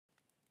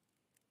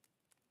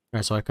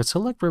Alright, so I could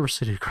select River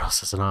City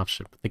Girls as an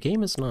option, but the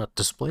game is not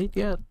displayed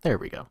yet. There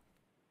we go.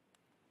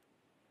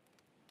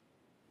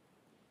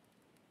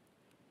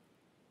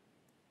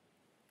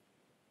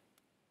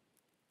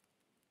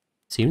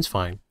 Seems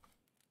fine.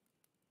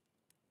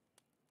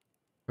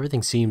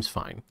 Everything seems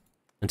fine.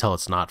 Until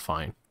it's not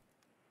fine.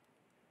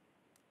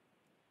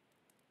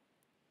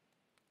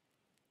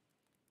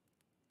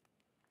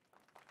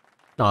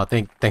 Oh,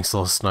 thanks,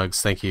 little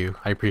Snugs. Thank you.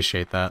 I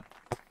appreciate that.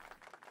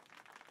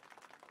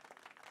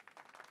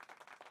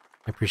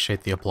 I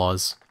appreciate the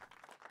applause.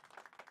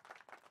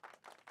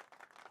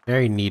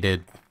 Very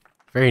needed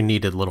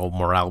little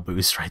morale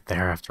boost right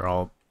there after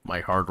all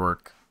my hard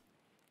work.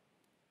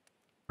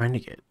 Trying to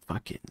get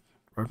fucking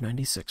Road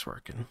 96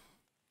 working.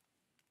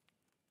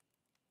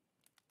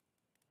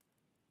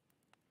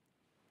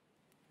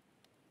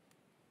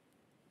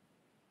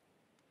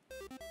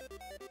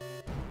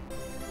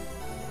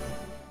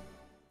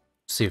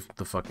 See if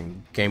the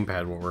fucking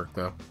gamepad will work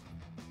though.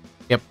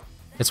 Yep,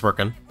 it's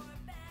working.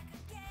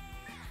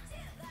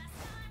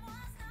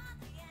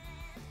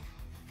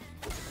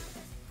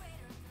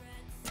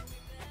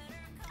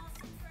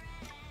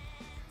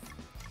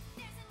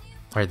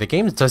 Alright, the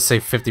game does say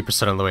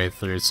 50% on the way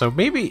through, so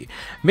maybe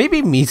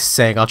me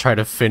saying I'll try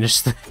to finish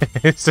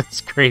this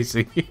is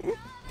crazy.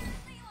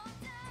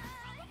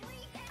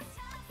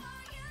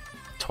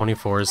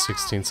 24,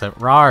 16,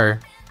 7.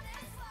 Rawr!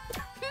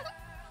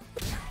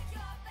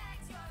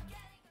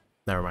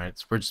 Never mind.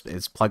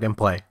 It's plug and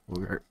play.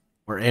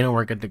 We're in and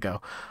we're good to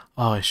go.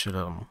 Oh, I should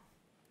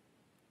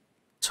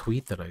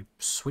tweet that I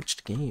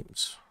switched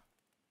games.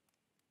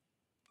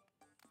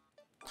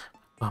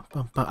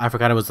 I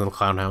forgot I was in the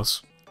clown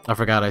house. I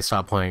forgot I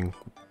stopped playing.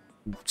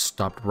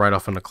 Stopped right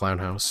off in the clown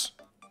house.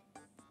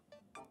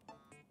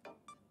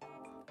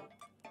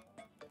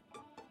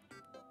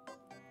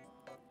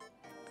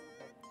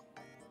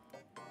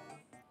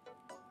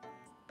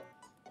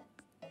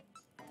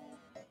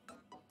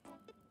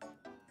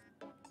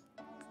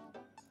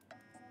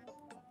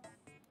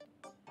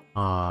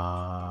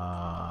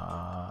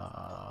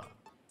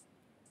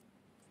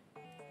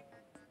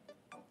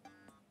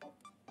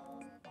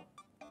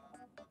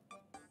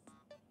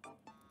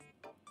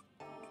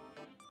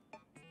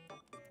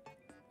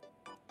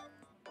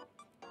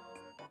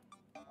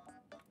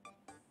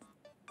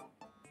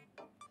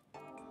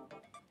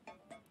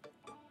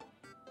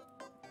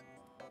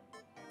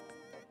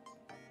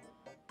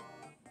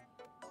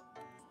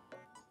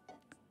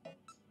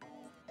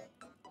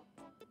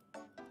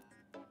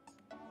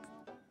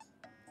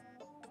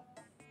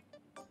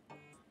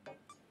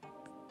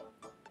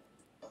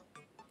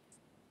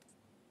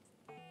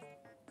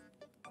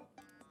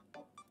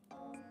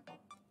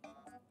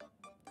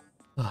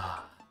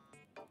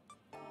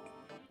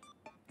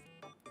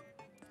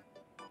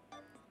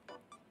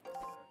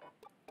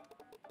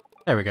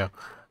 There we go.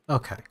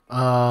 Okay.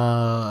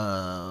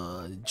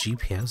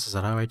 GPS, is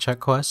that how I check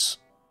quests?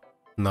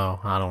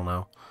 No, I don't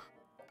know.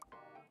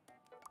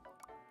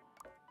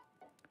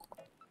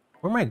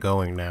 Where am I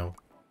going now?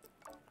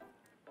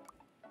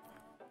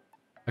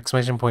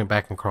 Exclamation point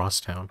back in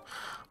Crosstown.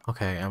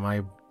 Okay, am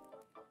I...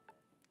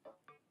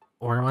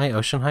 Where am I?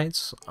 Ocean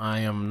Heights? I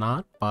am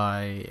not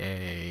by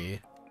a...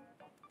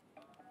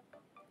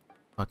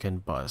 fucking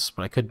bus,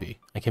 but I could be.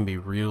 I can be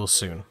real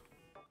soon.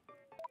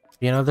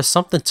 You know, there's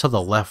something to the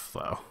left,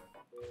 though.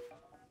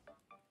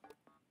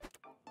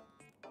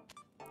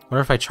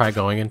 What if I try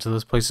going into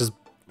those places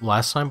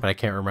last time, but I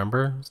can't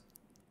remember?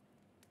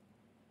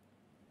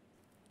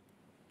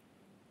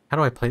 How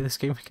do I play this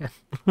game again?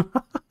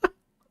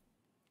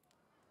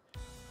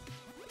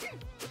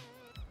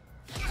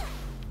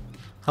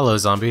 Hello,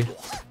 zombie.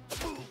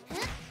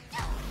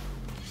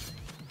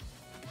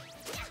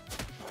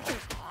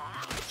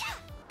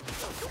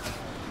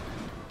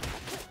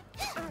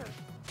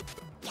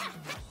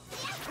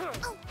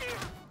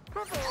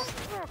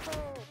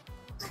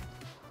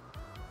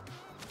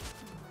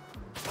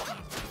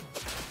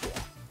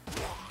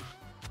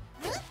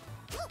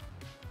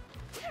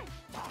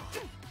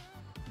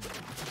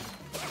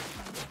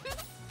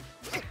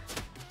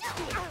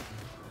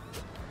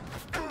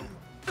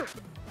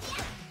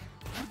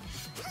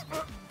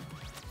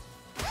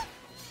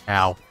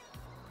 Ow.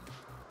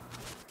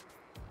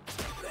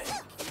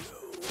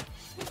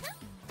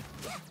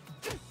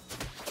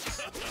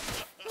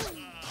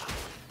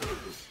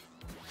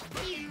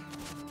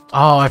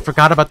 Oh, I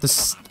forgot about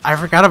this. I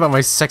forgot about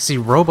my sexy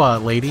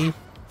robot lady.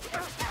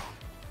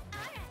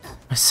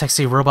 My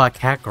sexy robot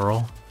cat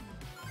girl.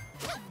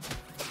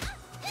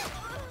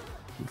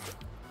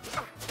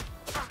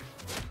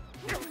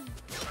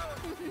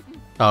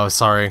 Oh,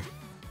 sorry.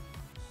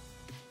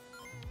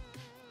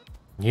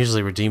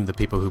 Usually redeem the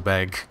people who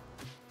beg.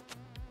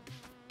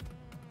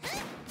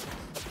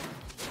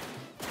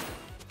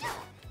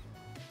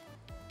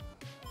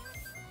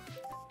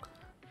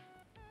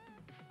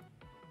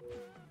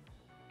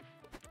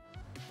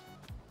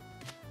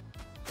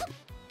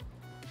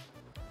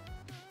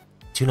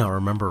 Do not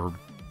remember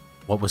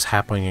what was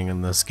happening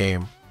in this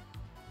game.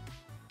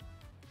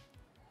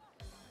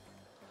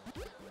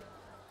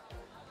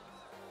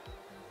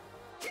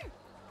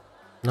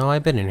 No,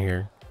 I've been in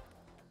here.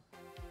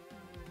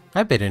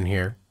 I've been in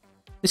here.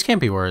 This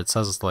can't be where it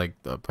says, like,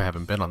 I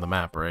haven't been on the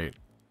map, right?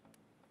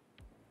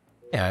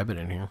 Yeah, I've been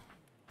in here.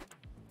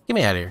 Get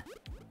me out of here.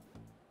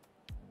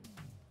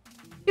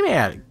 Get me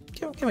out of here.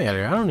 Get me out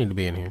of here. I don't need to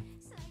be in here.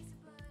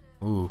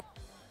 Ooh.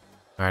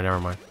 Alright, never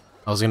mind.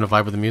 I was gonna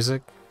vibe with the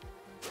music.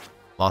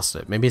 Lost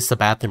it. Maybe it's the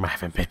bathroom I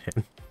haven't been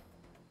in.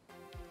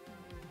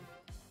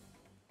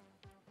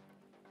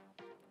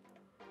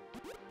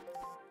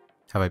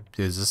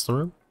 Is this the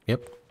room?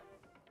 Yep.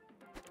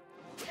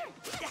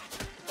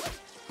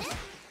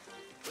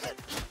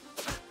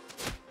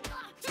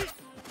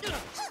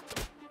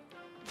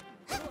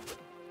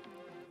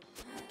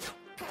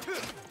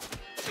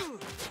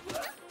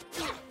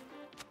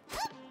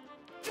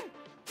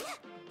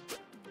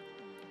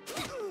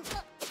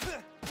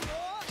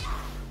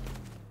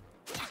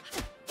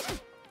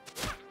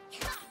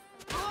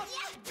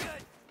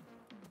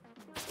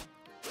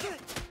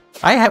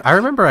 I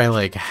remember I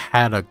like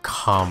had a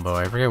combo.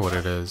 I forget what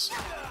it is.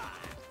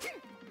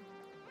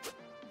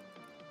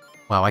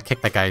 Wow, I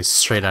kicked that guy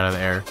straight out of the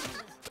air.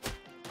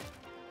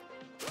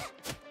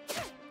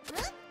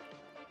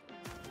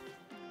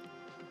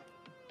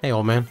 Hey,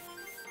 old man.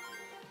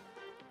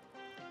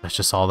 That's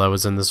just all that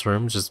was in this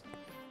room? Just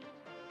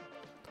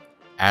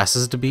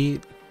asses to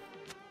beat?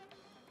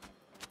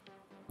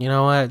 You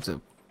know what?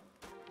 Can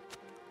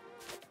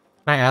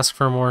I ask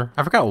for more?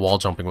 I forgot wall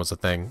jumping was a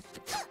thing.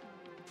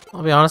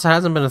 I'll be honest, it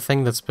hasn't been a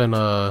thing that's been,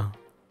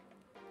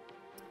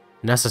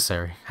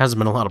 necessary. Hasn't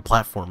been a lot of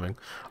platforming.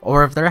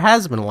 Or if there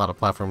has been a lot of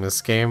platforming in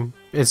this game,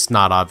 it's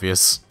not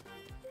obvious.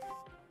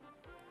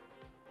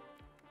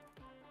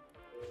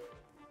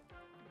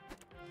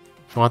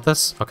 You want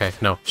this? Okay,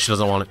 no, she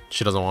doesn't want it.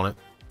 She doesn't want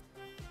it.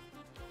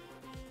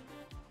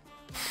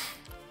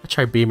 I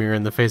tried beaming her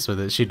in the face with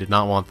it. She did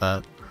not want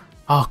that.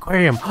 Oh,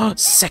 aquarium!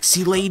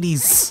 Sexy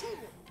ladies!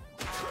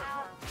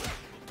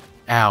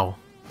 Ow.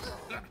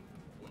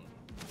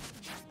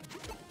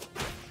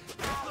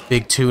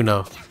 Big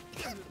tuna.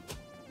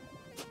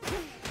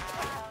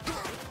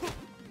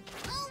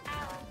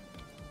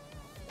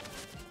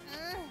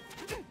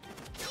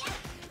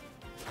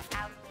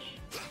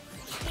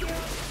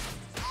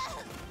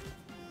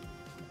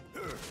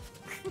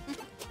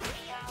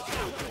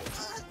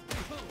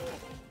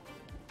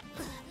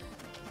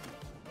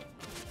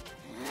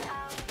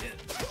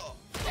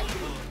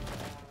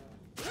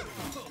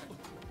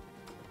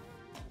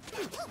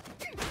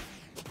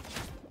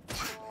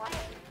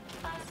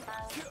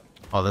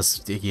 Oh,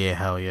 this, yeah,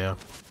 hell yeah.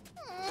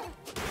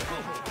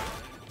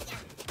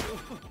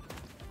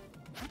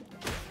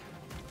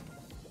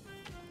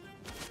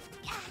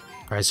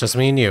 Alright, it's just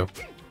me and you.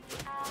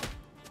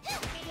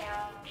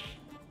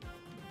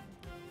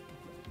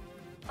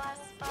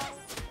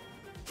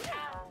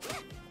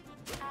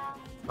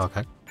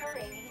 Okay.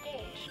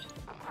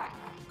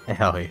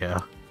 Hell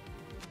yeah.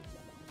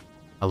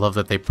 I love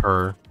that they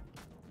purr.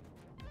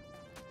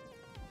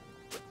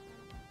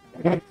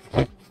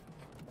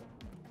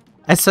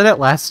 I said it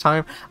last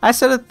time. I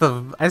said it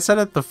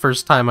the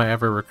first time I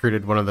ever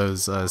recruited one of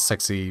those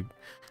sexy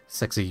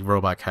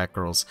robot cat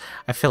girls.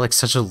 I feel like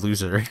such a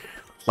loser.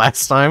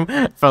 Last time,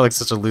 I felt like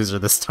such a loser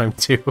this time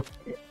too.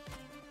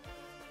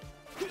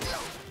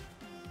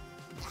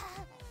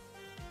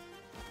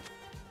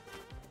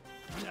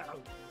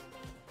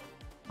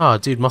 Oh,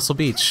 dude, Muscle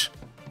Beach.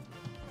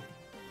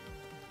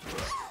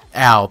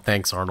 Ow,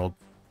 thanks, Arnold.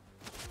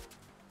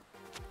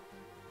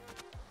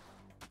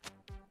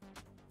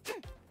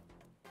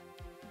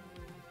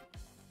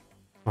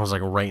 I was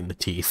like right in the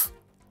teeth.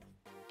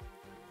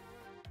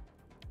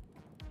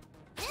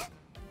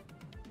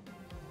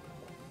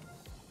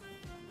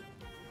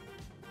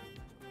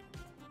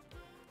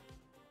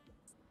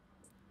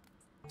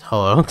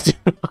 Hello?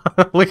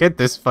 Look at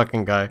this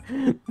fucking guy.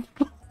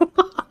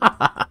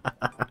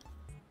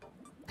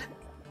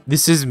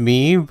 This is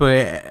me,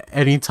 but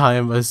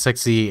anytime a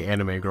sexy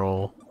anime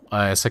girl,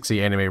 a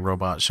sexy anime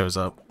robot shows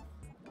up.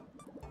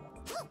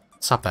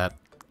 Stop that.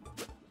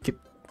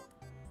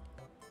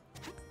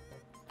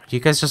 Are you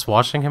guys just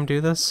watching him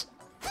do this?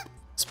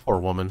 This poor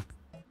woman.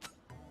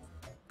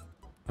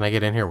 Can I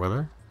get in here with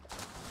her?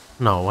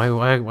 No,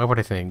 why would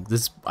I think?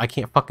 This, I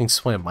can't fucking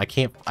swim. I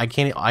can't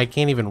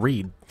even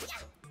read.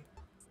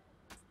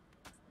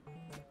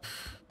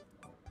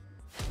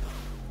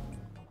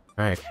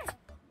 Alright.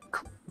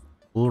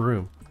 Cool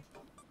room.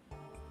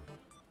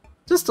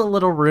 Just a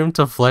little room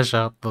to flesh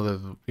out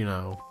the, you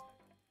know,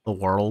 the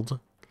world.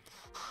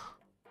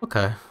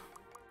 Okay.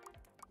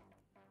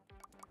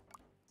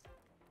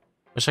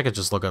 Wish I could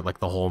just look at, like,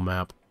 the whole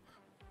map.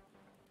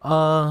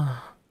 I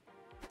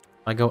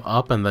go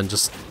up and then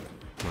just...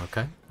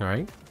 Okay,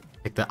 alright.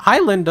 Take that. Hi,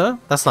 Linda!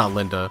 That's not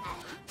Linda.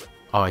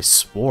 Oh, I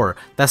swore.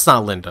 That's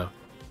not Linda.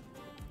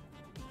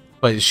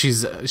 But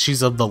she's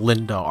of the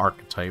Linda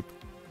archetype.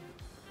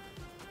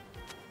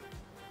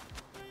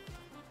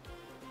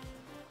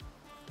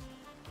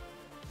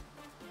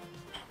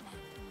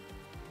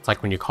 It's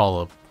like when you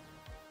call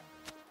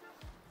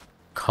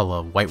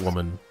a white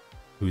woman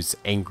who's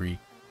angry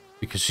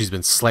because she's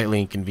been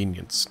slightly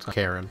inconvenienced.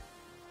 Karen.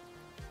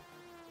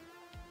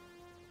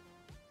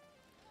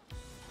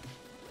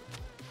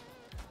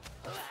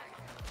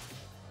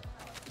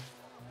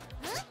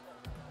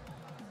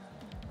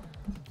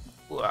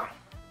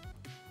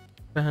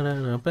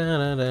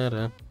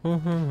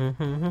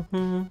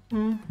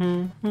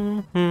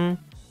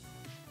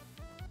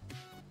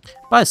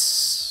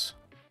 Bus.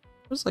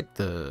 What's like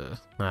the?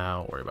 Nah,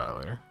 I'll worry about it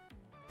later.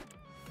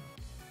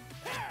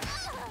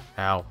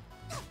 Ow.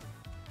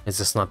 Is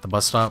this not the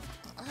bus stop?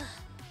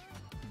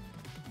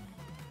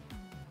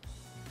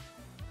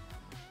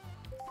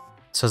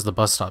 It says the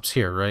bus stop's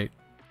here, right?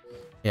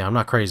 Yeah, I'm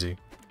not crazy.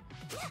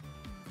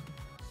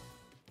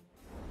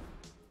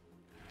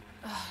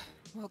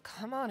 Well,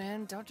 come on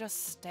in. Don't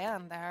just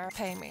stand there.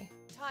 Pay me.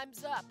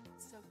 Time's up,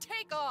 so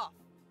take off.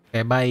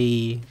 Okay,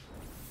 bye.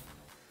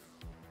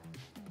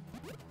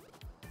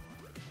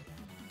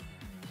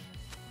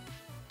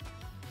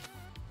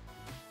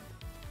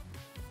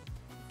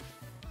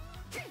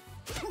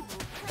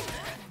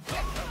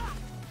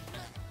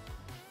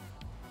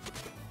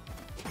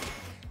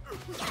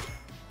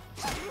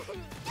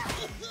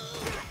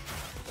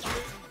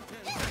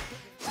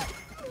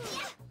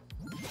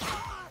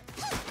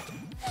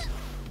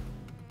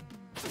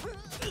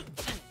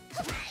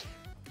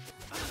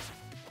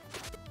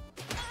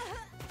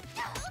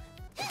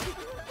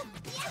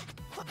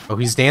 Oh,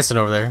 he's dancing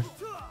over there.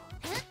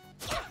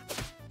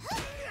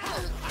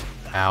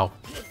 Ow.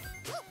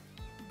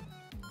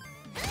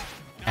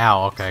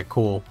 Ow, okay,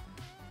 cool.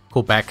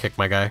 Cool back kick,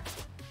 my guy.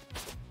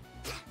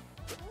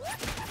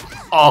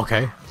 Oh,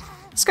 okay.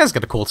 This guy's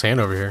got a cool tan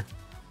over here.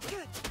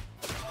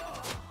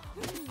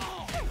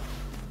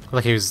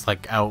 Like he was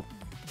like out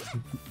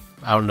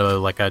in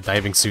like a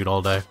diving suit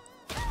all day.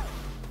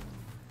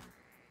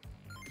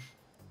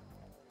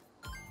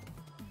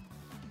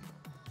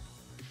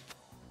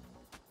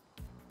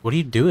 What are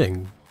you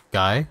doing,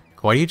 guy?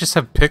 Why do you just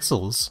have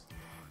pixels?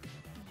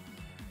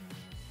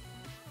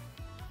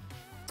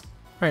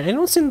 Alright,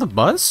 anyone seen the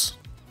bus?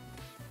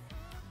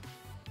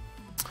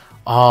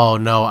 Oh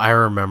no, I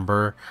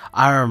remember.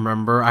 I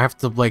have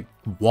to like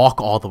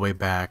walk all the way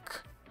back.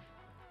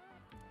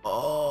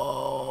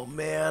 Oh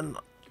man.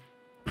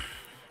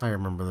 I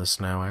remember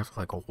this now. I have to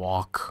like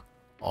walk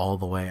all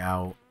the way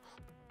out.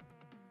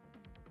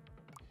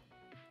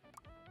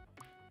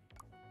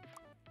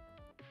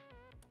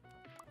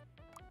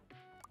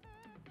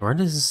 Where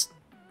does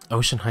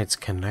Ocean Heights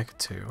connect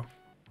to?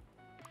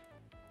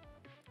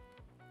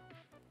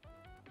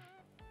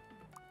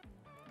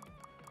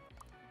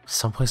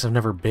 Someplace I've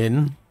never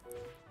been?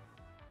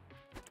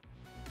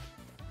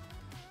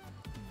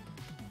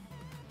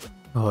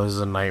 Oh, this is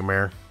a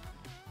nightmare.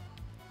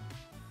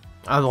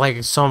 I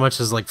like so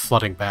much is like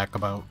flooding back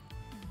about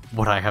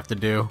what I have to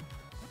do.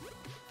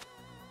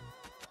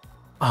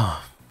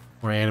 Oh,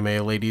 we're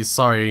anime ladies.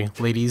 Sorry,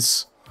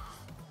 ladies.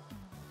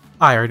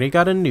 I already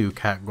got a new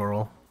cat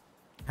girl.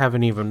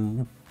 Haven't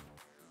even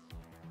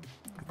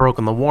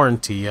broken the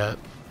warranty yet.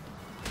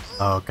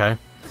 Oh, okay.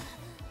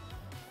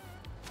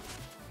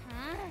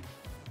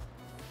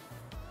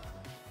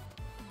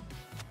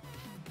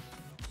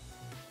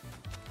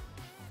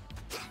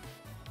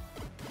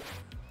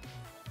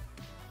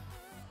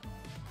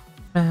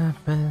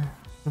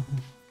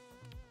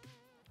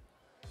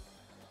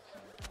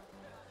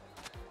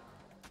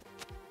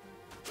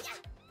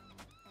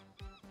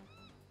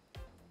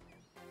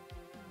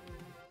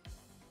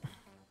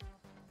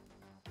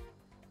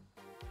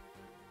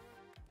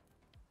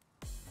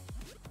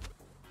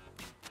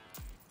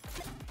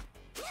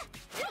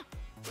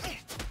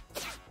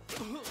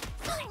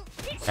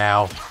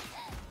 Ow.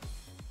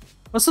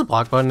 What's the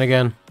block button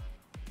again?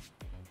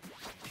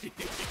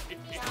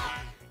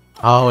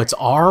 Oh, it's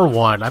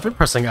R1. I've been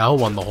pressing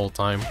L1 the whole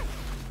time.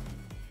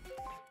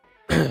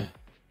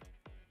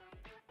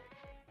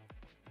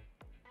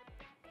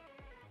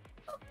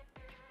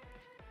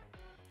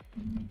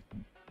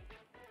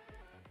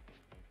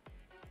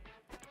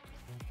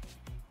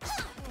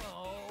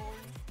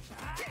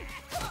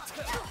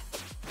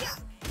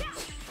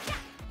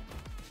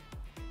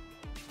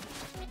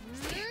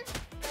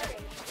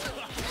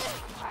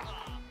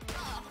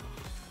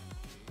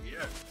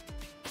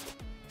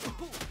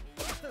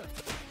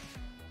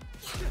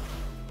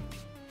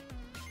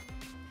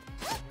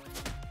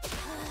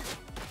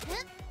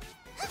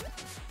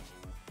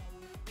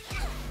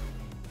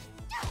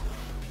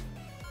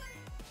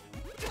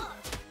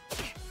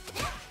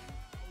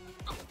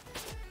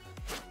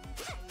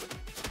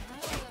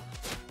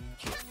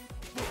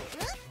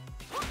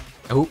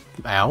 Oh,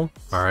 ow.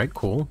 Alright,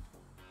 cool.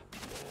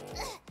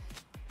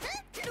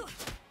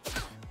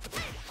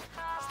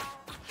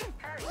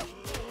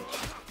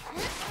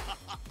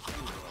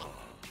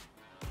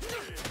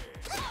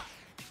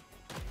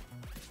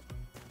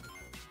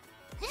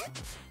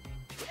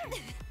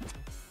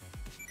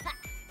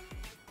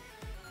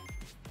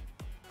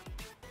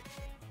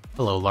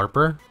 Hello,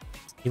 LARPer.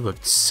 You look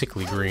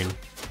sickly green.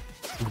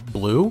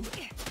 Blue?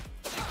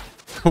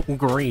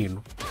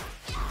 Green.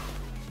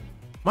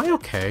 Am I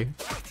okay?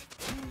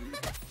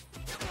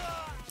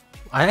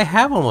 I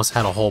have almost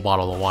had a whole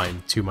bottle of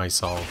wine to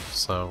myself,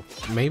 so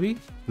maybe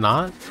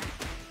not.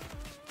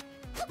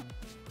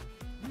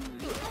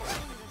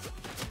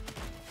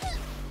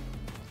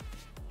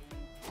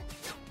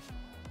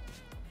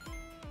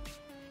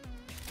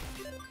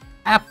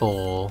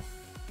 Apple.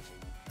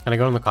 Can I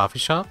go in the coffee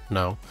shop?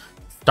 No.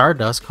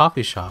 Stardust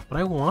coffee shop, but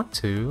I want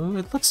to.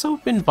 It looks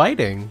so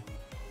inviting.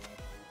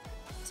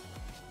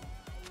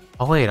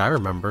 Oh wait, I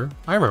remember.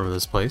 I remember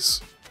this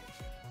place.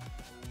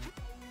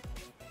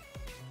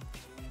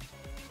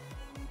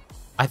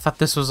 I thought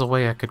this was a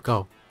way I could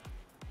go.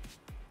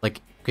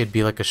 Like, it'd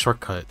be like a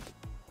shortcut.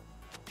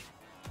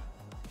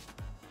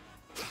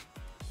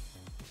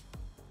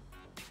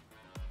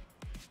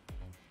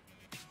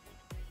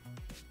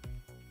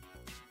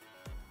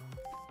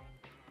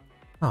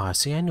 Oh,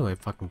 see, I knew I'd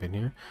fucking been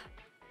here.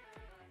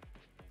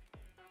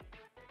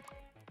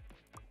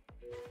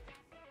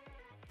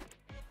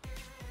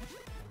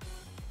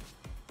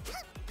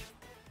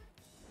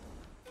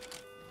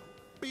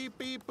 Beep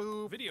beep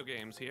boop. Video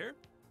games here.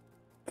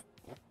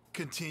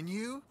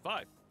 Continue.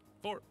 5,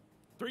 4,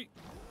 3.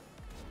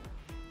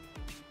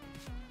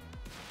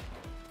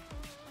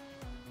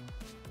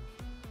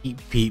 Beep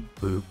beep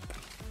boop.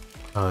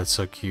 Oh, it's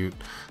so cute.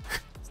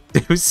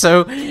 It was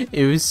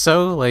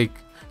so like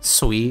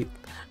sweet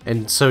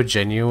and so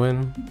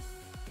genuine.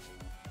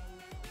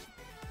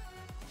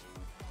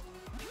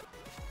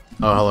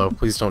 Oh, hello.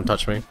 Please don't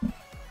touch me.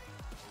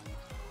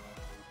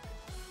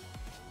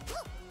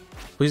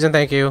 Please and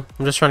thank you.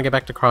 I'm just trying to get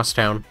back to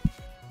Crosstown.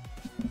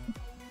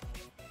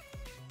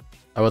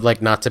 I would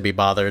like not to be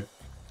bothered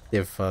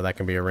if that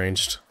can be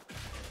arranged.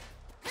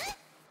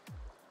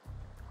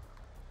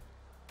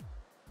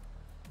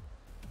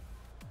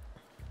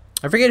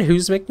 I forget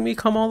who's making me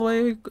come all the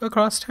way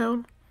across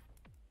town,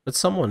 but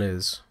someone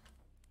is.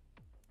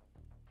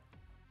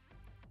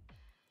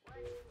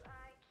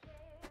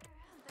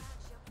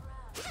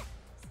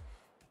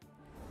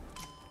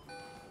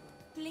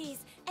 Please,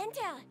 enter.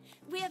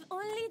 We have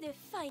only the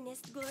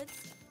finest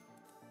goods.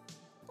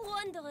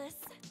 Wondrous.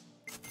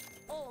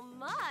 Oh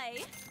my.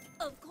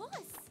 Of course.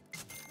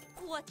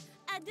 What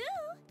ado?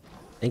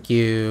 Thank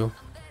you.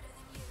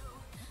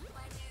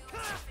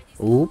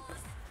 Oop.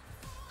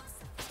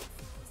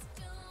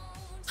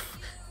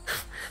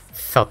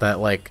 Felt that,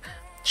 like,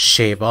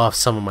 shave off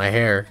some of my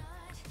hair.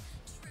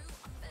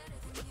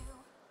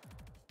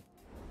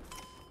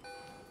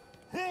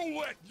 Who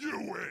let you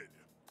in?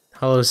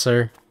 Hello,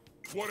 sir.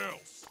 What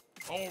else?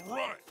 All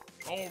right.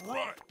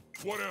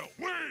 What else?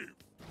 Leave!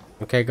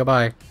 Okay,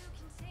 goodbye.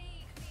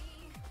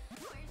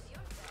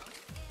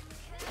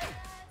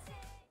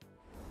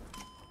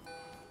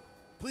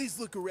 Please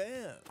look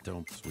around.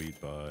 Don't sweet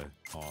by.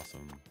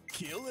 Awesome.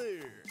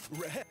 Killer.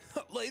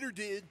 Later,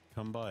 did.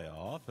 Come by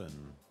often.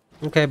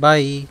 Okay,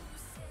 bye.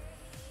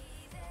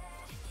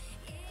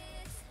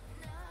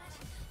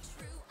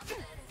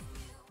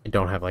 I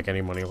don't have, like,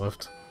 any money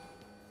left.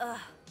 Ugh,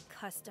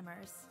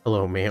 customers.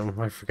 Hello, ma'am.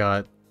 I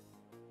forgot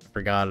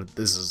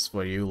this is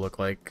what you look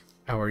like.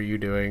 How are you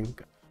doing?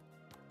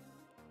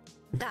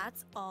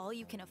 That's all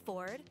you can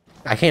afford?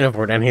 I can't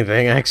afford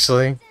anything,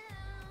 actually.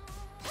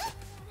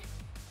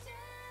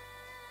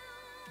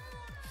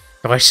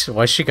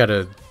 Why she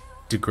gotta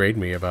degrade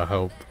me about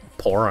how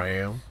poor I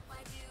am?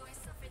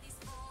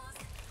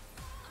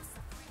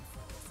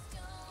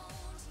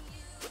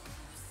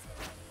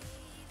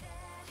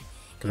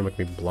 Gonna make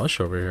me blush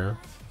over here.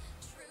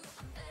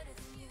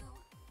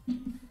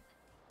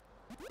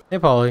 Hey,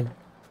 Polly.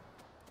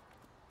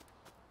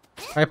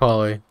 Hi,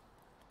 Polly.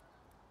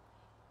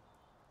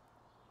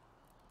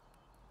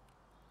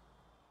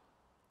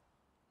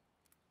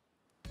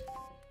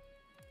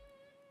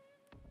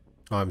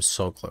 Oh, I'm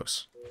so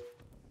close.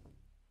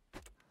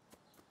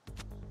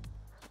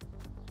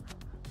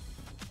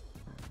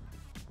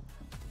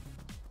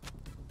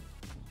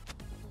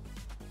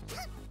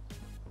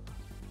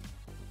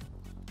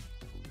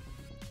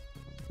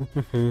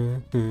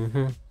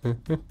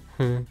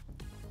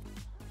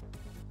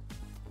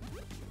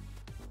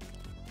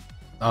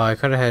 Oh, I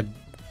could have had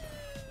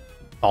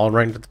fallen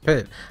right into the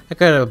pit. I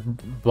could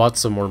have bought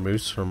some more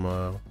moose from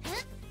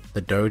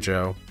the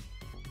dojo.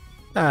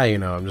 You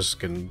know, I'm just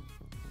getting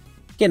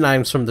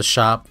items from the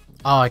shop.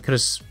 Oh, I could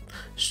have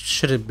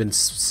should have been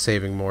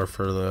saving more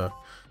for the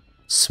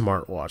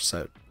smartwatch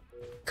that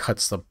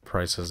cuts the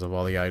prices of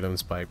all the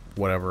items by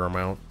whatever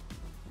amount.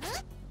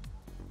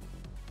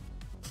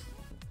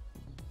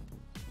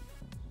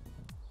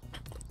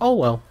 Oh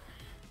well.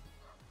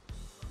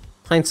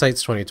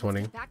 Hindsight's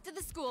 2020. Back to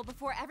the school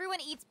before everyone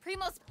eats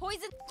Primo's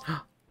poison.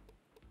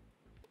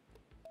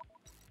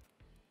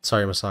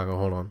 Sorry, Masako,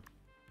 hold on.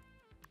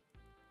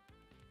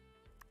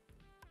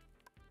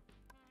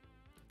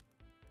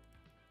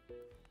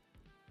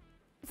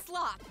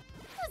 Slop.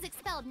 Who's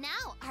expelled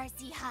now,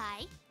 RC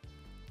High?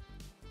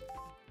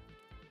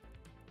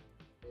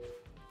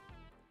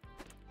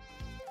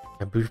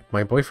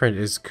 My boyfriend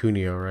is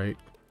Kunio, right?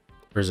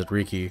 Or is it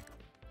Riki?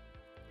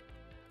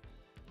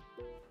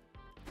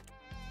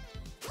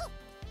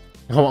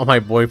 I want my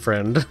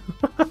boyfriend.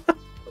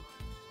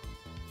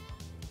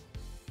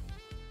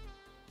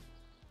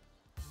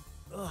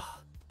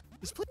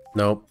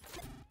 Nope.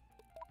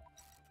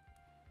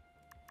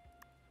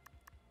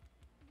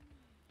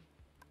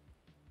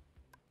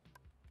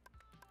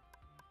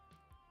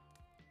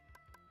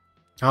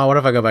 Oh, what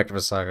if I go back to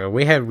Visaga?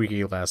 We had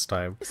Riki last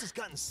time. This has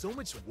gotten so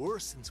much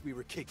worse since we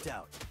were kicked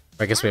out.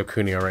 I guess we have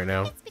Kunio right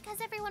now. It's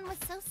because everyone was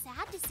so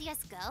sad to see us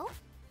go.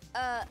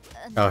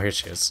 Oh, here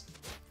she is.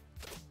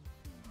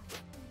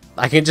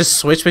 I can just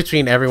switch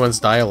between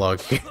everyone's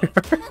dialogue here.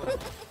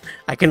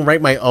 I can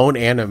write my own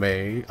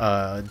anime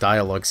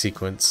dialogue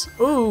sequence.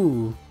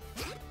 Ooh,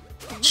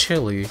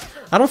 chili.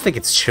 I don't think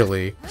it's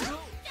chili.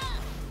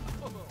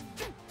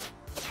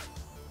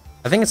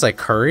 I think it's like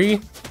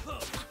curry.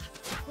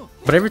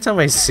 But every time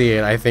I see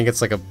it, I think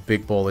it's like a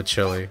big bowl of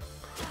chili.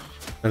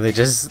 And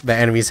the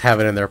enemies have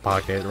it in their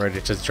pocket, ready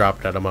to just drop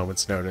it at a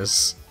moment's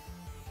notice.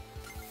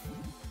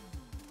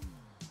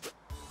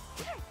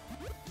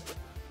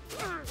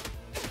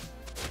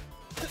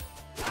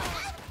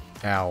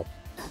 Ow.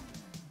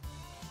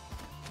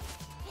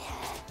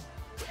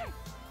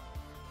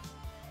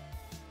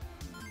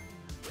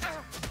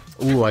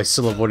 Ooh, I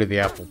still avoided the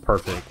apple.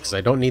 Perfect, because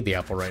I don't need the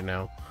apple right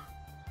now.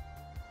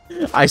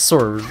 I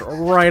soared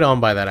right on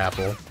by that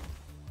apple.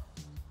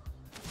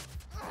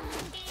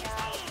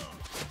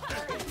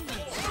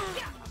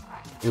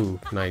 Ooh,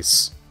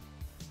 nice.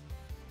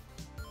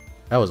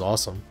 That was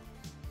awesome.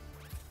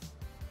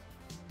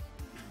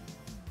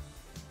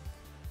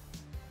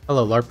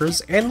 Hello,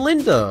 LARPers. And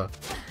Linda!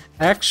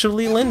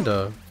 Actually,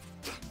 Linda.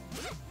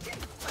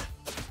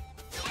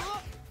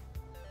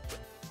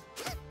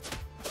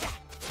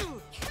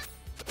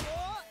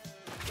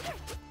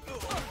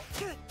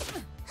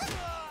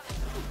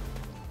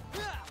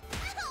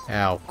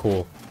 Ow,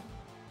 cool.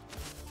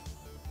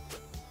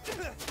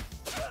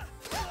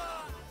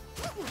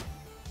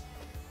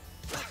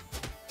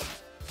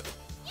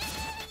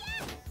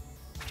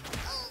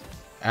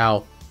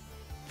 Ow.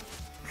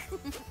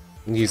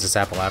 Use this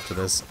apple after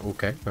this.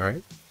 Okay,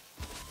 alright.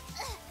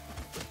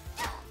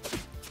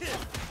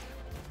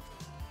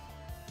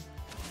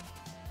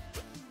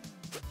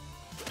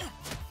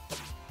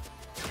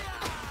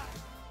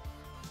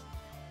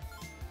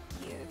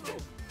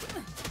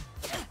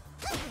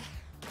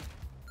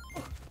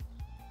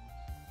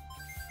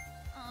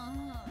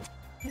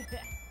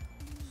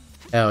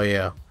 Hell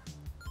yeah.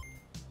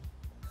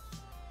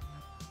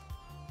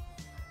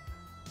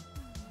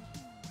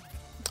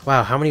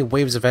 Wow, how many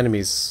waves of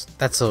enemies?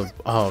 That's a...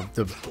 Oh,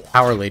 the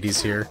power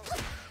lady's here.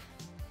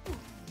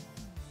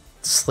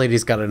 This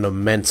lady's got an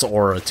immense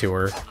aura to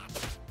her.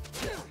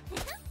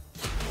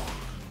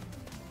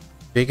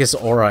 Biggest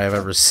aura I've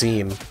ever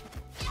seen.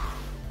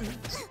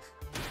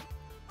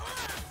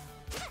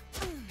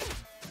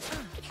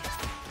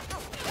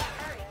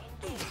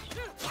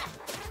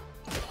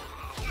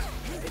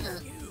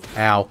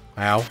 Ow,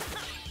 ow.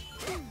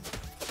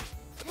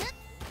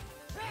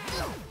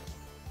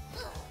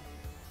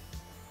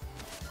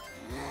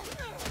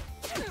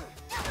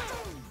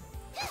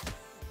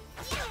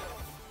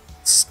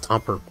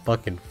 Stomp her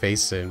fucking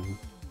face in.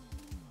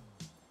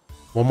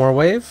 One more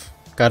wave?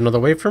 Got another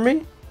wave for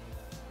me?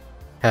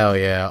 Hell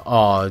yeah.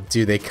 Aw,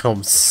 dude, they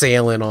come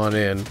sailing on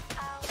in.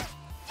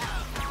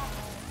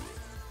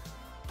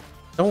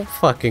 Don't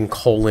fucking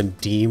colon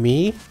D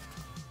me.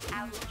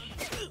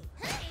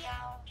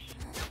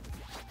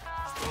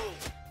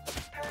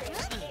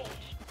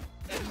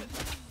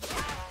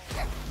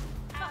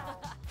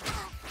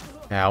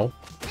 Ow.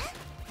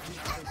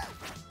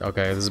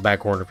 Okay, this is a bad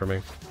corner for me.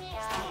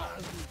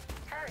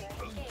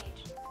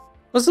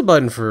 What's the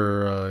button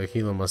for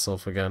healing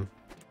myself again?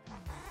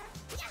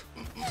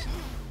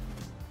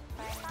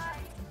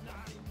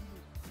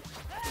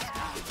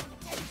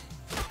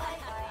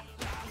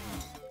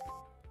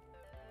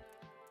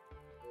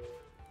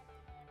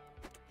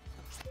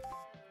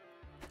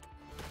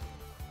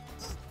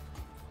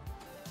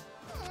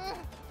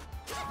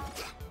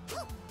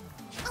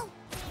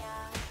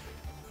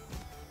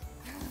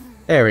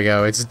 There we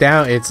go. It's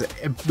down.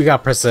 We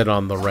got press it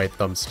on the right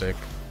thumbstick.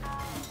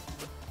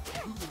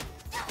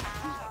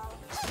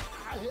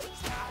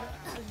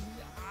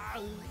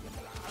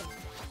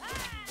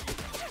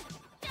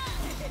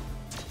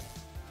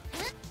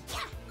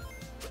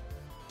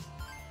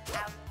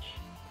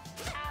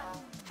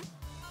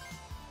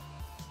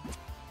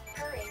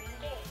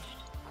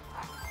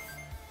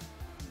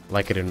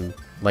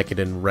 Like it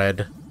in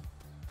red.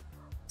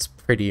 It's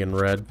pretty in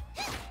red.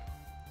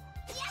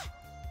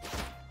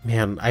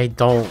 Man, I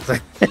don't...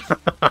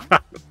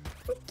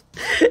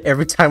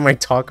 every time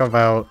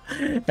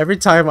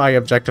I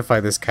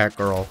objectify this cat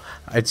girl,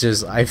 I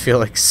feel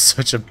like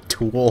such a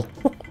tool.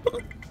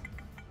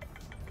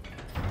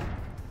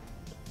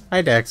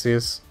 Hi,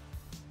 Daxius.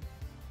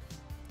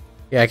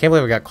 Yeah, I can't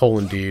believe I got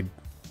colon dude.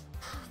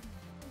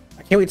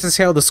 I can't wait to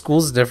see how the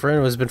school's different.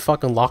 It was been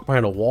fucking locked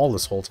behind a wall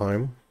this whole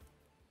time.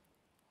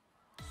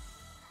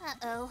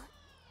 Uh-oh.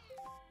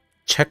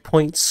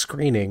 Checkpoint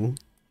screening.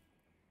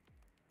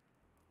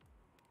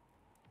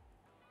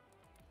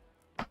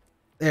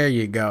 There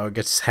you go.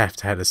 Just have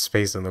to have a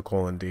space in the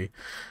colon D.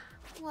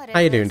 How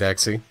you doing,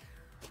 Daxie?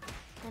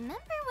 Remember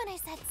when I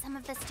said some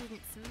of the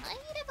students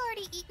might have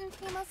already eaten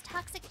Primo's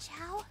toxic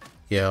chow?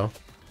 Yo.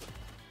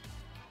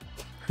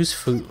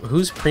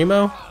 Who's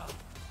Primo?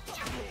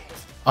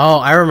 Oh,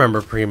 I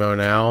remember Primo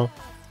now.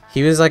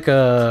 He was like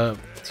a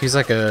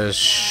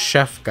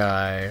chef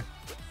guy.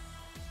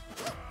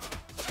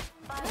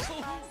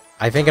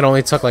 I think it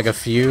only took like a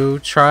few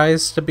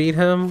tries to beat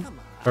him,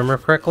 if I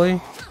remember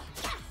correctly.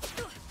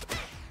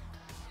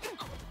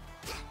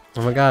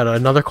 Oh my god,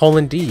 another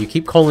colon D. You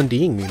keep colon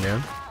D'ing me,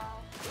 man.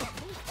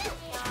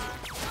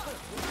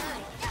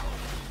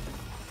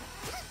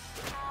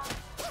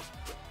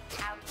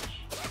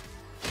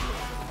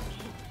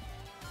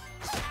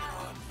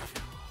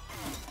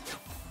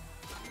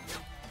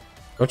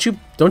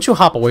 Don't you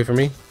hop away from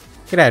me.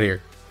 Get out of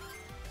here.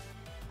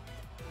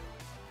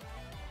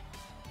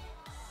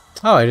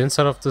 Oh, I didn't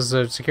set off this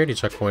security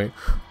checkpoint.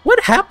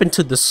 What happened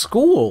to the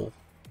school?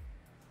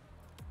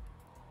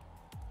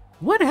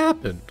 What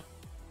happened?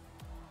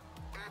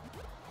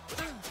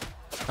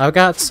 I've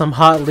got some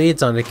hot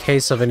leads on the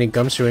case of any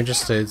gumshoe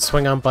interested.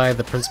 Swing on by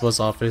the principal's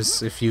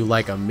office if you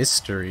like a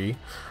mystery.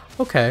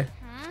 Okay.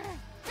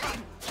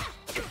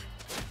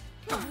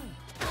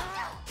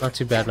 Not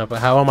too bad, no,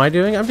 but how am I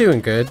doing? I'm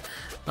doing good.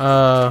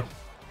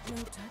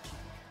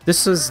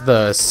 This is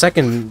the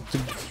second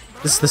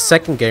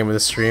game of the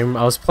stream.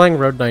 I was playing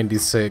Road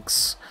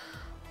 96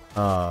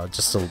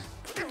 just a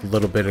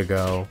little bit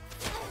ago,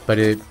 but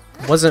it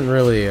wasn't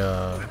really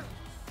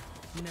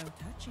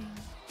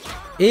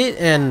it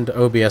and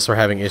OBS were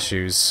having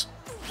issues,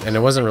 and it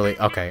wasn't really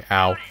okay.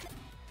 Ow.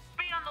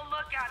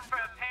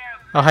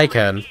 Oh, hi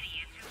Ken. Is he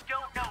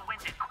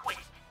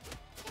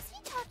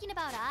talking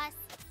about us?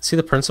 See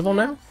the principal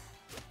now?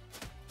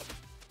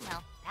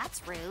 Well,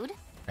 that's rude.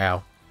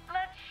 Ow.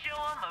 Let's show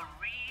them a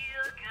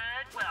real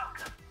good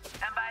welcome.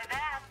 And by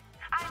that,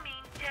 I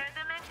mean tear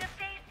them into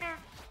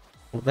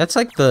pieces. That's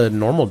like the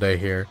normal day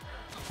here.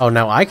 Oh,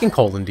 now I can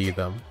colon D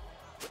them.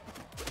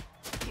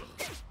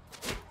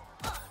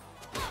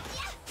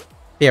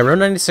 Yeah, Road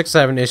 96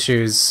 having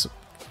issues,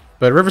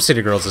 but River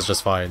City Girls is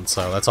just fine,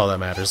 so that's all that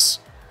matters.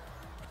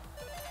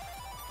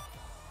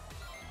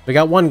 We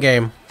got one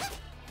game.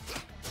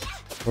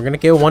 We're gonna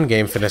get one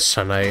game finished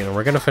tonight, and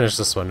we're gonna finish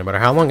this one no matter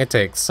how long it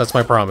takes. That's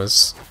my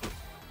promise.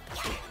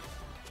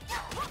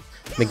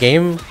 The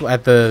game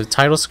at the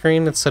title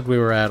screen, it said we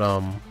were at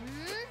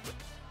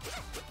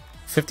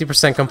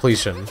 50%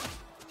 completion.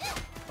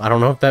 I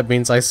don't know if that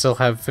means I still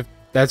have 50.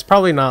 That's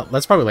probably not.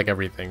 That's probably like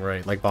everything,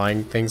 right? Like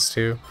buying things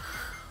too.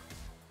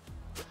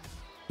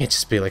 It'd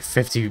just be like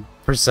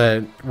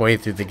 50% way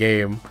through the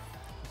game,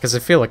 because I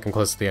feel like I'm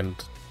close to the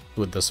end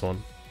with this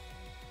one.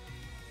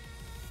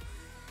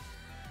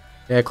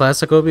 Yeah,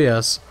 classic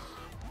OBS.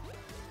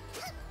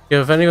 Yo,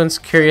 if anyone's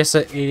curious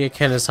that Idiot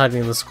Ken is hiding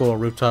in the school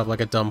rooftop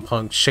like a dumb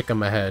punk, shick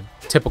him ahead.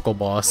 Typical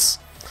boss.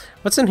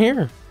 What's in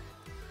here?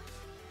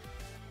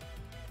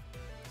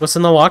 What's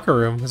in the locker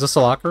room? Is this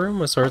a locker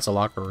room? I swear it's a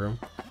locker room.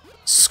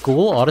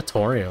 School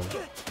auditorium.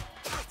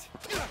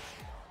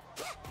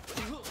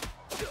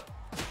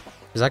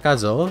 Is that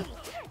Godzilla?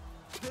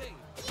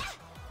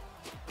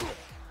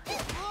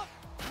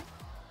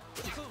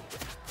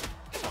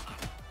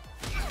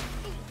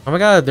 Oh my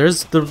god,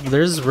 there's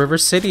River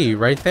City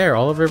right there,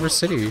 all of River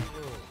City.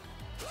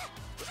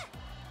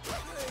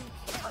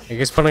 You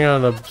guys putting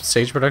on a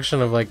stage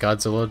production of like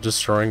Godzilla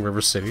destroying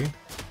River City?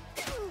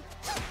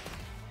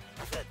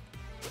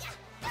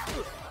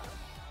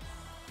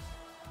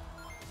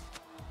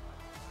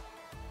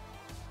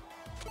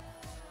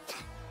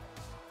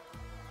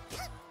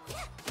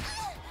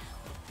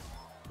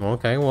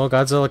 Okay, well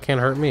Godzilla can't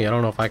hurt me. I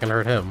don't know if I can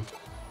hurt him.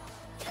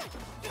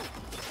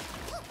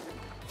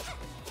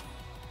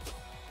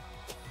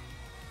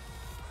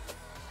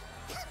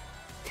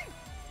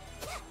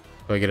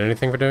 Do I get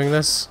anything for doing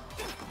this?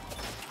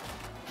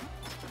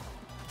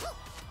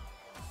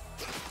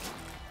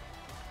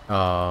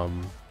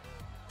 Can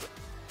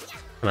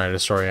I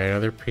destroy any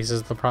other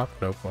pieces of the prop?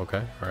 Nope.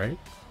 Okay, alright.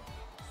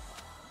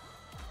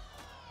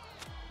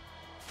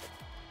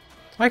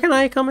 Why can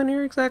I come in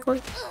here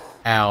exactly?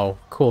 Ow.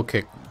 Cool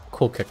kick.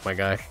 Cool kick, my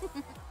guy.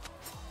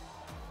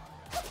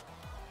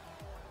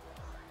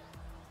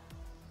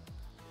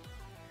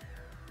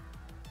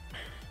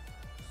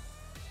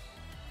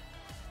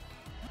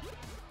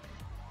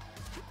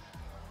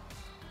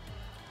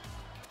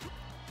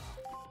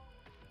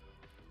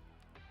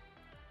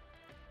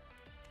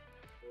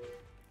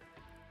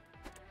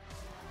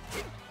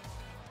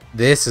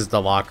 This is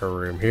the locker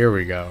room. Here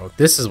we go.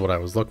 This is what I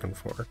was looking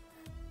for.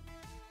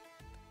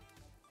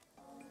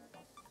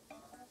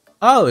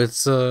 Oh,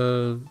 it's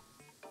a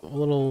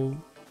little...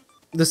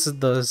 This is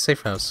the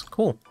safe house.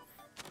 Cool.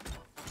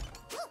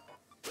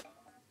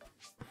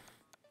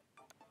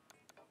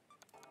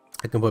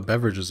 I can put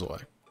beverages away.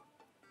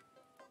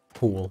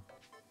 Cool.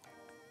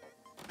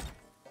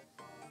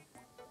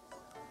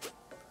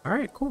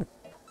 Alright, cool.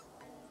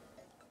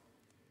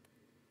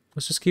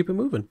 Let's just keep it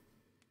moving.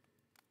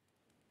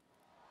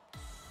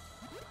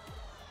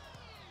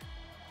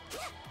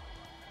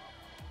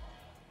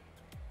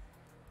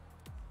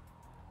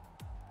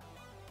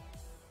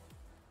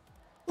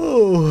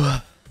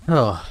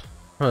 Oh,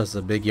 that was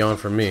a big yawn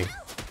for me.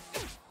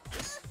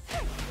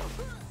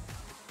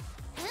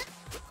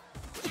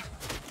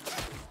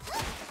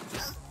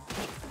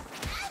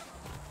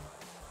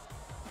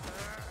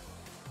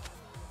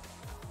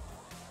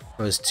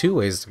 There's 2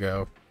 ways to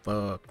go.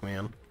 Fuck,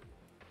 man.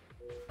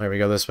 Alright, we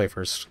go this way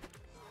first.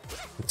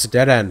 It's a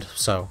dead end,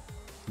 so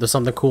there's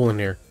something cool in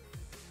here.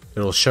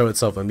 It'll show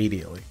itself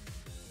immediately.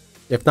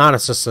 If not,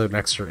 it's just an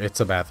extra. It's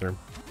a bathroom.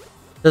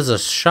 There's a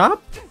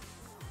shop?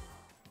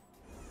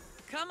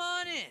 Come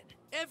on in.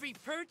 Every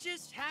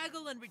purchase,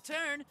 haggle, and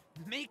return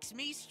makes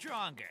me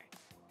stronger.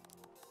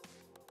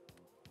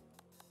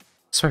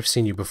 So I've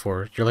seen you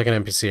before. You're like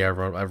an NPC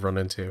I've run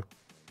into.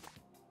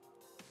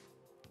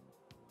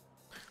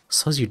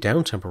 Slows you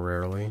down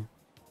temporarily.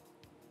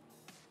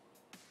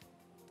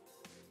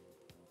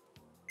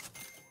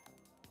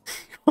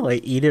 Will I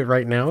eat it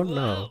right now? Whoa.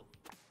 No.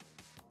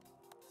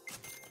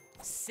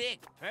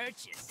 Sick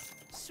purchase.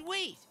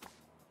 Sweet.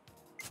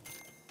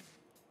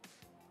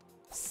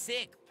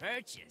 Sick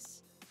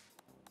purchase.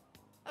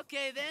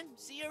 Okay then,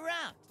 see you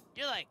around.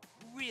 You're like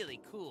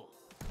really cool.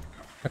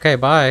 Okay,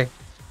 bye.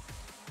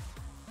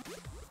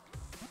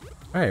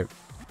 Alright.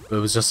 It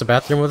was just a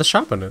bathroom with a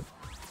shop in it.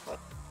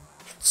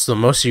 It's the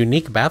most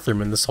unique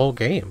bathroom in this whole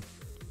game.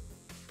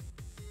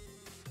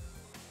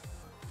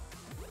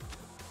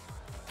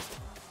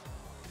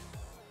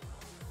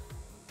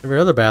 Every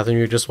other bathroom,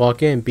 you just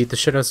walk in, beat the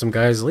shit out of some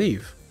guys,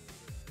 leave.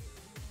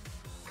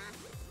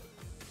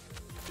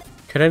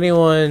 Could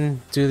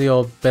anyone do the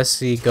old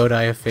Bessie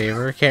Godai a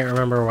favor? Can't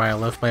remember where I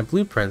left my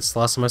blueprints.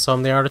 Last time I saw them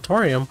in the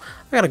auditorium.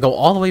 I gotta go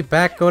all the way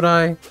back,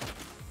 Godai.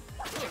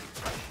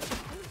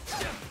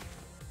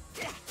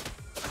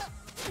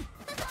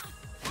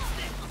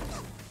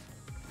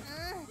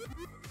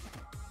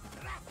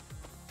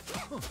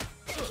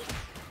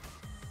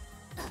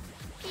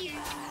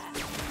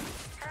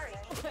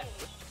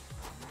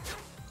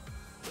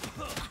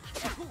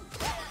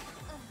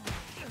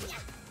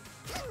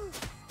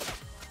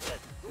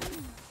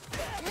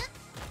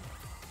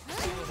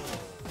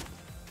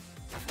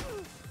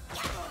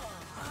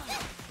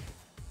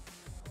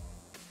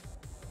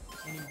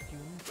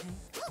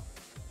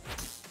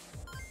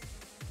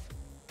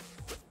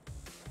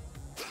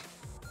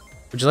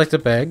 Would you like to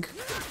beg?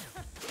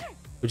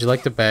 Would you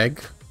like to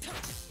beg?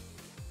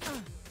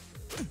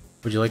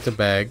 Would you like to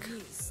beg?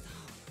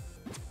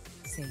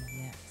 Say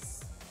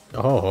yes.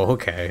 Oh,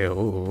 okay.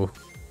 Ooh.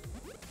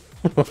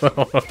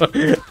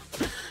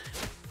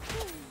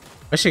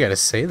 Why she gotta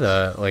say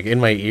that, like,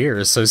 in my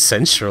ear so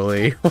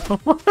sensually?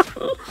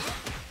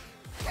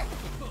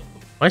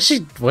 Why'd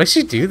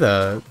she do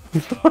that?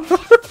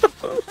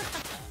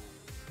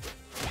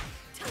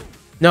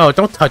 No,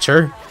 don't touch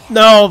her.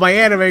 No, my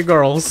anime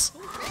girls.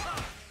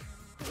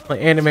 My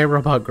anime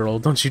robot girl,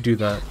 don't you do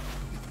that.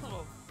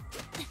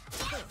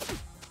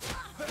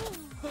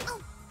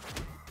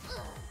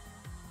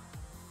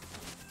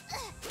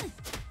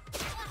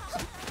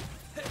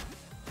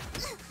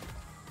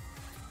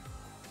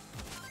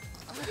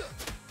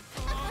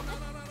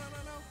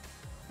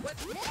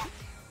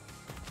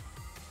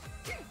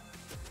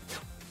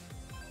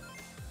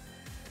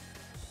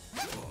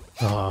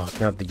 Oh,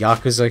 now the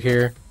Yakuza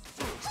here.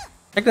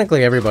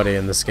 Technically everybody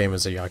in this game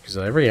is a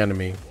Yakuza. Every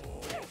enemy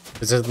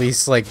is at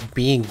least like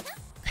being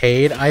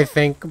paid, I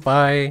think,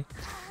 by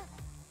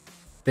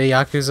the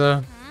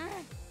Yakuza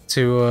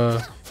to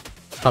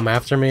come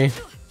after me.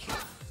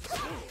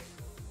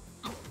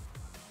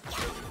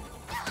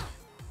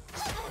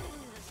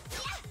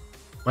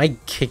 My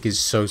kick is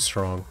so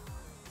strong.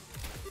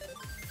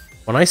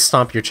 When I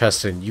stomp your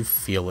chest in, you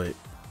feel it.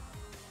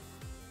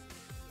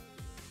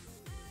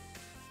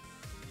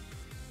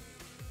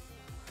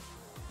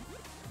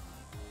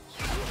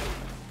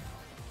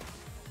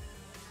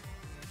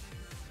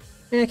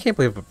 Man, I can't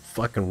believe I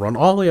fucking run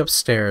all the way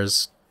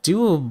upstairs,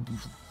 do a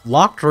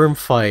locked room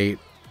fight,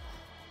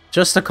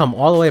 just to come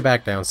all the way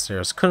back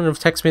downstairs. Couldn't have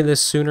texted me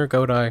this sooner,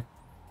 Godai.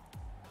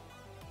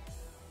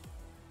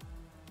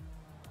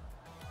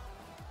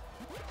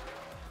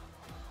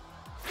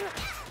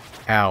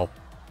 Ow.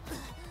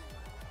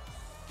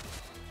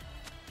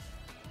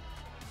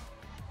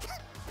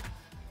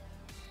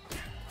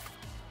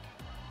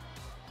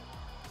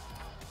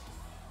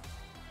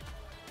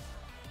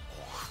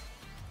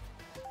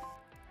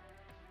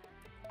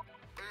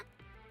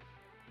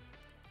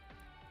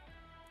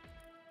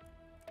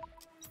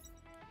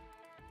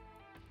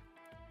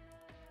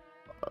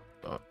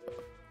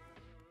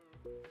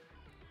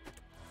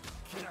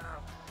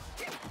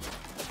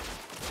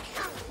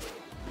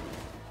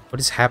 What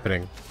is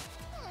happening?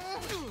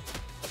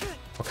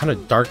 What kind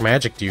of dark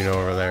magic do you know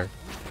over there?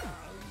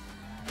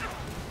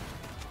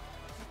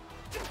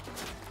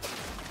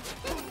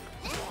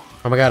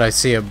 Oh my god, I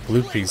see a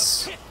blue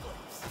piece.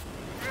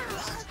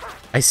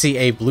 I see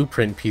a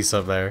blueprint piece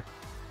up there.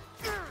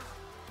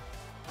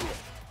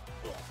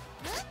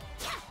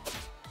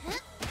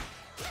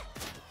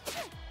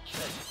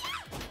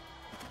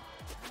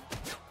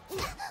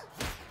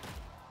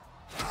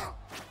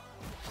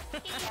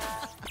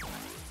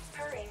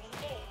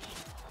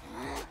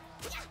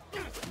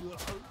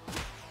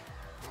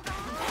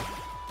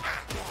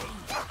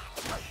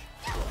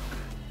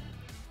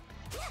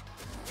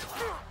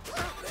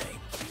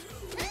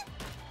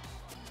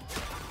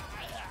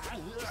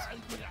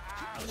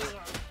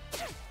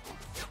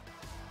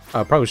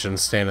 I probably shouldn't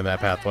stand in that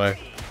pathway.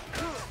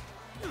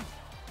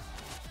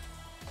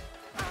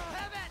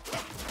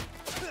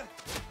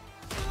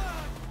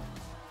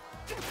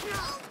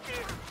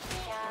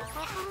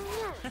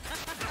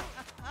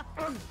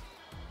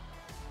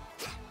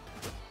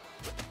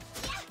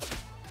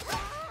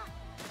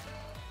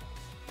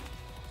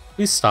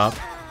 Please stop.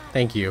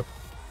 Thank you.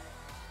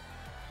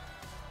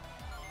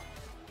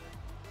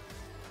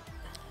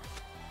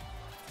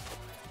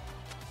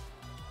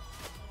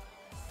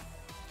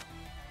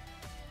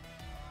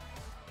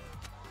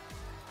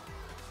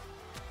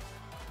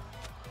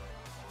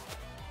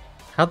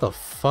 How the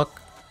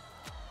fuck?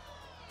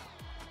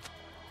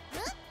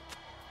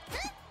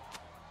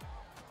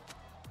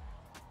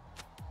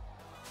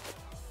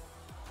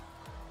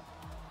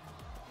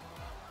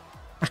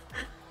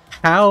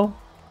 How?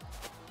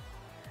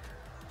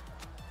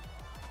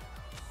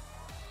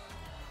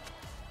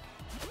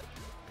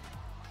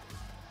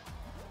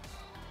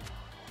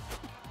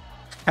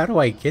 How do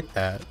I get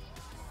that?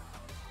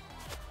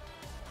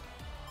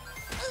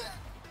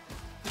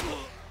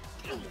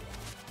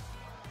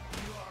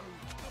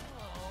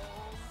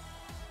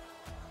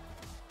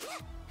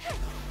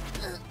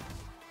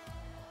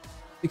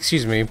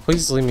 Excuse me,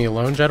 please leave me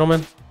alone,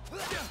 gentlemen.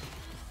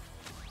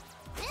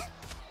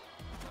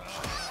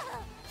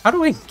 How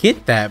do I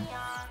get that?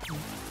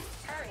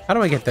 How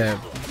do I get that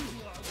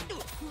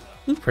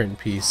blueprint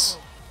piece?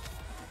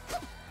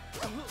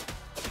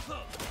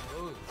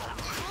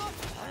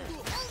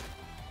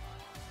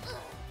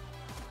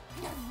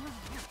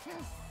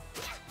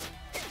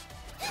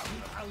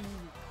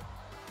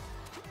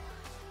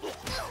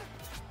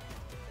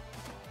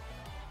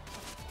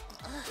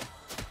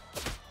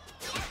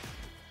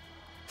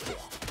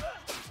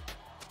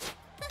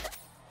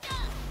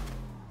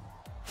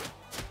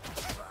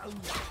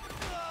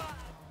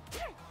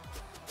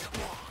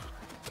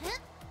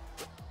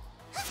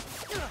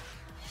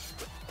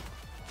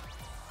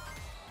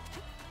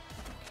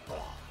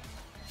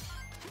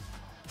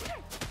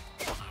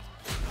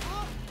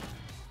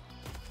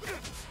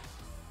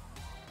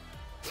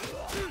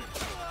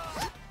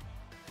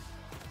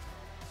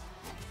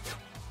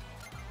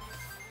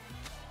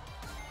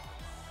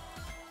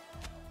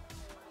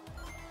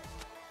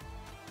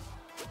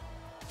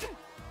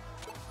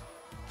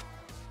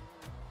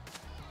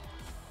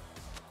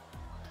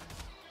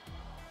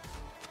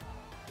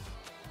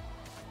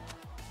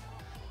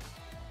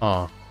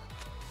 Oh.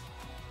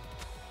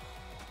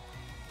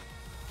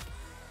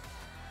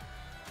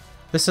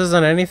 This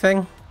isn't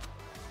anything?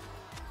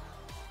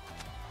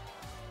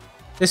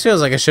 This feels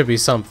like it should be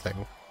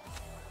something.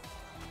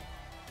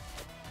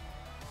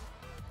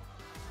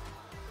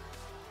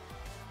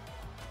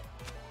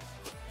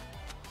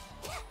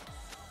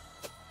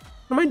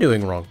 What am I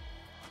doing wrong?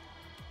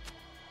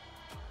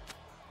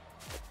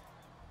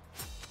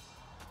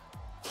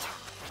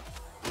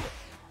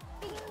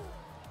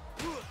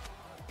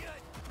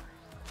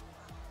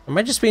 Am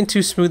I just being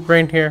too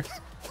smooth-brained here?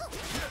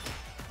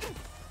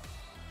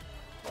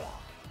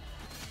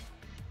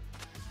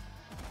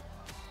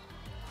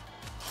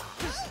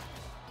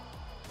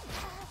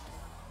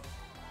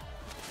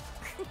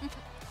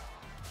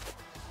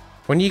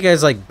 When you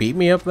guys like beat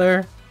me up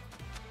there?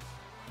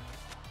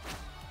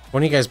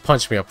 When you guys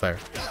punch me up there?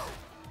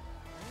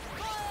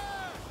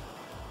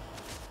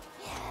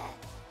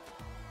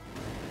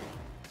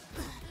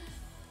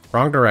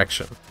 Wrong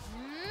direction.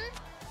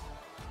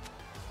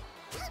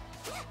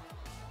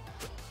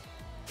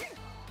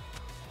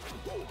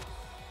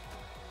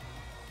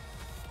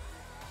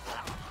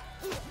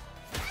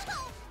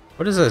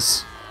 What is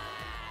this?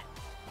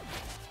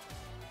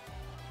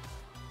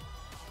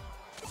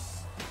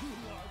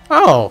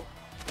 Oh!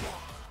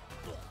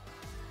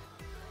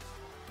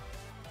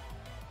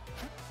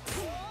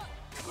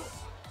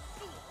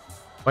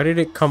 Why did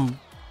it come?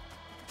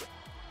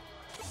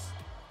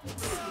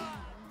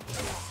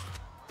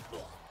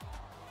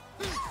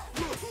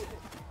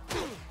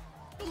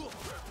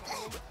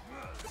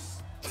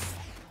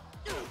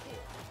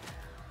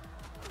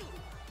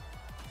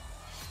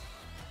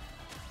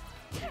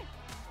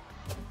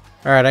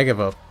 Alright, I give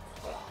up.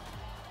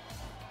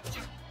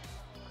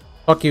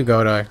 Fuck you,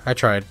 Godai. I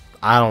tried.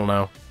 I don't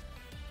know.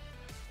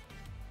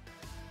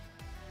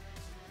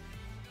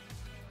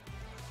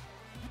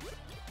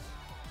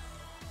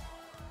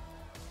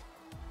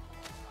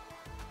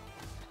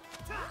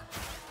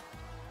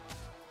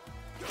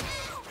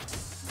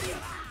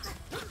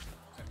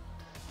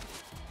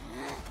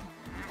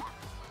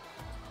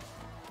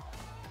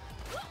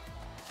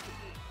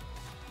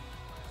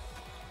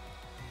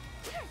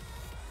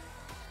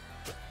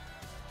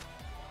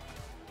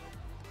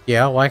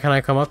 Yeah, why can't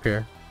I come up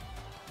here?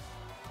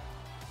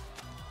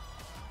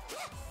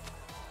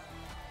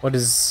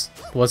 What's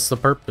the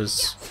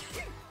purpose?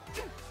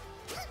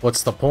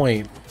 What's the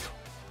point?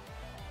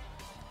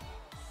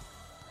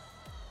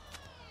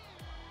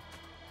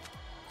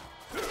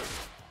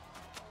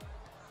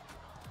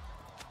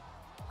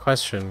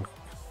 Question.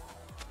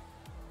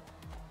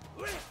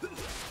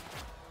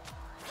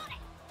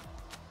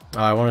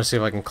 I want to see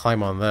if I can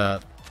climb on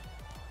that.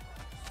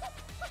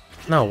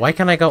 No, why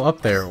can't I go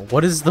up there?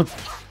 What is the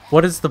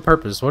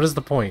purpose? What is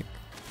the point?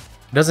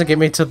 It doesn't get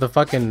me to the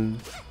fucking...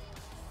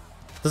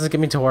 doesn't get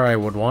me to where I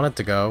would want it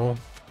to go,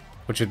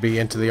 which would be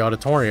into the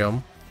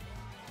auditorium,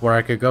 where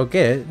I could go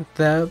get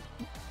that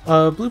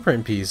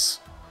blueprint piece.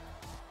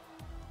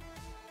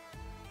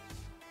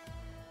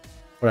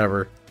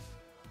 Whatever.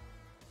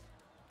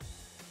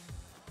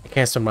 I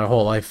can't spend my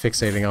whole life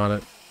fixating on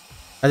it.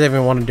 I didn't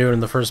even want to do it in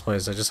the first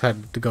place. I just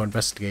had to go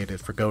investigate it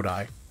for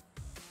Godai.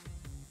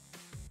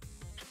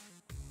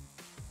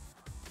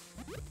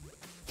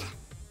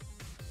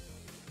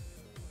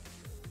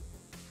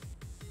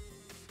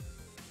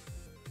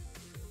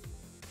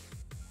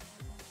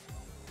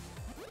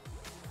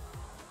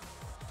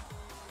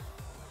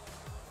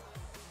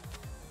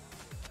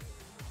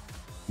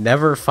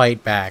 Never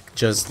fight back,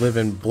 just live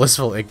in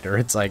blissful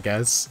ignorance, I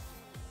guess.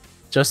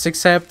 Just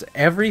accept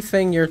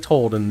everything you're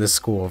told in this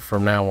school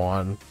from now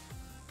on.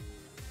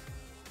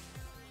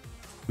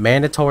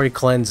 Mandatory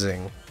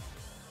cleansing.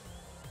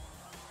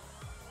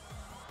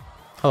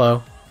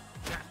 Hello.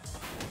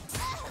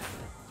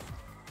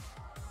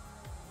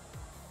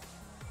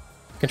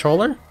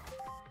 Controller?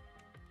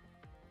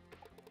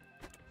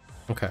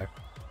 Okay.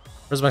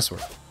 Where's my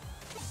sword?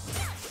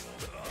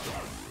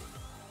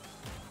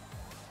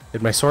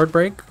 Did my sword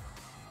break?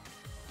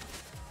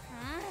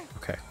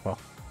 Okay, well.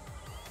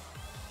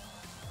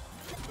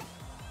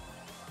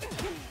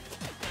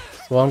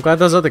 Well, I'm glad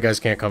those other guys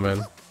can't come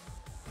in.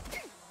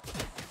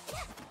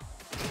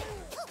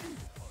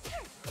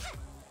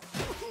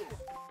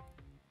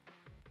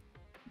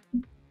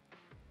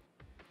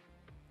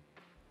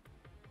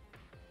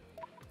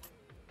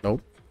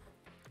 Nope.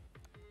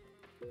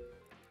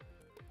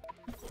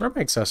 Where are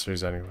my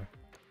accessories anyway?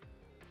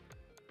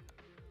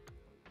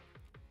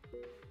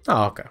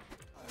 Oh, okay.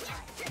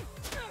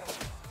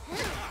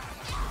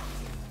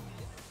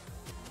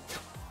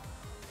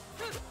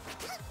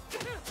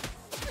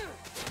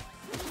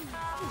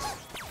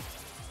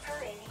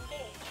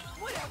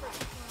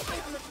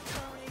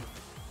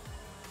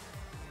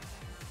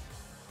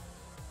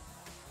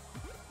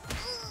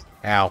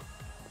 Ow.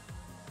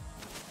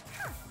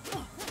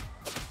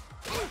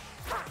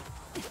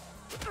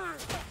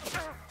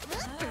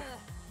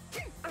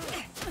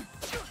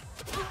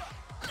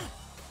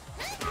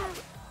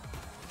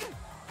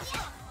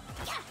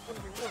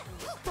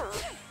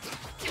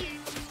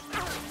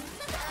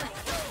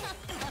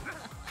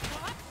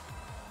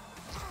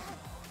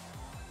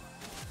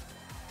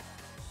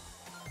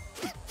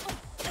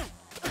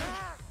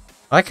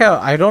 I like how,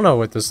 I don't know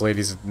what this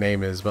lady's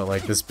name is, but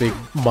like this big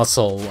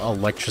muscle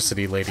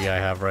electricity lady I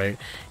have, right?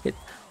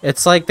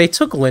 It's like they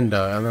took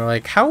Linda and they're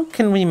like, how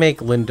can we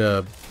make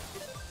Linda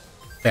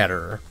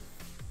better?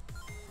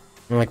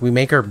 And like we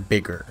make her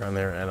bigger, and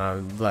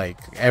I'm like,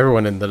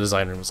 everyone in the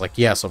design room was like,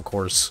 yes, of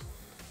course.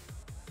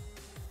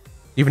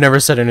 You've never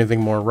said anything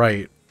more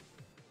right.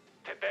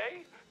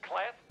 Today,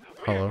 class,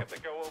 Hello. going to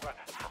go over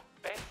how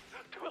best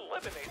to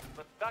eliminate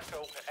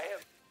Masako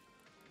and...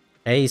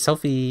 Hey,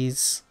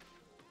 selfies.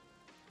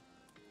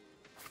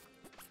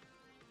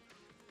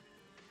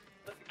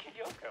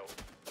 Kyoko.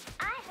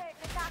 I heard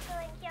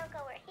Misako and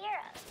Kyoko were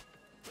heroes.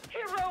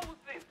 Heroes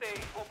is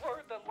a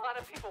word that a lot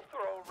of people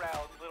throw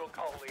around, little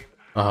Colleen.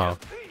 Uh-huh.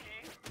 You see,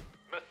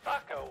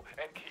 Masako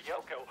and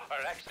Kyoko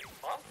are actually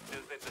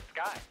monsters in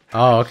disguise.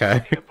 Oh,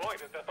 okay. They avoid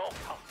it at all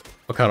costs.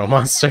 What kind of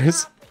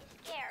monsters?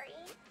 Scary.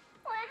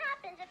 What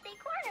happens if they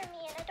corner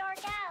me in a dark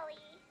alley?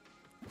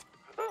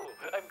 Oh,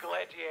 I'm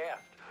glad you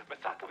asked.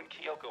 Masako and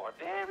Kyoko are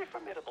very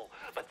formidable,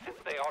 but since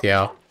they are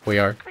Yeah, we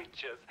are.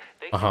 creatures,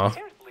 they Uh-huh.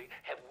 inherently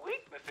have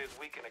weaknesses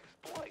we can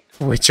exploit.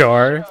 Which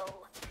are?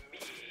 So, me.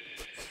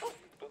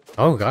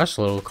 Oh gosh,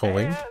 little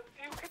Colleen. As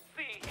you can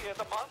see here,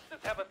 the monsters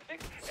have a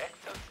thick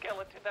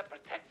exoskeleton that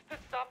protects the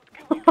soft,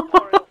 gooey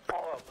corporeal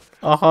form.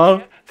 Uh-huh.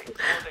 Yeah, they store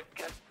their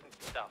guts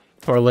and stuff.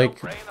 Or like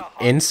No brain or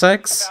heart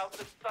insects? about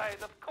the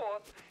size, of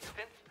course,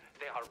 since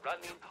they are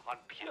running on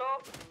pure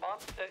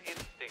monster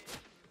instincts.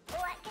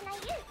 What can I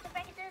use to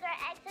break through their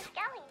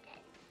exoskeleton?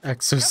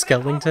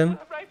 Exoskeleton? The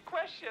right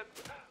question.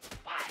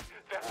 Why,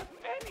 there are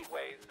many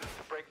ways to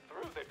break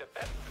through their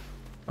defenses.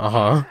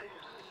 Uh-huh.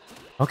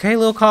 Okay,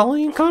 little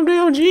Colleen, calm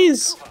down,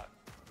 jeez.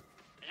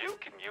 You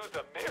can use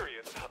a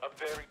myriad of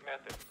varied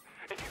methods.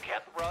 If you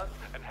can't run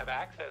and have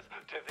access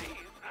to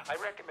these, I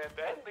recommend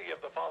any of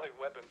the following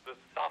weapons to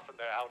soften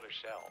their outer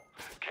shell.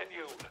 Can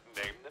you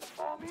name them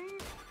for me?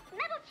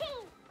 Metal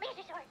chain,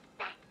 laser sword,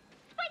 bat,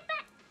 spike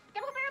bat,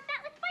 double barrel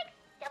bat with spikes,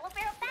 double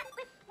barrel bat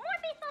with more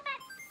baseball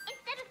bats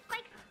instead of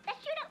spikes that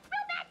shoot out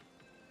real bats.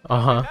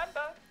 Uh-huh.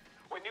 Remember,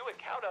 when you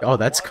encounter Oh,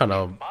 that's one kind of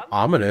of these monsters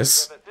ominous.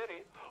 in the city,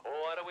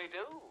 what do we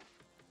do?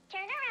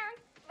 Turn around,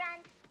 run,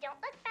 don't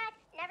look back,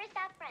 never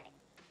stop running.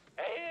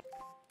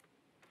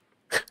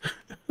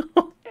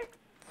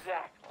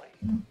 Exactly.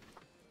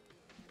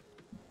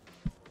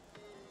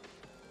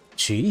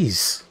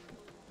 Jeez.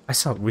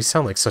 We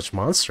sound like such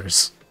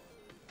monsters.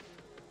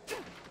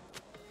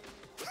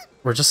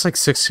 We're just like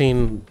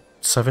 16,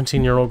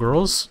 17-year-old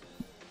girls?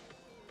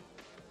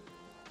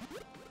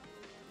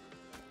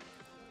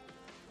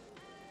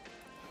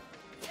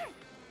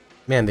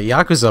 Man, the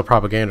Yakuza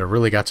propaganda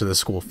really got to the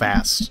school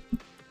fast.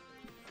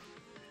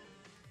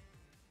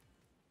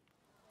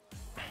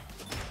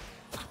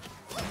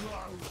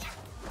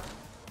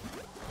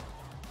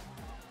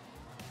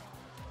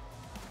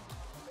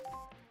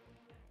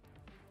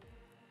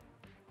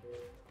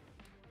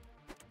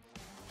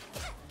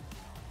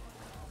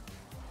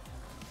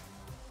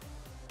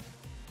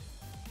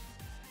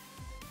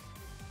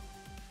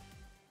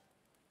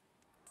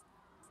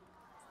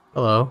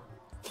 Hello.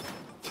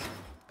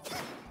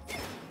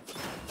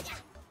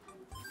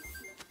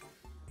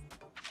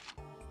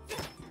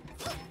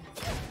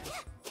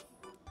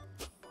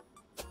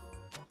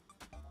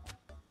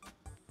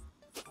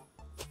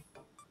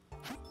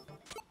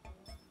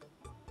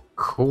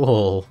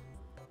 Cool.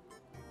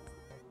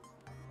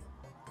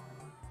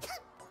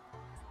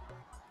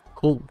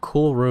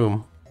 Cool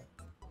room.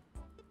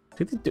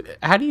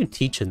 How do you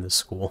teach in this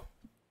school?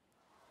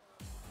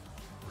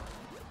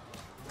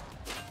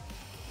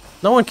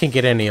 No one can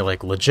get any,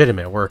 like,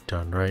 legitimate work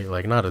done, right?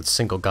 Like, not a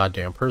single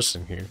goddamn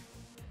person here.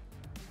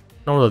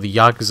 None of the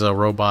Yakuza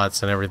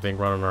robots and everything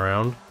running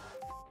around.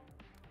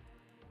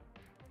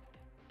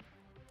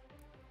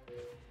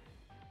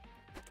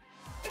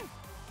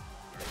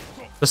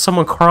 There's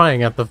someone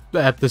crying at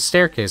the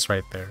staircase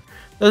right there.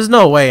 There's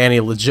no way any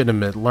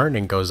legitimate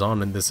learning goes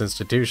on in this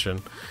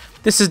institution.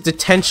 This is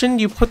detention?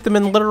 You put them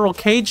in literal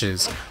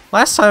cages.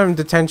 Last time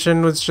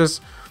detention was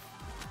just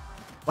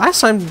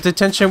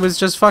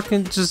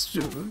fucking just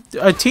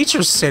a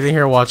teacher sitting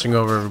here watching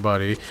over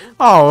everybody.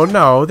 Oh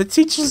no, the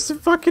teacher's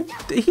fucking,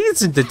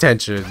 he's in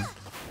detention.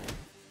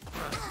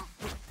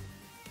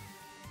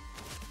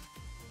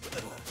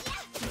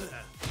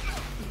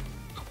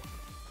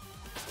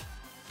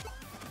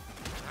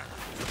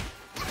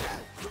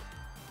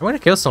 I'm gonna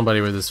kill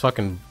somebody with this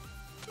fucking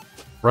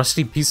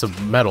rusty piece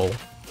of metal.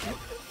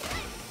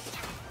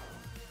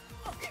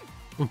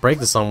 I'll break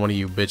this on one of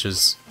you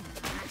bitches.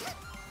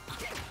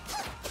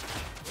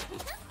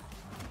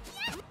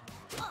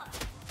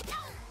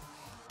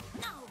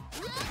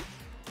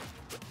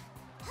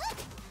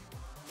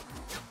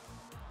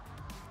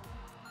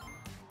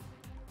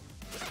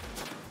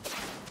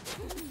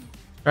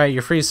 Alright,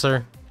 you're free,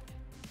 sir.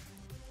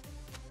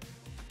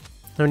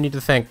 No need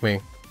to thank me.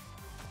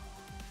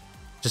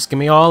 Just give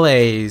me all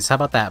A's. How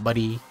about that,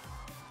 buddy?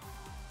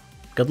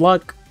 Good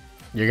luck.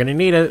 You're gonna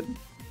need it.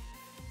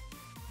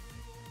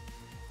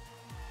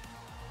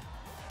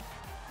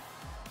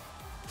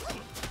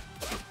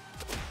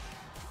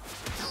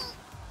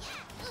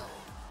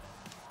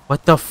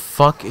 What the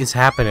fuck is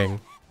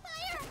happening?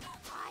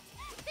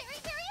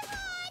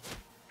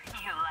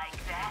 You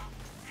like that?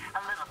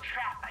 A little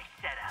trap I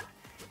set up.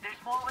 There's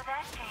more where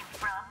that came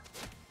from.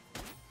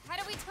 How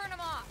do we turn them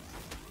off?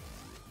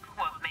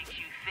 What makes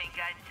you think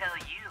I'd tell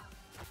you?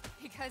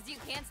 Because you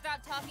can't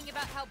stop talking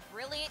about how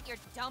brilliant your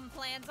dumb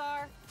plans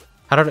are?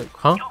 How did it,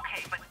 huh?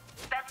 Okay, but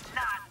that's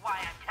not why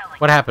I'm telling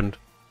What you. happened?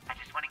 I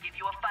just want to give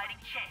you a fighting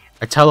chance.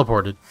 I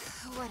teleported.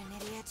 What an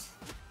idiot.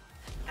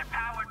 They're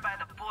powered by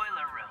the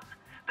boiler room.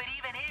 But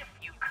even if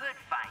you could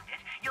find it,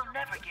 you'll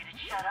never get it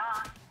shut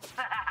off.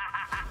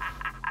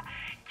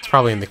 It's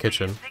probably in the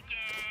kitchen.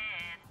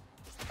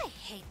 I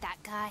hate that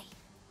guy.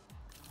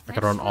 I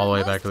gotta run all the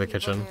way back to the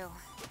kitchen.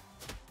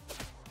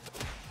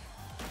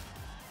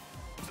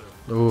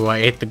 Ooh, I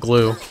ate the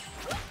glue.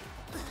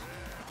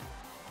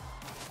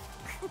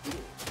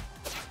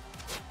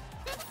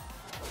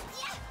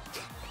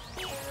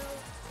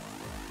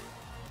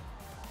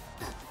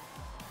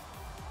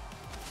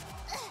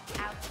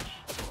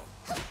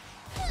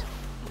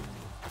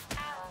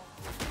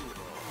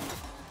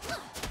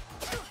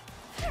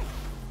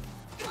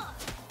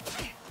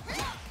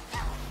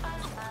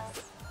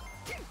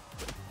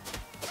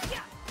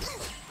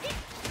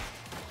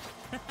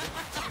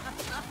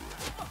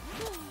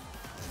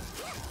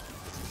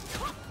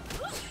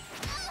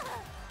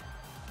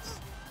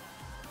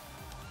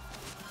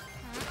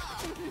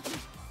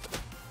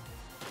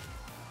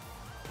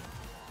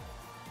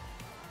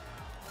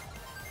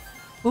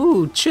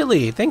 Ooh,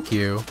 chili, thank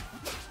you.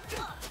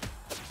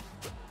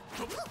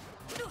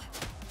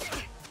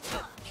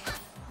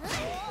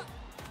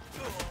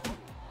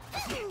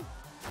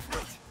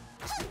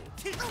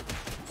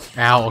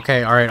 Ow,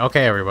 okay, alright,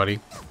 okay, everybody.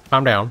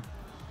 Calm down.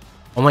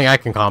 Only I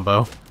can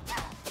combo.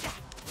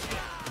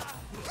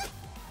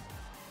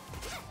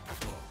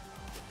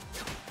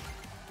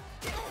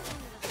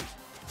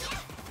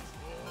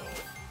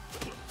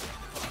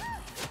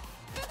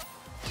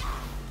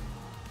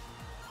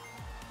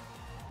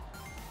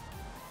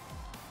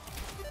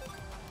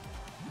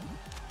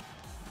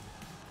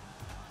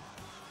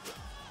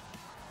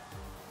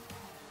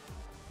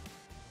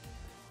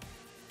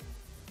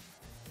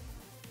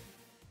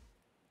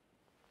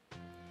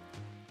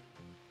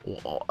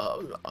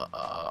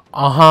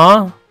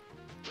 Uh-huh.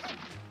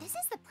 This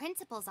is the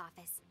principal's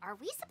office. Are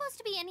we supposed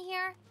to be in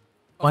here?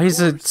 Why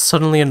is it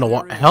suddenly in the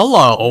water?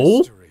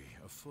 Hello?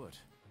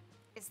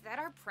 Is that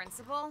our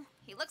principal?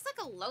 He looks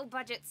like a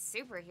low-budget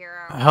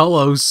superhero.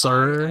 Hello,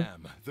 sir. I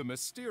am the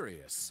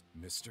mysterious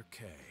Mr.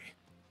 K.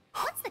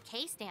 What's the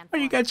K stand Why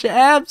for? you got your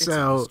abs It's a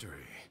out? mystery.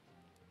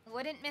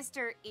 Wouldn't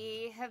Mr.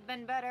 E have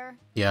been better?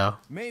 Yeah.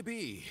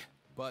 Maybe,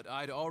 but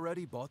I'd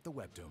already bought the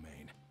web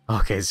domain.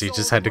 Okay, so you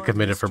just Solve had to my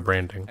commit it for mystery,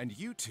 branding. And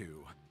you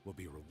two will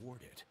be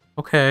rewarded.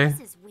 Okay.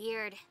 This is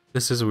weird.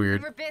 This is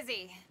weird. We're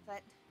busy,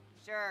 but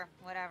sure,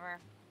 whatever.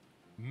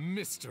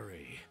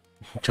 Mystery.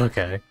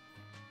 Okay.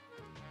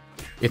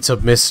 It's a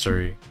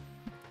mystery.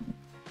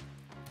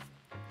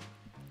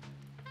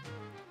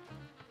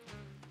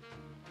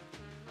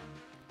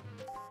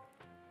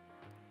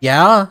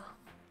 Yeah?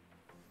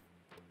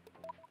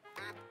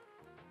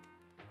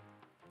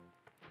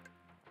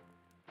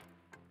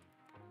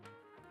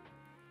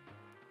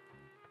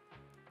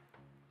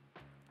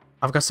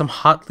 I've got some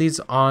hot leads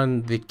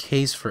on the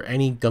case for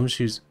any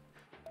gumshoes.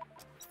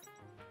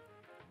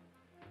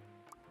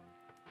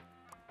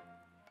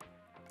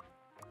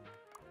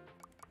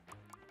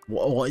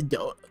 What,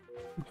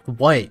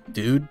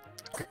 dude?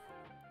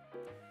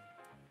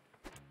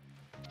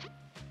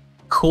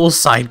 Cool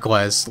side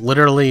quest.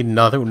 Literally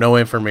nothing, no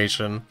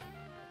information.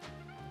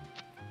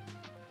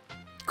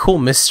 Cool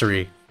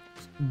mystery.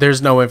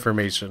 There's no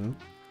information.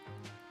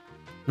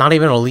 Not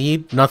even a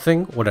lead,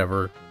 nothing,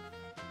 whatever.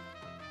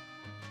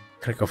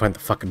 Gotta go find the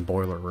fucking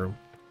boiler room.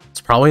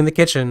 It's probably in the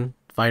kitchen,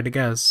 if I had to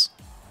guess.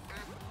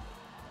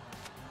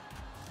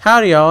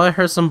 Howdy y'all, I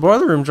heard some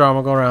boiler room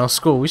drama going around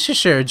school. We should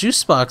share a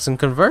juice box and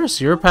converse.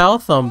 Your pal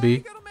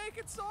Thumby.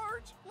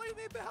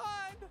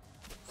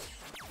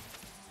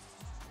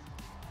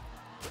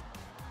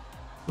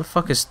 Who the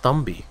fuck is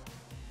Thumby?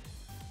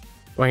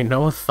 Do I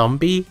know a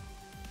Thumby?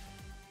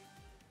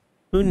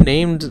 Who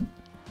named...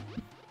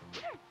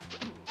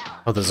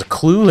 Oh, there's a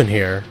clue in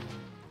here.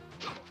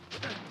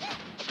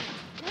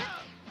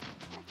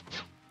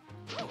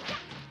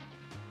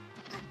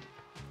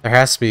 There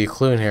has to be a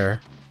clue in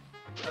here.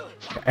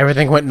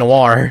 Everything went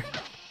noir.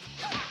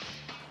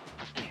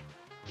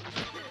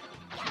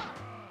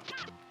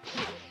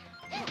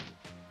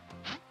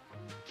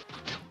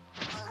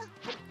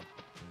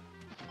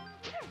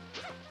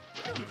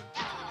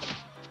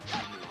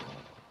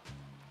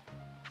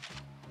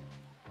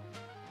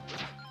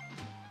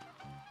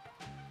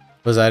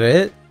 Was that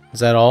it?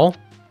 Is that all?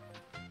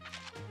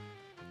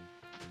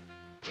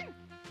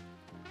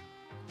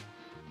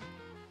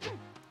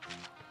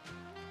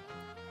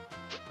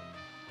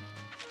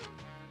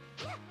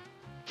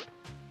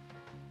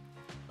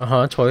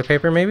 Uh-huh, toilet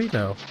paper maybe?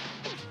 No.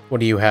 What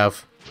do you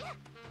have?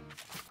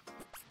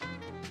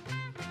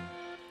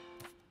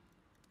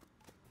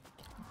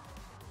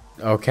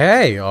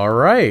 Okay,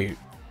 alright.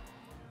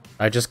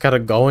 I just gotta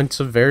go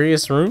into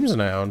various rooms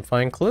now and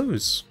find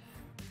clues.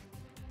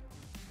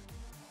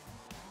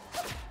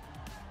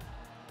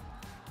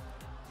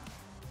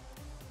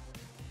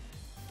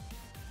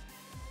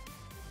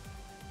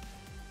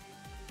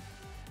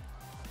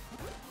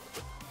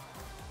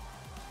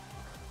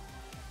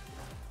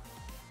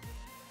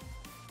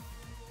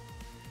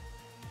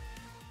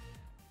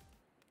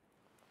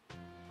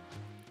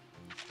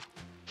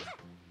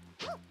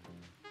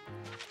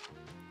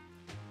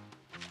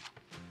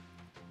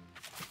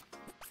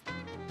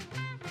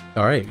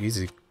 Alright,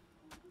 easy.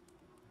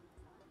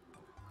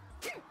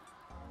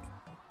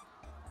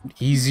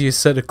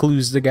 Easiest set of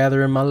clues to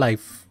gather in my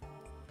life.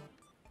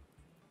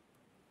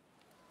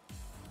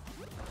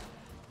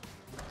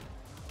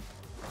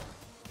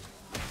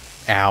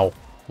 Ow.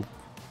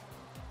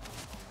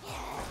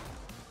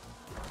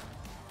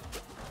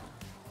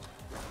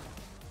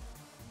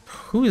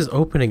 Who is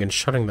opening and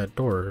shutting that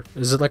door?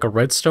 Is it like a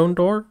redstone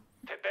door?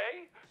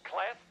 Today,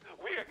 class,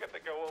 we are going to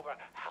go over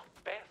how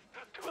best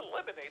to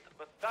eliminate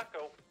the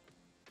stucco.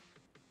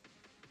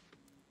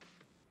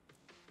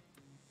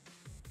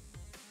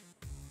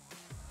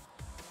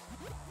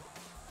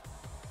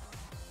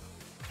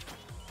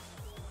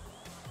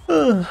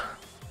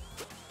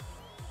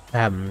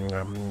 Yum,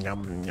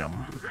 yum,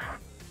 yum.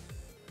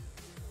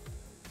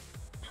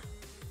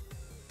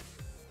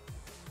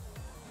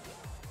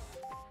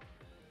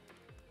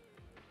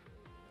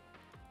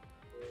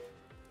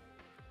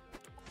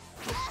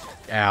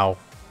 Ow.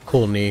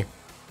 Cool knee.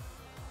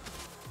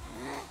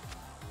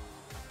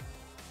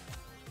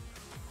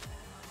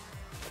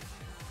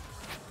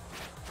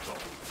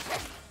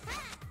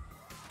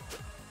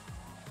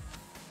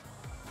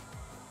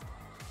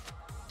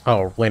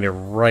 Oh, landed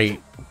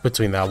right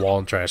between that wall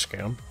and trash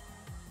can.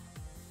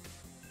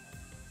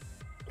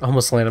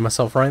 Almost landed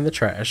myself right in the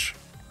trash.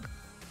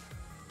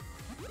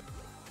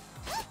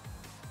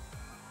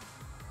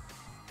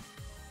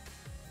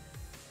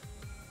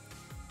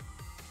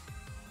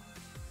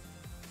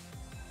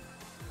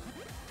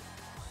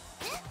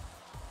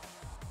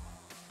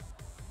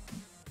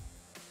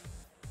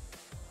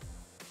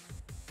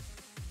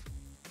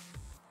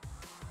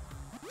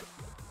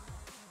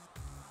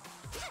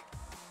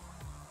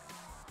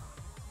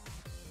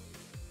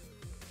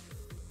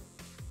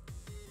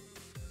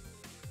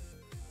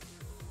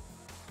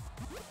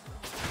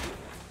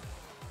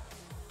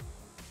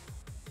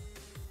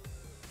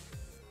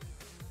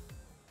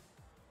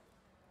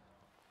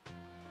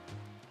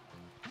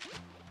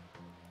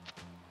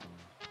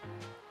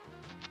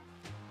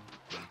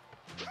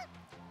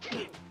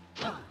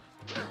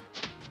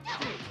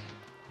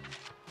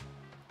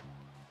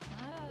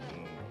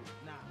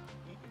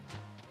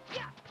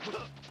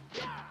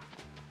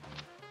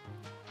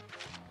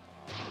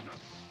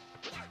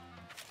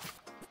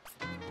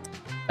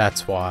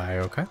 That's why,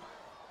 okay.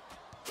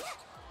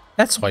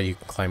 That's why you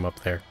can climb up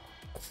there.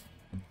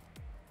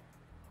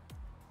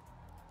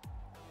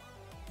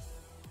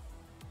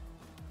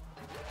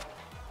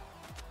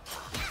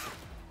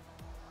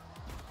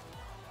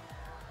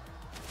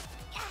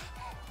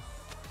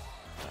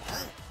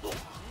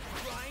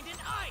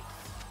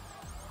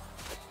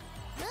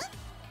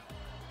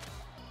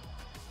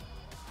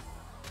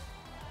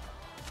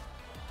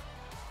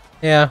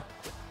 Yeah,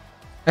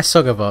 I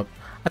still give up.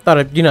 I thought,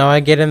 I'd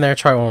get in there,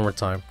 try it one more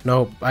time.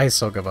 Nope, I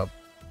still give up.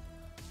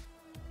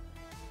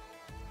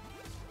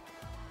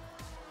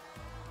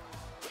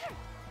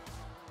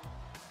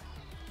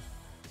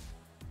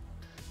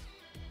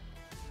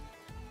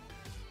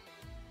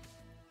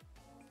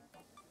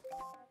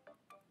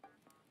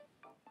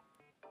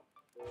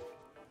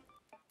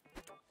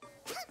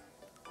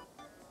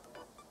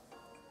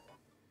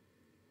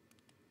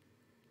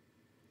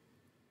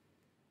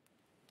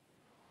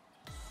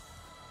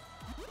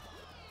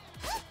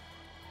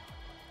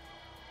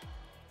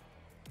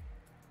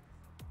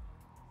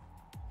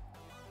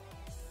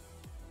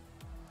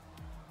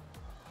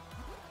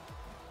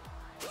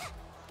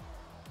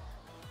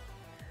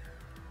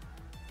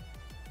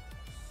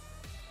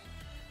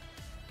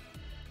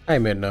 Hi,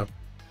 Midno.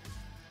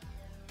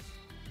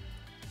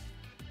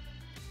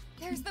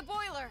 There's the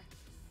boiler.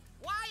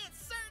 Why, it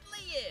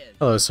certainly is.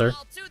 Hello, sir.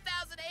 All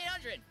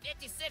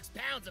 2,856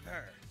 pounds of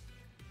her.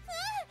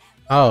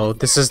 Oh,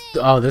 this is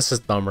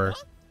Thumber.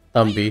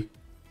 Thumby.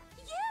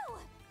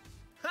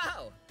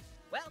 Oh,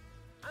 well,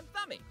 I'm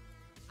Thummy.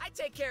 I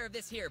take care of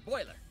this here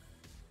boiler.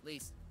 At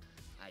least,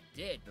 I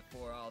did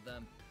before all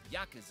them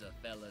Yakuza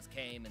fellas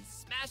came and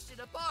smashed it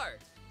apart.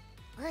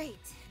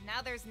 Great.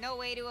 Now there's no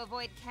way to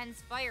avoid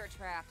Ken's fire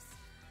traps.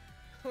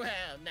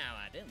 Well, now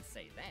I didn't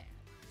say that.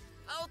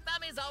 Oh,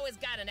 Thummy's always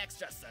got an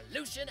extra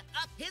solution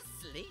up his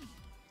sleeve.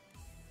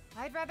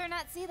 I'd rather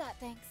not see that,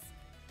 thanks.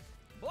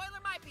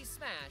 Boiler might be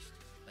smashed,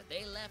 but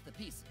they left the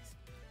pieces.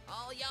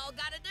 All y'all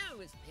gotta do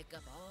is pick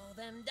up all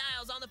them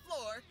dials on the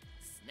floor,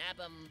 snap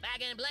them back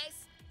in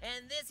place,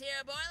 and this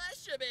here boiler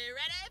should be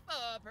ready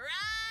for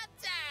prime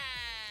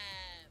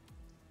time.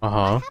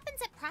 What happens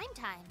at prime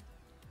time?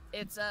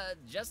 It's,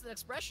 just an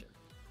expression.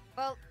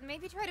 Well,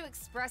 maybe try to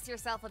express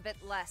yourself a bit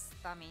less,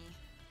 Thummy.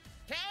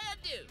 Can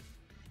do.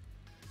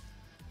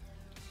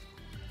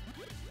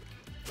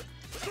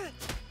 I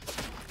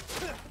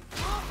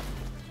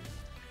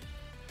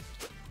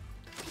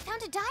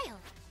found a dial.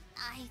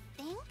 I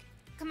think.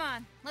 Come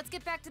on, let's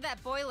get back to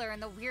that boiler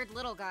and the weird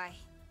little guy.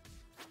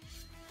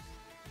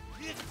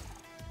 Is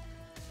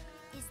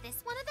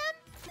this one of them?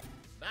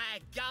 By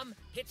gum,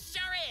 it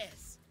sure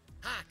is.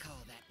 I call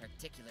that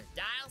particular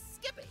dial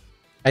Skippy.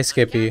 Hi,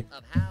 Skippy.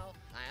 Of how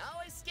I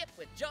always skip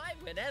with joy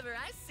whenever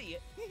I see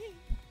it.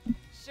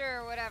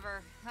 Sure,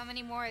 whatever. How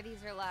many more of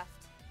these are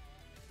left?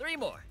 3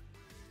 more.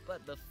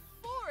 But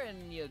before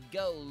you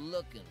go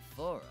looking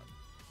for them,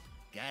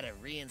 gotta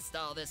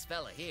reinstall this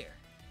fella here.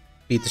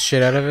 Beat the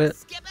shit out of it.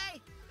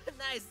 Skippy,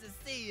 nice to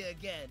see you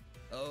again.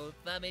 Old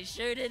Thummy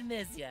sure did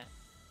miss ya.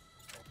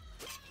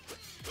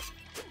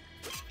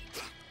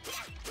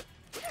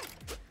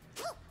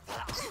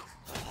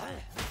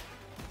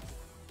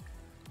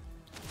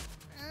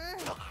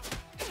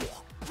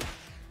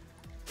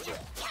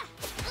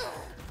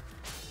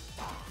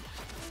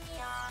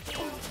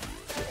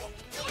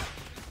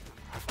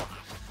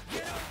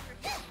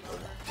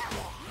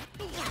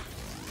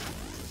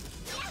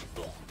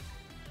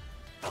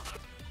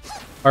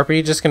 Harper,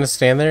 you just gonna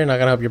stand there and not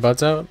gonna help your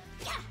butts out?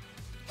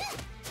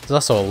 There's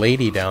also a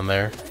lady down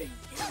there.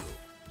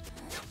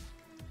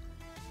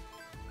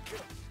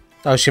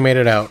 Oh, she made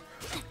it out.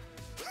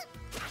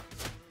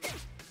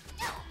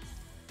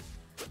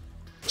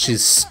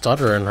 She's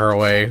stuttering her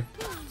way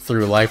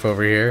through life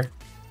over here.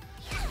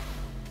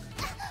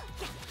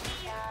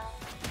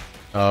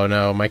 Oh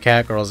no, my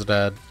cat girl's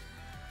dead.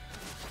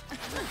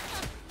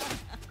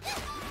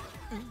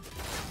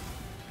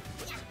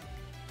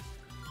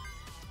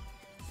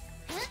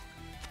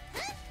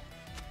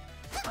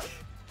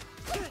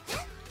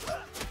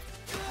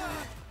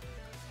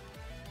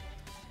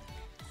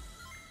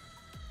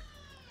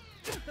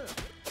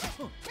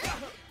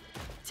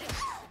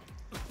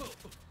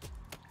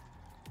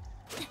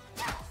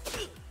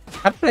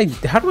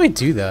 How do I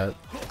do that?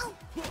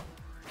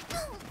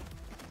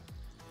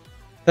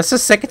 That's the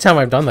second time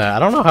I've done that. I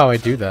don't know how I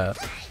do that.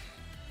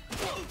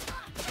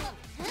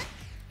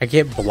 I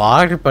get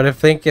blocked, but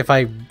if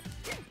I'm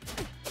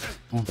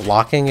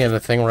blocking in a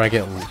thing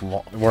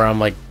where I'm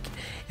like,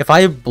 if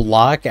I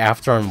block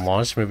after I'm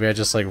launched, maybe I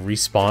just like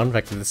respawn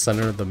back to the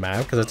center of the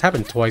map, because it's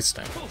happened twice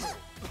now.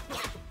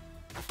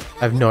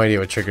 I have no idea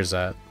what triggers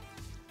that.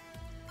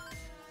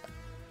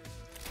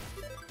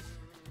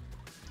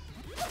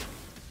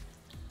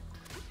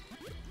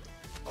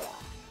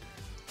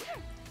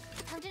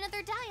 Found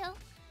another dial.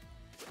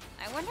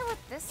 I wonder what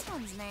this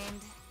one's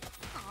named.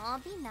 Aw,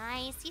 be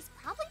nice. He's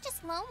probably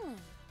just lonely.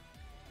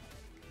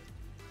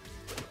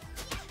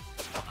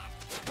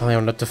 I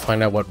don't have to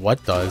find out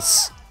what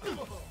does.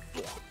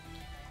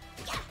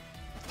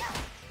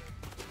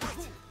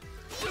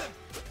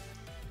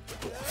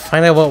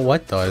 find out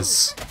what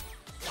does.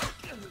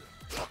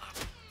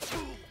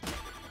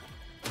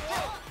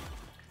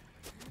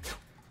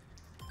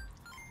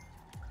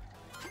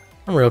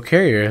 I'm real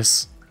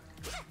curious.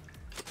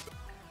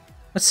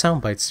 What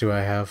sound bites do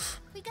I have?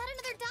 We got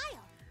another dial.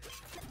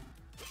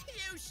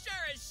 You sure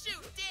as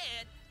shoot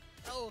did.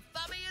 Oh,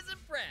 Thummy is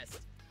impressed.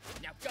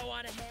 Now go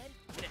on ahead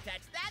and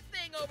attach that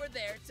thing over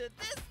there to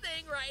this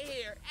thing right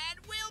here, and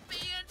we'll be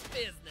in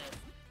business.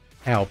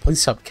 Ow,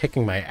 please stop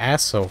kicking my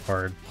ass so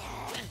hard.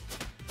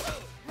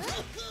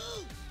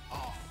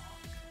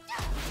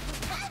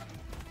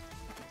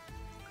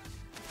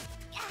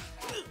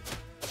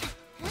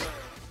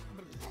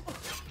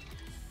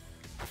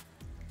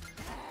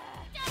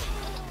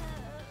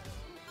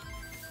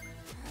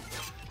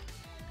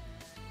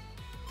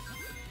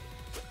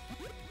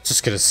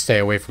 Just gonna stay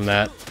away from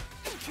that.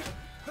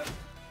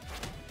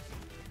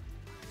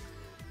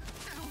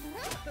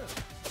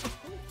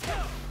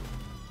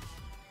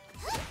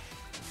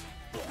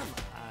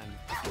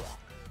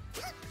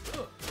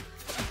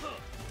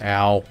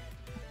 Ow.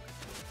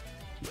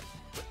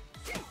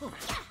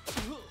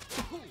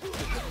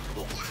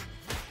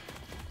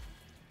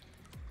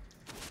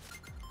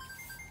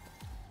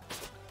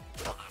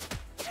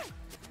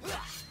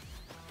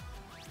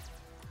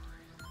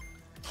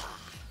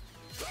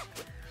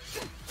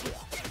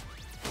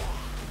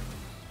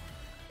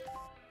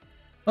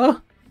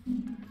 Oh.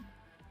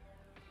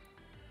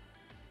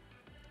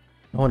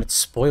 Oh, and it's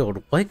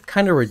spoiled. What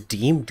kind of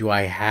redeem do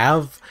I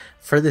have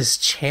for this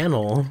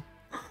channel?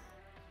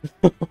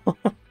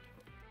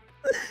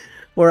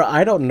 Where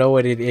I don't know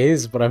what it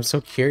is, but I'm so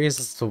curious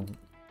as to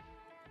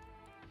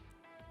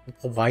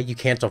why you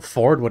can't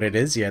afford what it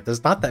is yet.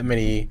 There's not that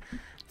many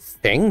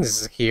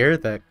things here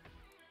that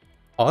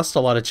cost a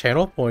lot of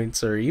channel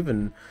points or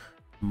even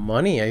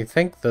money. I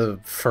think the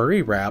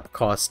furry wrap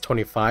costs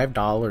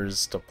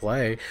 $25 to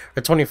play,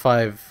 or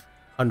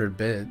 2,500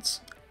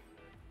 bits.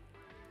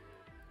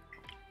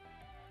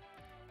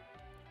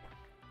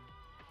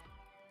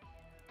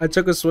 I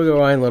took a swig of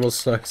wine, little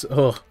sucks.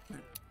 Ugh.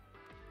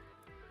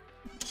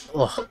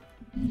 Ugh.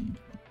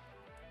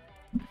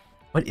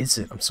 What is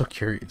it? I'm so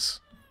curious.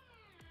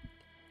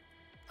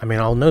 I mean,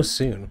 I'll know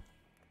soon.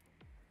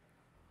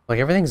 Like,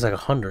 everything's like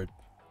 100.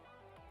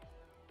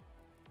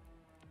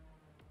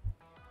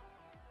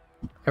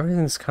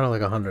 Everything's kind of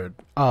like 100.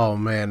 Oh,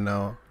 man,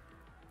 no.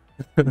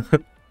 I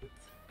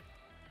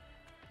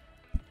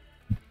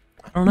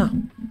don't know.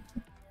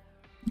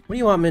 What do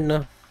you want,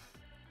 Midna?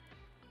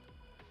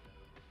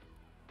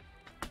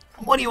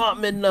 What do you want,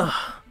 Midna?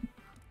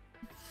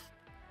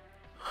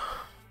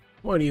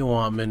 What do you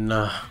want,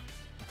 Midna?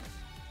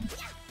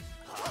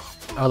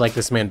 I would like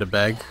this man to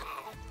beg.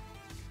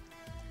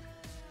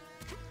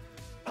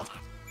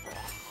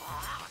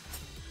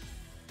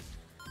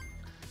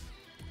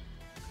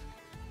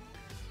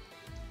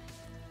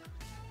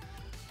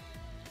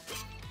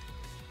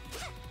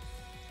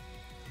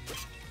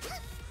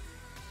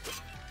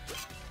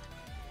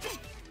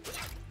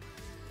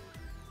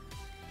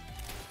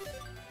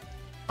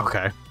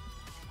 Okay.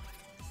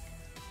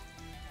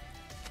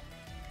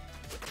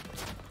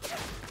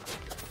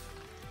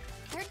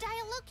 Third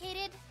dial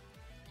located.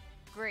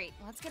 Great,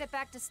 let's get it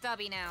back to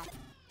Stubby now.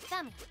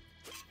 Thummy.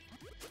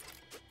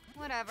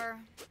 Whatever.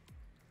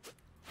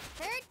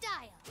 Third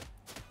dial.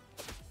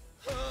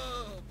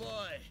 Oh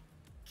boy,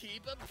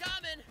 keep 'em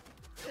coming.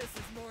 This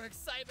is more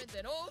excitement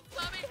than old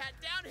Thummy had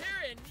down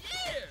here in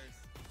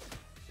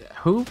years.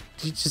 Who?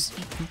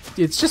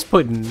 It's just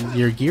putting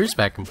your gears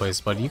back in place,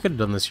 buddy. You could have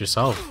done this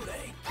yourself.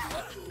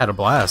 Had a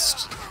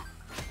blast.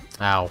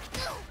 Ow.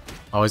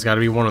 Always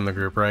gotta be one in the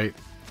group, right?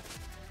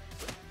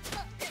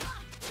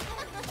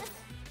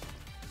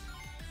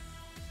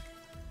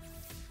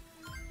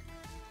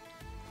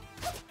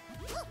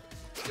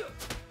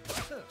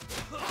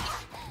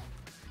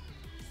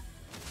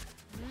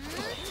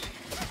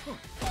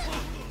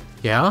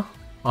 Yeah?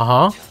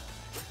 Uh-huh.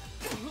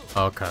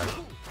 Okay.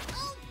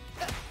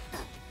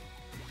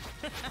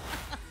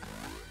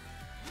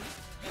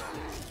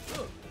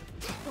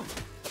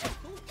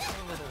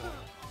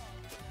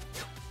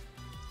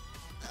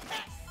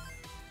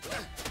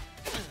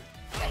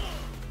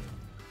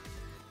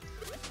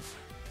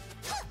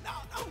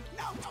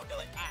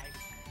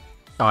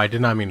 Oh, I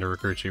did not mean to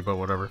recruit you, but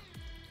whatever.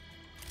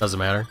 Doesn't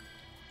matter.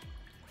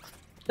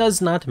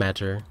 Does not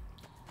matter.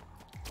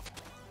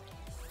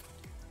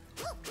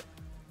 I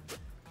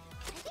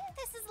think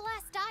this is the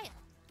last dial.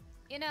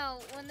 You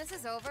know, when this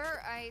is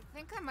over, I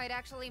think I might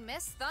actually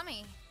miss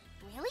Thummy.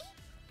 Really?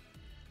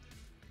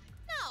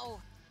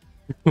 No!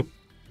 I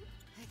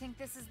think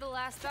this is the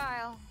last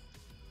dial.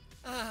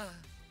 Ah,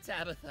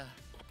 Tabitha.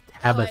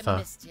 Tabitha. Oh, I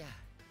missed ya.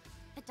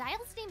 The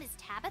dial's name is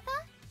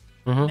Tabitha?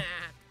 Mm-hmm.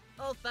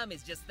 Nah, old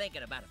Thummy's just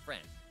thinking about a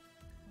friend.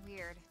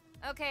 Weird.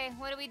 Okay,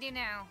 what do we do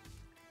now?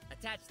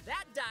 Attach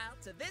that dial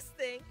to this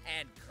thing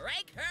and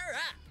crank her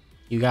up.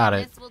 You got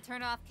it. This will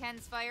turn off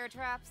Ken's fire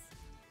traps.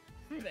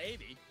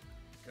 Maybe.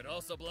 Could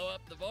also blow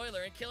up the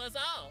boiler and kill us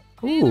all.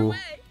 Ooh. Either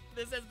way,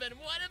 this has been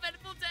one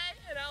eventful day,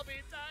 and I'll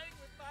be dying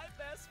with my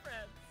best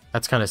friend.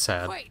 That's kind of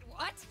sad. Wait,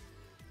 what?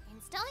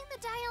 installing the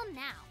dial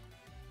now.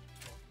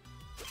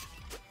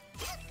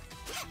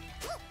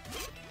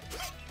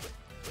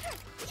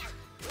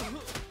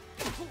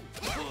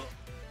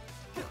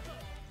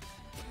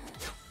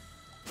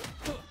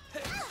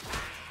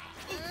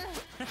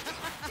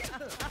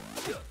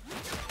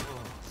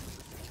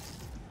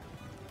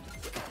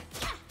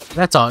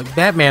 That's all.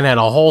 That man had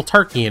a whole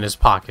turkey in his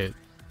pocket.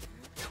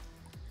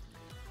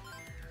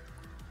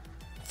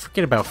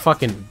 Forget about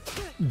fucking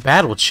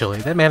battle chili.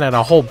 That man had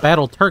a whole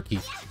battle turkey.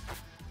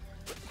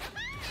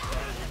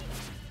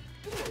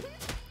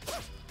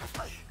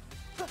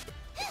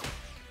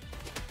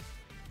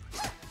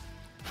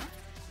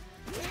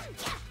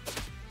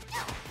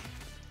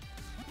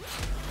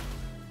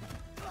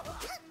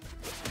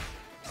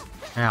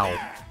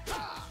 Ow.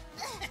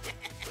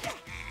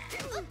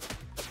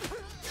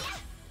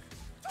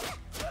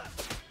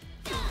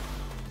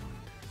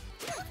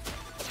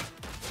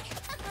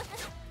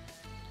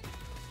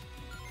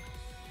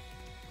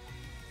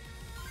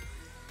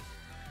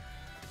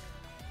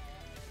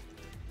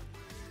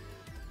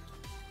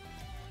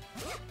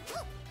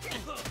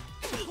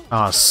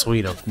 Ah,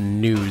 sweet, a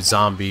new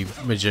zombie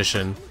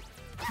musician.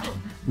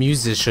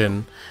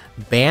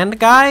 Band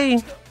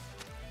guy?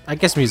 I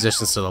guess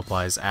musician still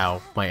applies.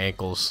 Ow, my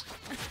ankles.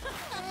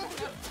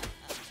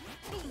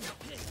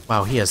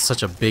 Wow, he has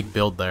such a big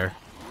build there.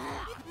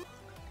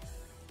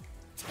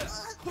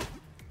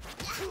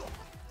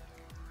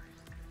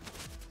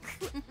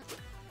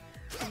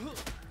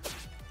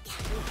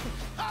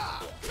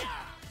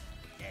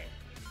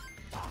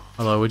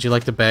 Hello, would you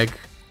like to beg?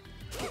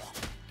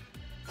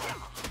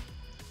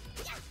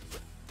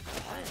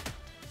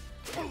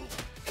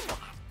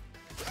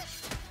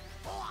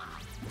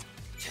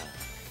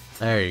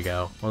 There you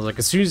go. I was like,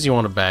 as soon as you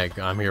want to beg,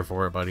 I'm here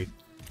for it, buddy.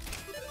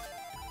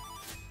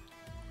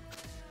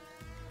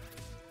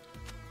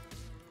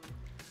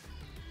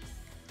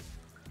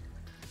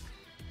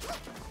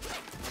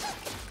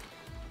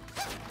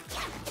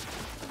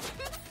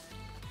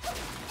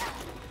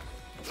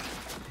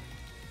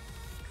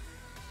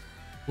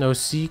 No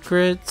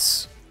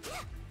secrets?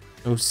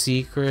 No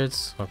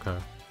secrets? Okay.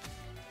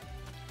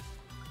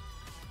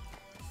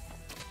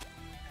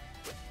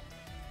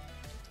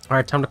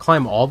 Alright, time to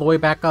climb all the way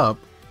back up.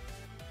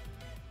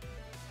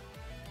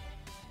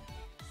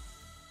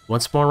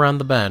 Once more around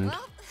the bend.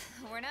 Well,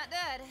 we're not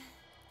dead.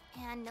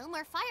 And no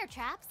more fire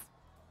traps.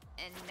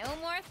 And no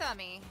more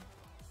Thummy.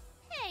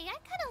 Hey, I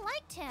kinda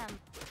liked him.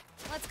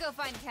 Let's go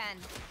find Ken.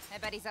 I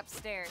bet he's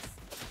upstairs.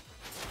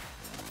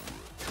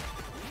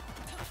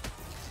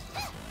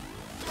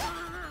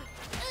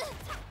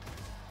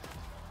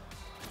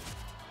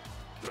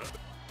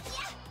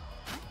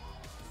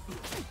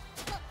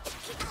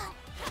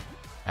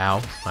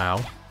 Ow,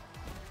 ow.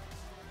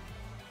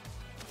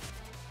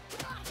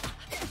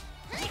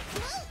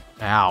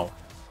 Ow.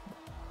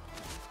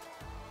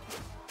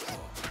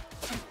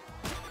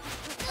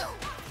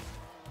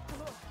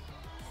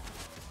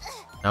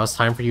 Now it's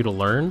time for you to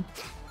learn?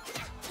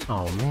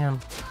 Oh, man.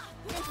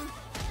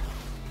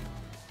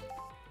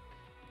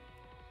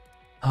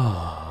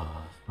 Oh,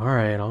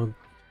 alright,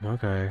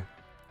 okay.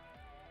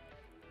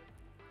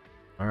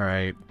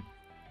 Alright.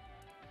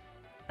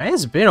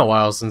 It's been a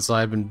while since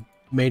I've been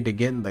made to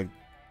get in the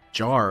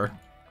jar.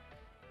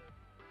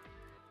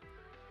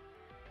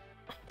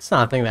 It's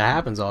not a thing that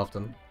happens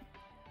often.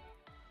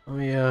 Let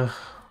me,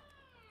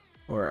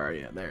 where are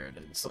you? There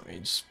it is. Let me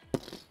just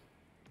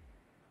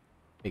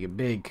make it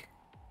big.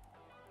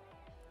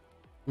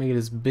 Make it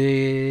as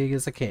big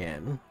as I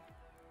can.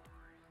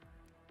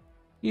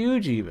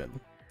 Huge even.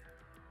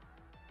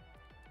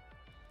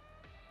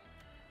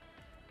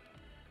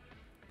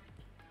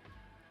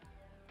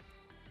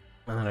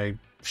 And then I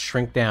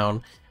shrink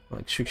down.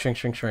 Like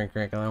shrink,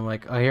 and I'm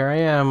like, oh, here I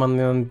am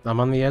I'm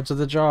on the edge of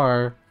the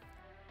jar.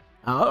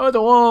 Oh,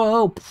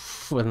 whoa,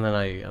 and then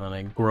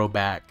I grow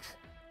back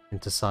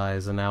into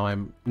size, and now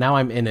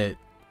I'm in it.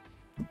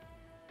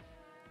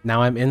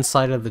 Now I'm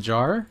inside of the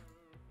jar.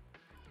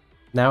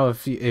 Now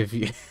if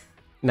you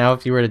now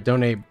if you were to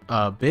donate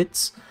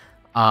bits,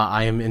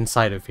 I am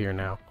inside of here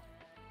now.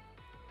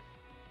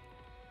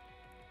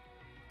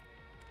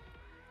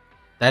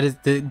 That is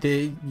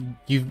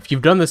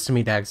you've done this to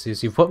me,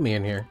 Daxius. You've put me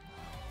in here.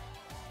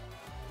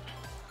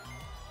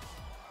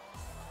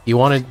 You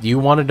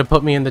wanted to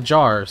put me in the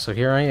jar, so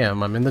here I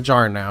am. I'm in the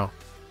jar now.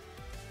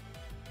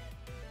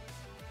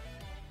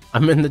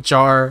 I'm in the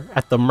jar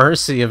at the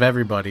mercy of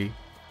everybody.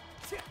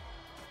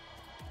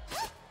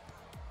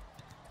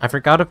 I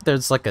forgot if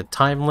there's like a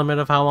time limit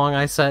of how long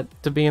I set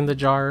to be in the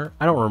jar.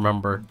 I don't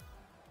remember.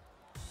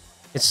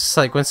 It's just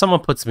like when someone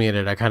puts me in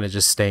it, I kind of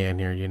just stay in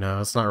here, you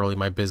know? It's not really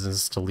my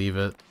business to leave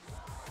it.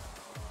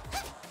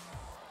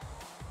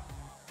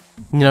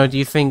 You know, do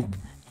you think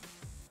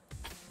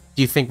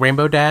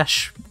Rainbow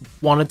Dash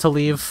wanted to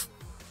leave?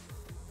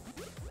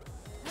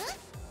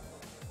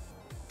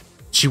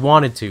 She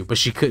wanted to, but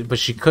she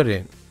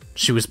couldn't.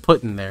 She was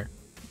put in there.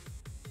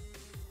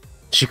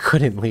 She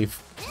couldn't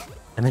leave.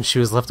 And then she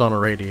was left on a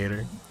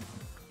radiator.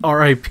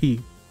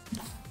 R.I.P.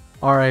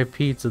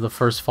 R.I.P. to the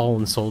first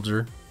fallen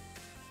soldier.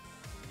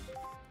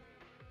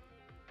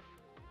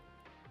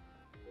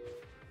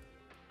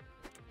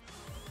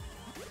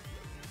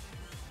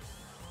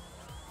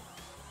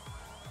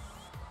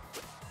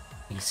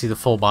 See the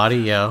full body,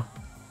 yeah.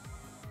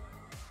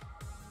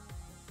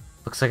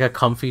 Looks like a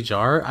comfy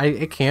jar.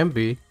 It can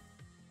be.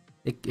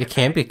 It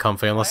can't be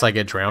comfy unless I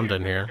get drowned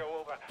in here.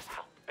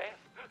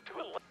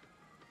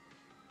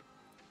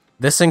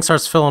 This thing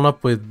starts filling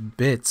up with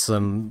bits,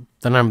 and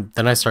then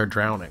I start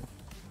drowning.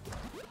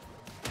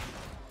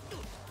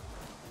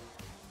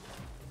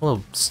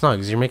 Hello,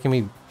 Snugs, you're making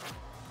me.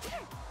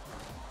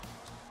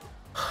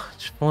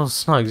 Hello,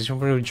 Snugs, you're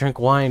making me drink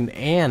wine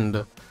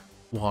and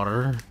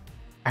water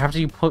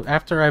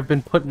after I've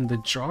been put in the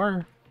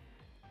jar.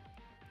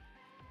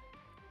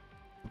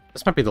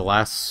 This might be the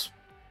last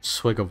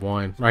swig of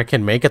wine. I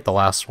can make it the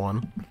last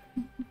one.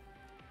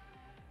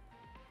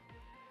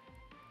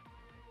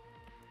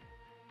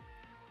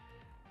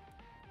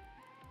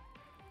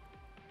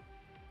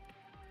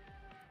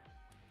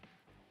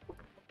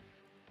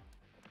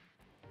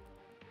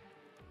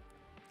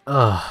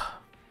 Ugh.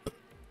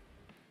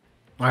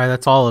 Alright,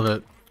 that's all of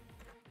it.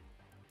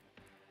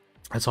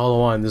 That's all the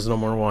wine. There's no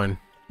more wine.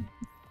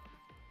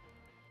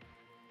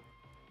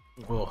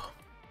 Ugh.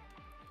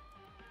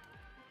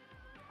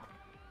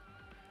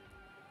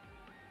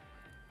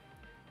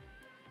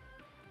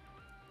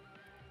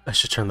 I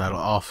should turn that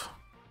off.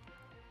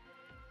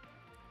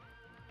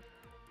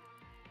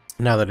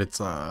 Now that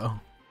it's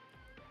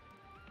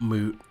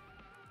moot.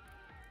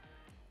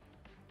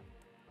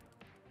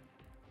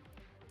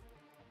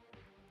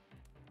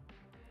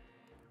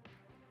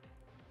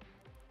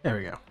 There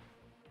we go.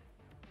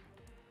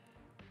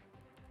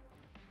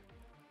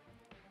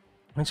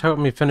 Thanks for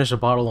helping me finish a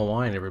bottle of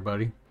wine,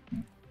 everybody.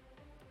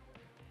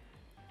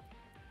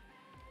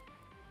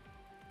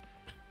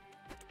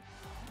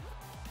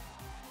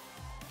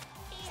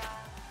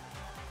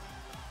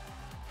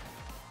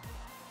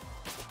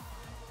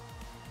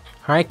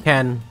 Alright,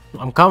 Ken.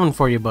 I'm coming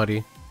for you,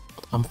 buddy.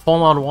 I'm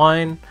full on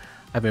wine.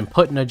 I've been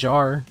put in a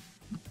jar.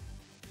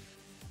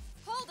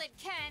 Hold it,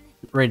 Ken.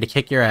 Ready to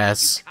kick your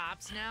ass. You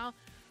cops now?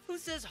 Who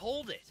says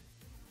hold it?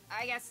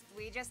 I guess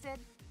we just did.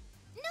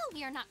 No,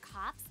 we are not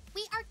cops.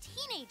 We are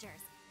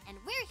teenagers, and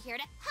we're here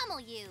to pummel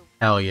you.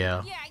 Hell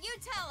yeah. Yeah, you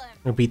tell him.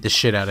 I'll beat the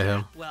shit out of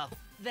him. Well,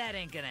 that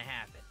ain't gonna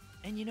happen.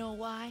 And you know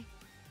why?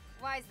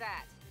 Why's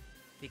that?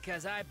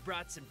 Because I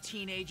brought some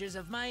teenagers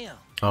of my own.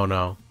 Oh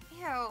no.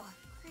 Ew,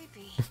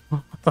 creepy. Yeah,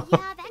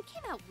 that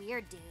came out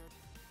weird, dude.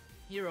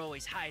 You're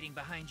always hiding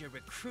behind your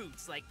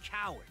recruits like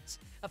cowards,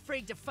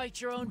 afraid to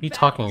fight your own What are you battles.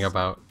 talking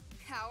about?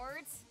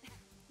 Cowards?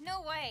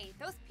 No way.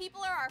 Those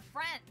people are our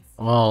friends.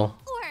 Well,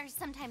 Or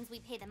sometimes we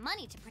pay them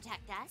money to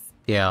protect us.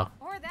 yeah.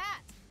 Or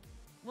that.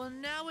 Well,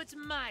 now it's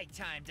my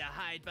time to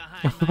hide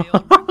behind my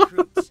own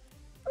recruits.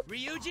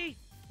 Ryuji?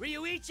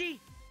 Ryuichi?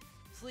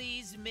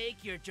 Please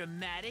make your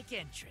dramatic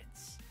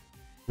entrance.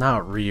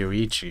 Not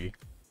Ryuichi.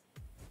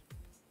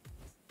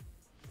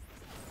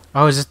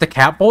 Oh, is it the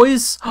Cat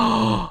Boys?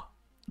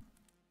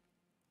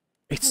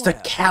 It's the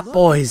Cat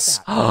Boys.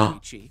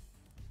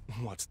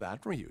 What's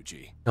that,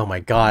 Ryuji? Oh my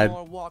god.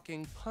 More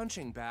walking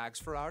punching bags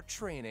for our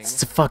training. It's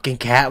the fucking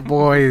Cat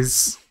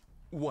Boys.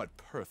 What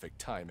perfect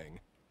timing.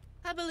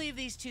 I believe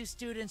these two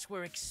students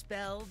were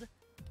expelled.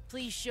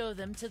 Please show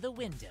them to the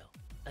window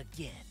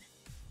again.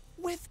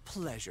 With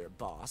pleasure,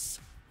 boss.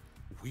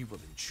 We will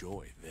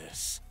enjoy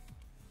this.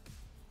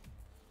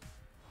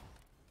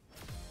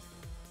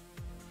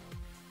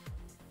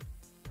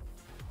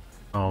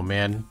 Oh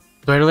man.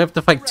 Do I really have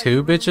to fight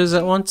two bitches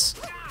at once?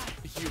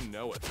 You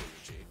know it,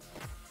 Ryuji.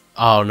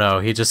 Oh no,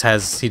 he just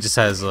has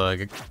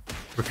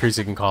recruits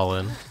he can call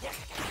in.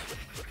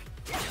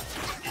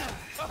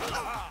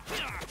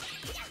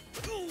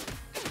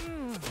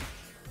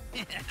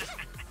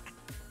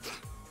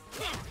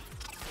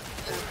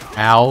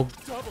 Ow.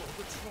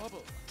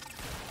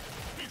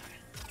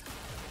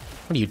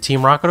 What are you,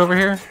 Team Rocket over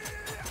here?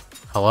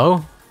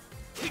 Hello?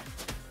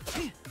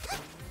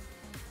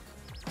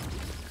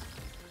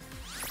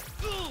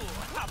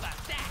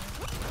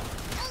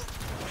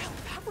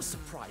 That was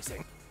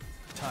surprising.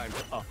 Time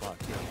to up our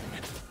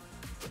game.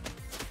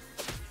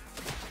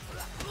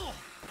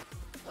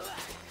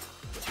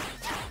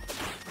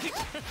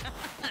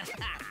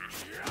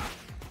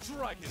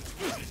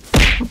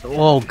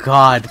 Oh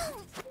god.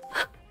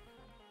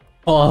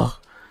 Oh.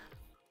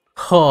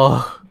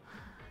 Oh.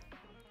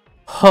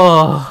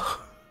 Oh.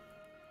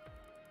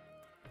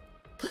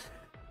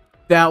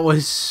 That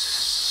was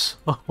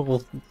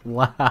so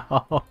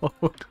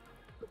loud.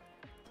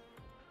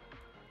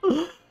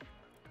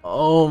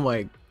 Oh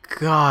my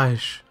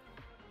gosh.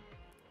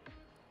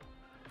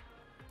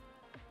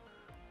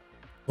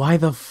 Why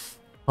the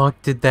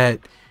fuck did that...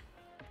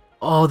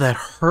 Oh, that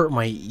hurt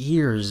my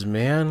ears,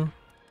 man.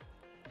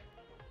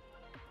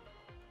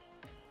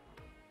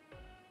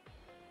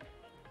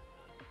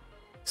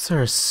 Is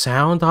there a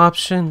sound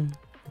option?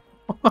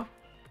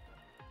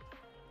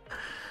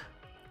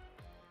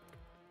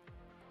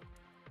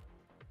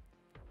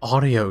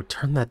 Audio,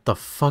 turn that the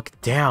fuck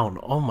down.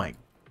 Oh my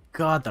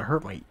god, that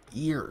hurt my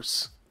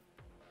ears.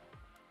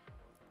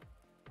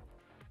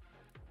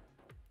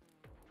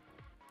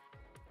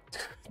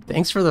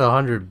 Thanks for the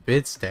 100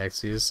 bits,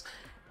 Daxius.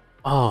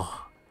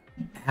 Oh,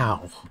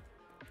 ow.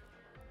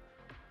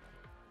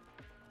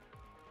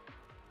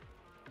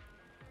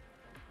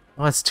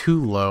 Oh, that's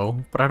too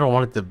low, but I don't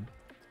want it to...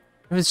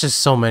 If it's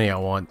just so many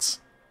at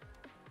once.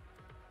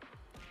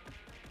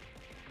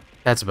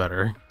 That's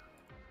better.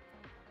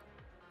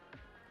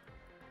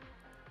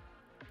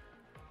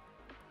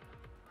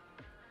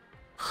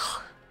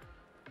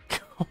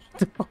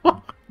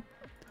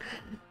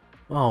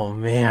 Oh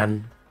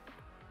man.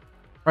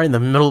 Right in the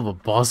middle of a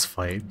boss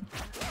fight.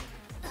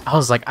 I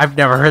was like, I've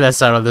never heard that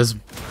sound of this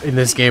in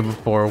this game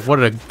before.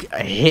 What a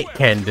hit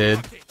Ken did.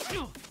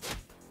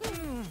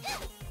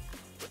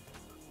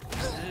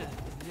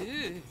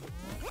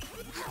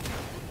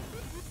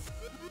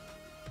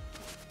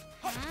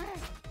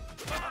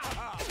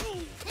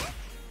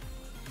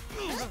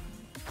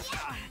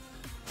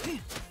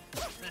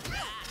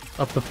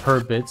 Up the per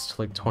bits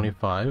to like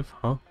 25,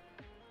 huh?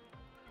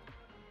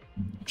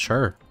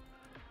 Sure.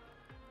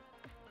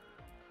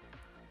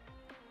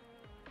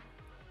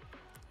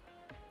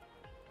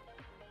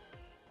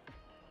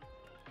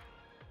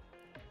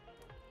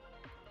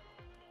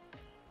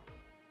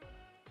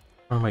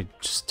 Why don't I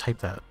just type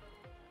that?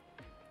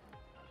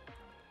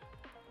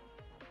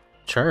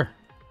 Sure.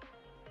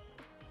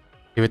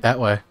 Do it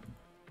that way.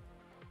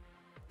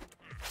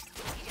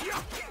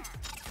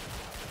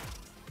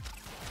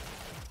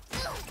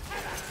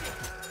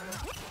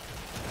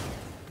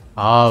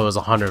 Oh, it was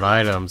 100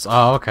 items.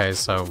 Oh, okay,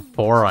 so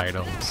 4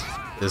 items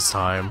this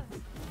time.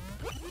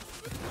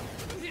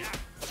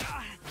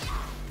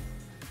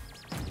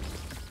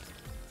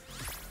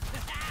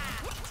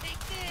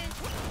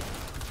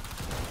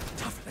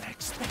 Tougher than I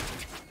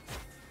expected.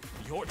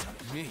 You're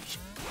telling me.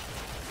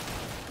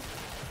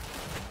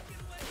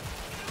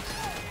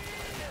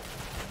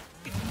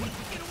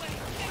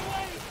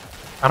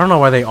 I don't know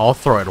why they all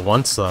throw at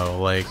once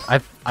though. Like I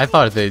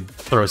thought they'd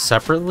throw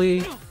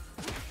separately.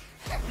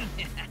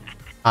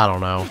 I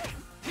don't know.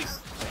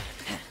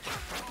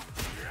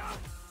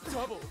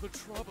 Double the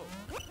trouble.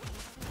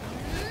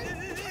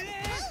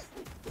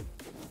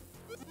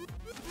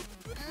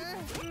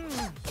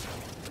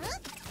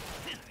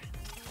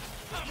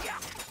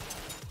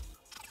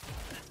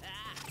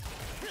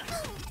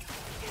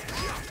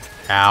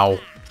 Ow.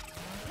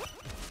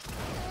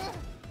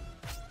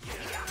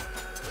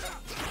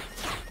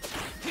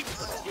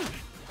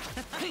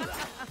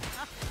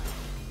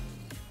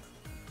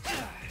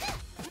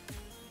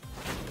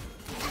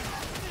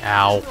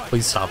 Ow.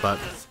 Please stop that.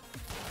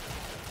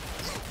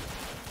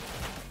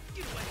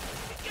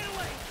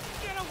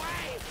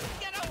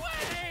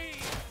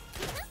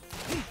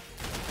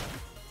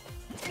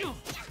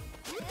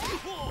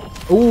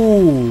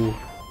 Ooh.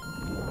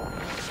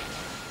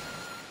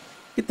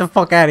 Get the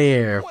fuck out of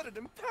here. What an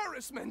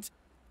embarrassment.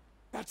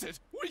 That's it.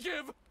 We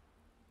give.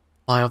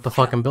 Fly off the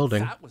fucking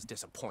building. That was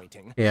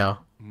disappointing. Yeah.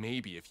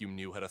 Maybe if you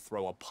knew how to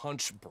throw a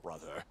punch,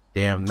 brother.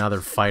 Damn, now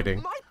they're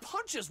fighting. My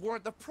punches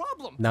weren't the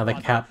problem. Now the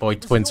brother. Catboy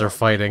It was twins are your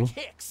fighting.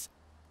 Kicks.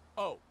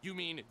 Oh, you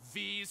mean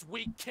these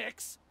weak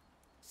kicks?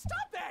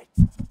 Stop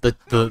it!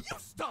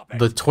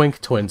 The Twink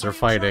twins are Are you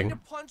trying fighting. to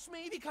punch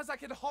me because I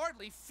can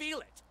hardly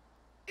feel it?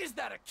 Is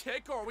that a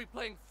kick or are we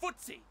playing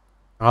footsie?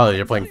 Oh,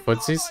 you're playing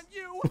footsies?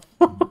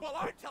 Well,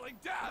 I'm telling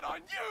Dad on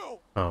you.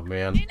 Oh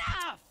man.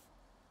 Enough!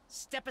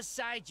 Step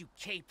aside, you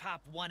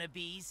K-pop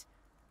wannabes.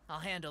 I'll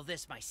handle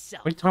this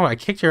myself. What are you talking about? I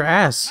kicked your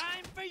ass.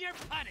 Time for your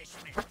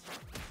punishment.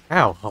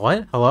 Ow,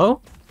 what?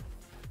 Hello?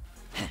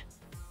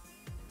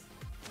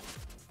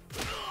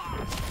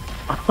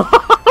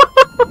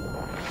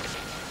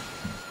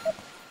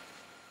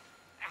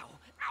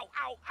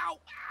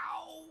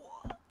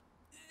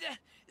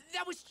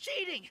 That was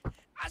cheating!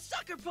 A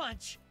sucker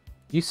punch!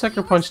 You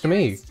sucker punched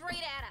me. Straight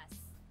at us.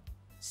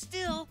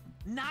 Still,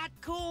 not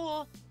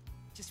cool.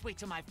 Just wait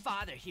till my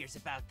father hears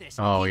about this.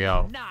 Oh, He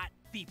yeah. will not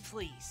be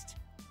pleased.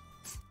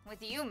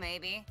 With you,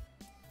 maybe.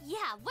 Yeah,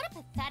 what a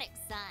pathetic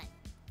son.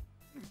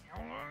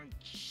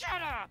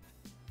 Shut up!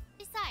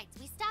 Besides,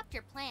 we stopped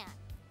your plan.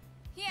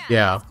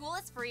 Yeah. School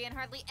is free and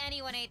hardly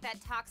anyone ate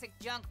that toxic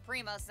junk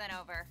Primo sent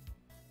over.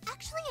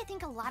 Actually, I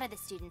think a lot of the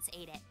students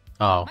ate it.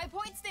 Oh. My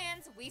point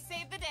stands. We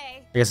saved the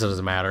day. I guess it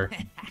doesn't matter.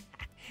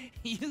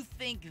 You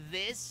think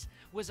this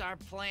was our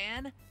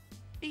plan?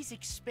 These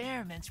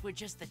experiments were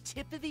just the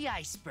tip of the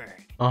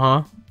iceberg.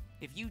 Uh-huh.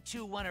 If you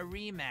two want a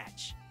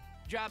rematch,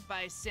 drop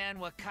by San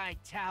Wakai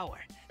Tower.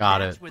 Got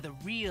That's it. where the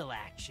real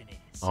action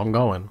is. I'm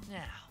going.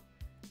 Now,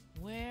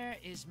 where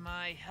is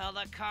my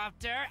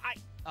helicopter?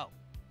 Oh,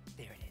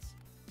 there it is.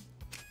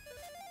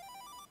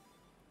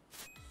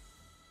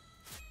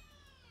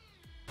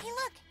 Hey,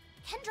 look!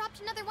 Ken dropped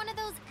another one of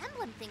those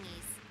emblem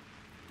thingies.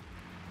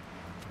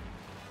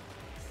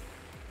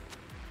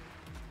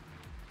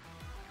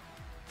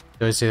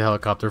 Did I see the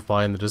helicopter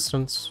fly in the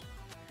distance?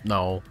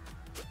 No.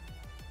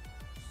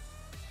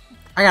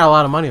 I got a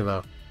lot of money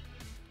though.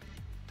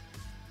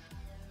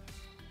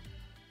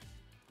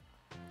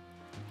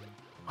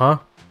 Huh?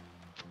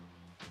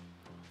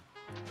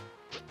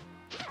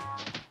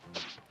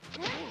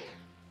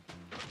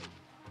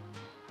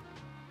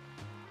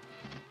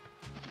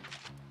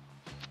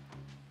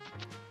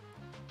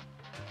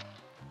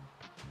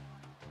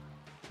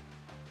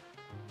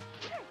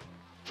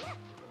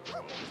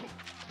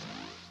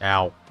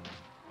 Ow.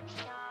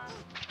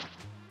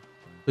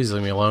 Please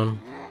leave me alone.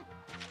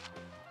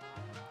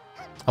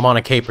 I'm on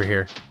a caper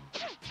here.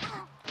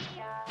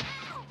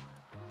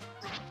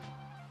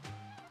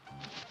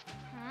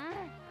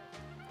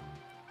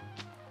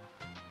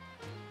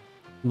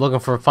 I'm looking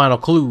for a final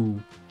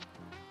clue.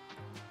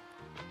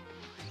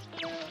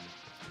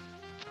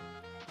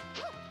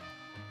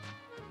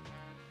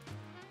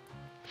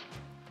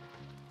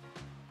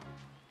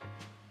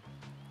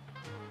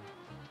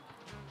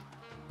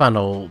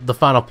 The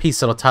final piece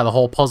that'll tie the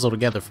whole puzzle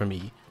together for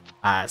me.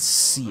 I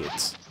see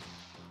it.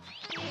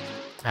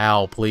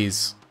 Ow,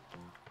 please.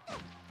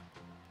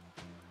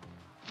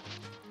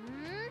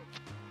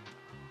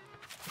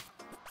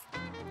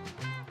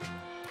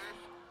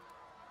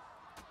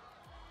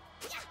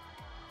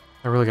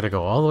 I really gotta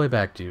go all the way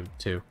back to you,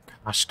 too.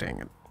 Gosh dang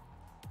it.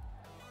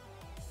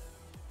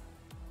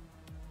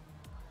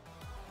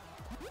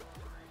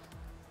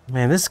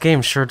 Man, this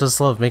game sure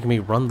does love making me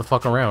run the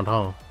fuck around,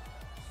 huh?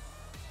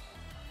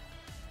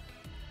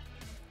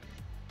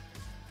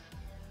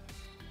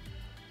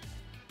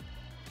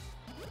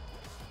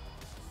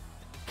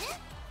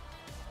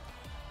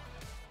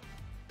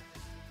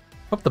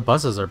 Hope the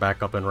buses are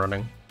back up and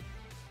running.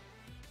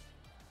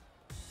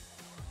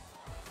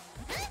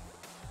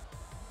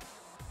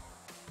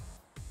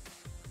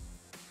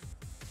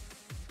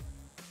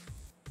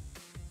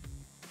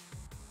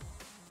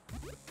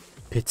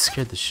 It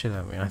scared the shit out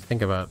of me. I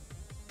think about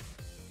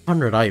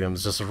 100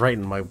 items just right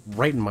in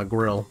my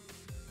grill.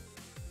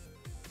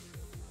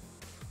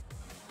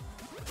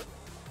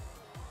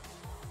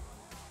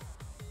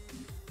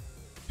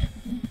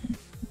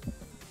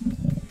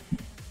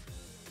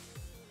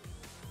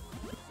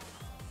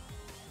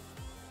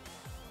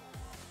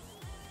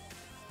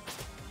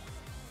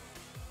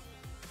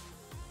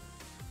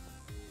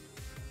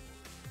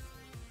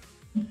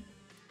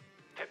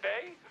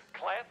 Today,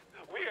 class,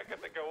 we are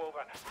going to go over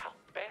how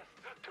best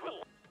to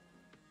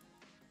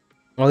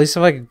Well, at least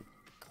if I can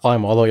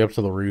climb all the way up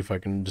to the roof, I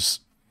can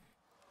just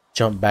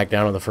jump back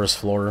down to the first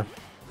floor.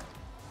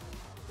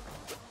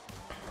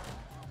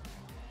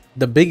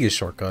 The biggest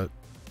shortcut.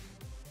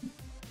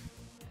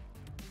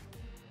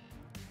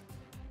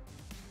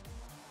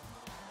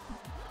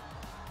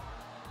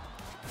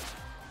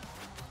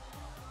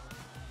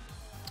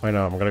 I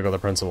know, I'm gonna go to the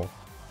principal.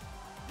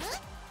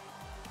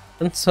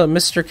 And so,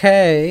 Mr.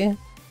 K.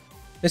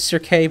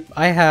 Mr. K,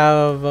 I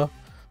have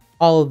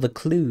all of the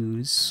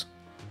clues.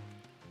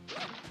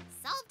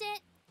 Solved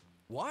it.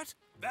 What?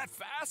 That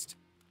fast?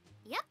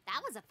 Yep,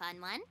 that was a fun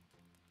one.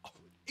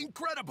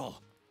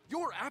 Incredible!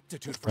 Your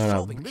aptitude for I don't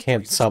solving know, mysteries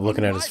can't is stop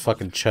looking at his unrivaled,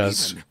 fucking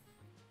chest. even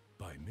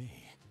by me.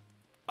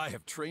 I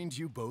have trained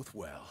you both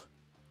well.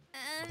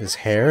 His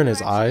hair and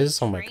his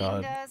eyes, oh my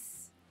god.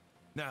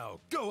 Now,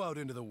 go out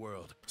into the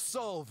world,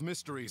 solve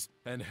mysteries,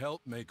 and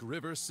help make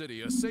River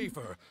City a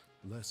safer,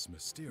 less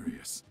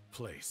mysterious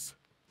place.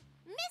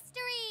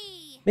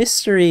 Mystery!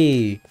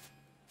 Mystery!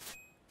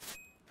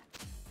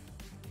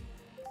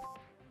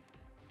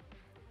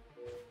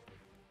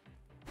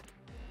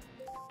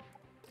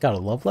 Got a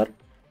love letter?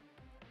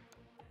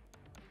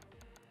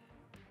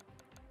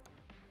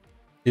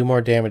 Do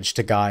more damage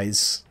to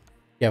guys.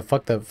 Yeah,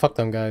 fuck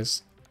them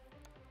guys.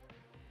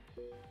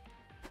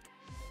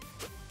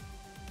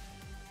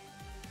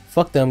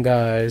 Fuck them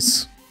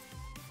guys.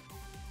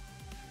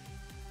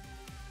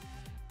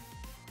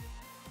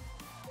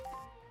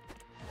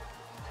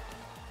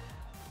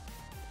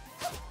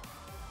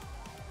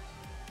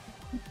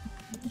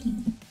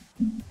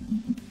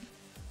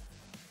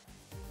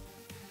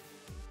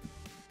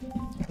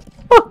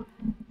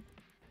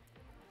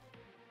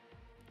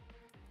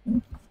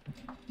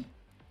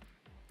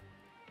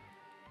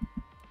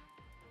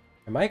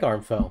 My mic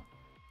arm fell.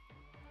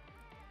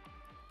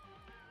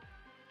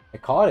 I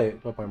caught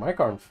it, but my mic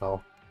arm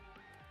fell.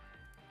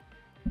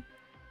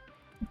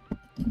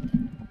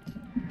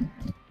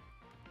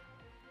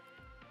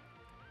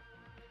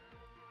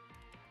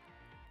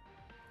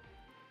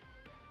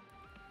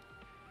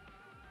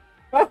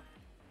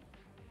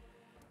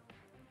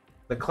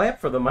 The clamp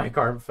for the mic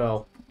arm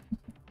fell.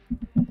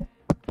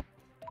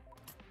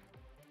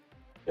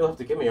 You'll have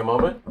to give me a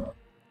moment.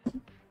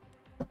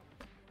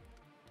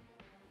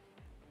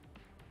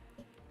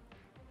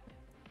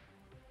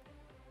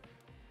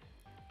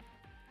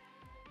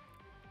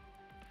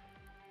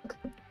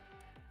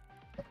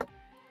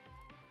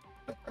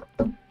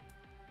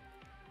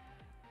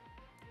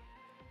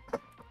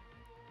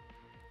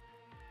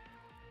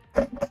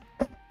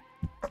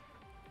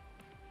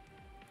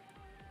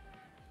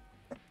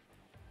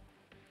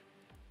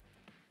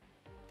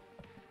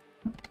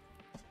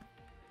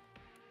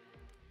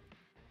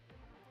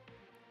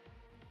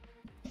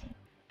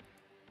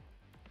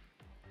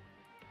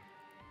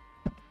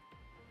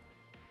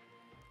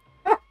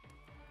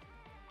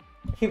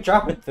 Keep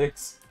dropping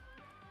things.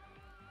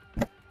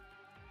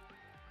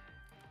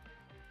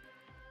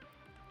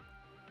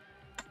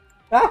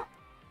 Ah!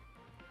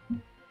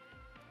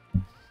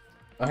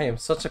 I am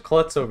such a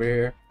klutz over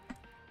here.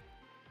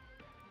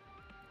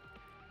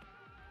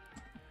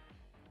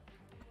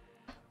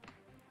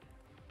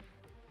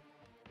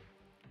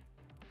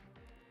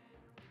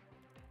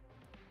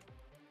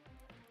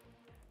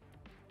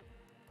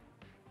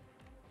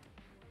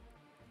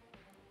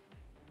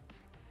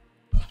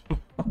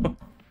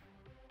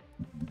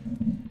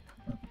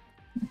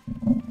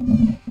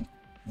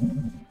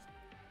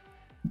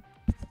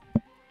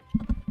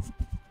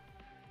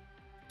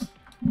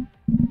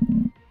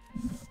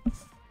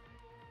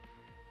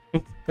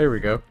 There we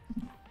go.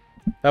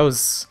 That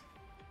was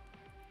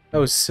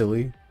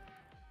silly.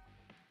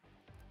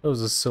 That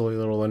was a silly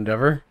little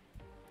endeavor.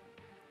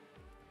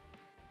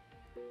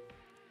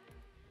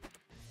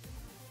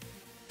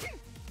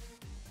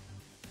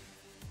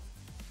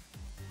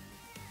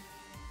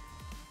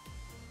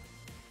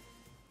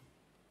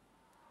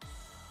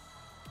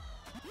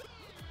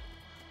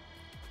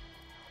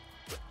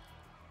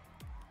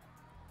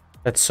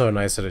 That's so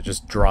nice that it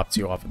just drops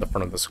you off at the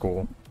front of the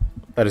school.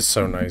 That is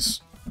so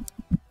nice.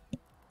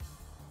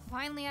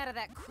 Finally out of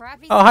that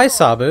crappy Oh, hi, school.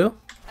 Sabu.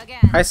 Again.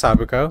 Hi,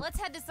 Sabuko. Let's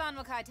head to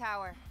Sanwakai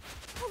Tower.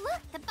 Oh,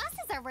 look, the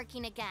buses are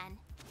working again.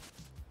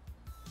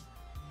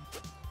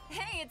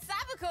 Hey, it's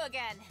Sabuko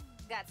again.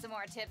 Got some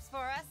more tips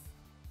for us?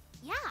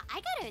 Yeah,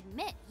 I gotta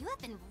admit, you have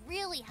been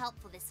really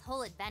helpful this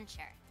whole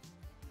adventure.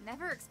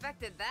 Never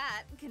expected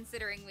that,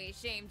 considering we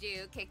shamed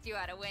you, kicked you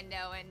out a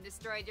window, and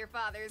destroyed your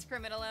father's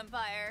criminal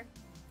empire.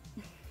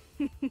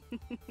 Wait,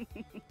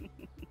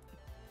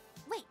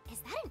 is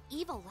that an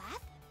evil laugh?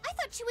 I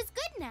thought she was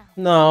good now.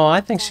 No,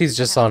 I think she's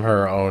just on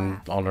her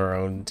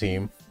own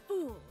team.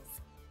 Fools.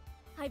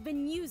 I've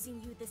been using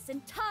you this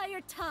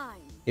entire time.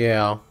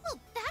 Yeah. Well,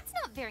 that's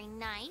not very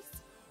nice.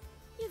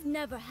 You've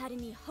never had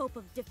any hope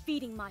of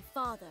defeating my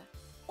father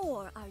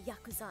or our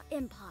Yakuza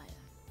empire.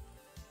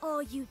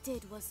 All you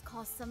did was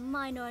cause some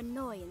minor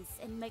annoyance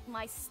and make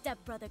my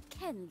stepbrother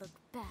Ken look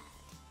bad.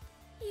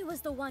 He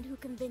was the one who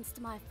convinced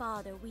my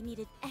father we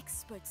needed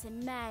experts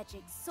in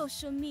magic,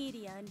 social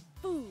media, and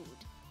food.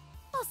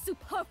 All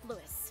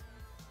superfluous.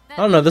 I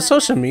don't know, the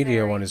social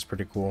media one is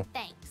pretty cool.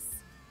 Thanks.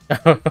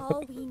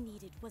 All we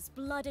needed was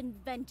blood and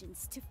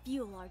vengeance to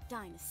fuel our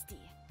dynasty.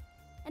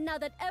 And now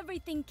that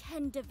everything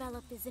Ken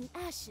developed is in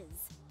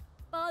ashes,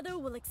 Father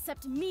will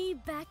accept me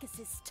back as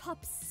his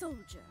top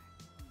soldier.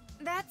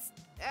 That's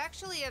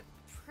actually a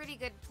pretty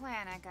good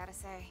plan, I gotta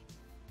say.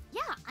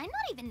 Yeah, I'm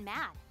not even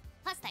mad.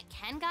 Plus, that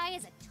Ken guy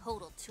is a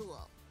total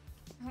tool.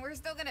 We're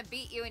still gonna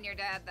beat you and your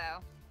dad, though.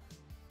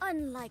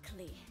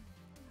 Unlikely.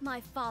 My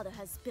father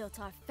has built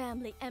our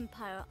family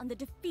empire on the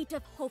defeat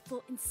of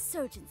hopeful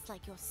insurgents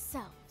like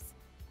yourselves.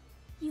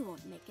 You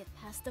won't make it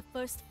past the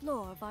first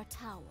floor of our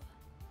tower.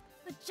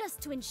 But just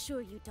to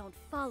ensure you don't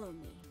follow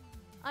me,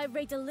 I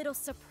rigged a little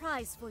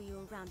surprise for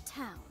you around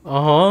town.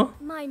 Uh-huh.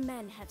 My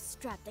men have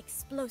strapped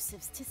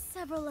explosives to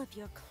several of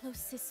your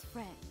closest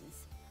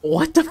friends.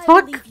 What the I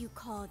fuck? believe you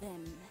call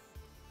them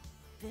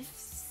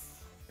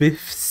Biffs.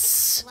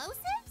 Biffs.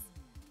 Explosives?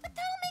 But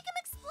that'll make him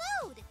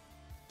explode.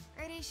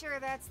 Pretty sure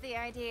that's the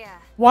idea.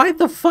 Why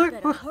the fuck?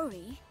 Better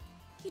hurry.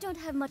 You don't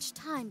have much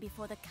time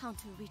before the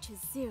counter reaches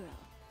 0.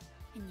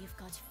 And you've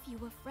got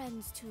fewer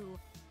friends to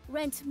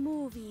rent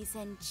movies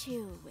and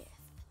chill with.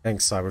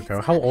 Thanks,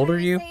 Sabuko. How old are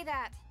you? Say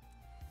that.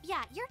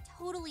 Yeah, you're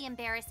totally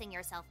embarrassing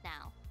yourself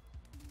now.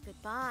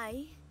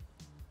 Goodbye.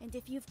 And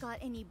if you've got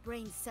any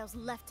brain cells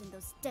left in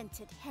those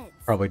dented heads,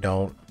 Probably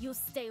don't. you'll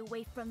stay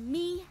away from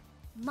me,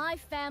 my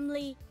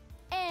family,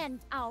 and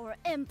our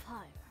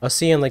empire. I'll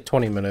see you in like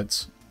 20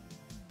 minutes.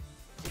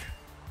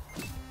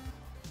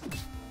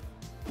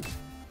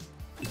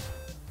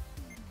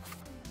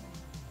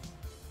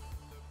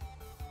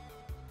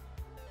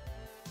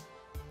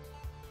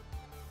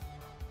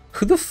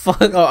 Who the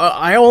fuck?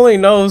 I only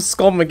know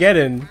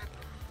Skullmageddon.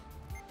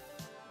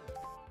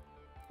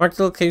 Mark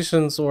the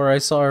locations where I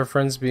saw our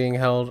friends being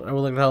held. I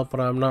would like to help, but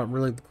I'm not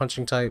really the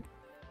punching type.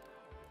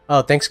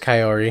 Oh, thanks,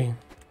 Kaori.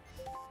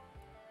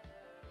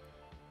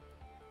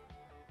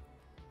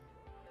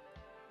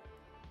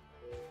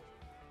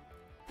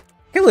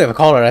 I can't believe I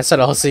called it. I said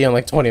I'll see you in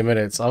like 20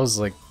 minutes. I was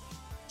like,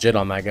 jit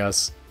on that,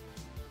 guess.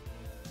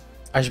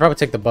 I should probably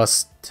take the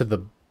bus to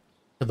the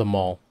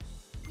mall.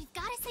 We've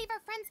got to save our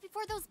friends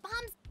before those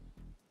bombs.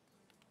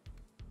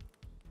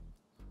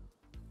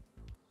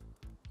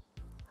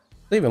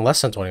 Even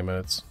less than 20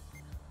 minutes.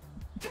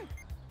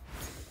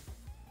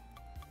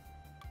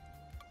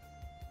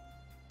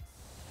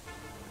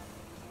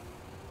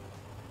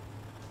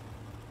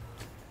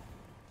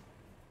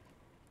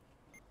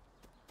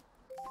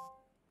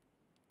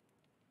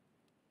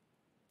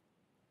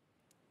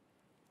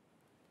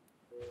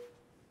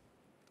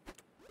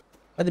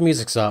 Why the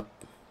music's up?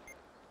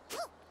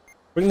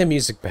 Bring the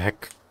music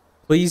back,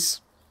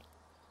 please.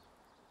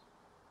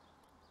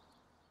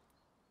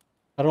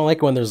 I don't like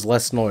it when there's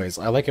less noise.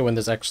 I like it when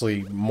there's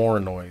actually more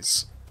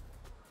noise.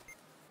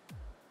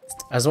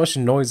 As much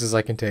noise as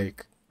I can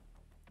take.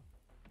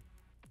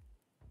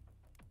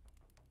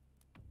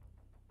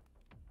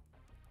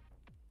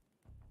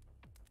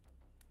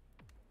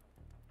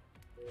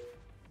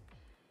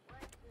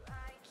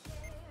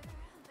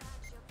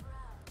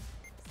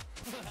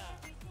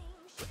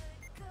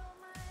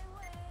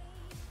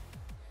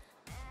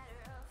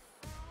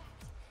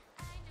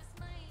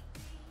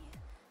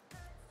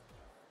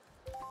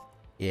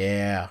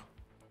 Yeah.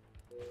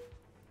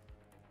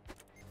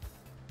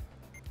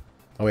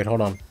 Oh wait,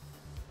 hold on.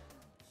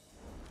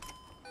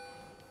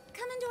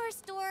 Come into our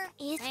store.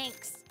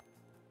 Thanks.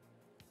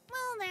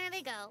 Well, there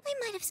they go. We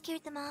might have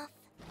scared them off.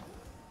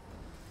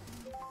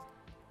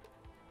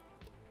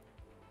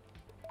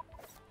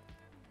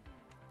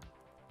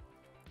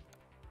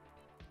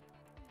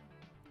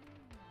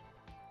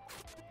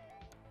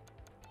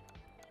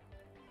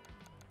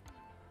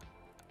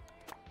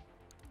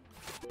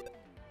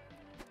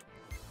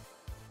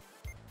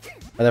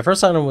 And the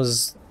first item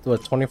was what,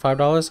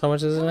 $25? How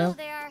much is it now?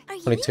 There. Are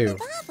you 22. in the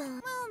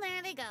bubble? Well,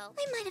 there they go.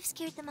 I might have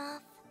scared them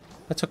off.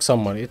 I took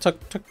some money. It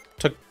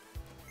took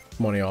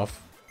money off.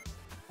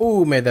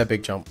 Ooh, made that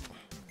big jump.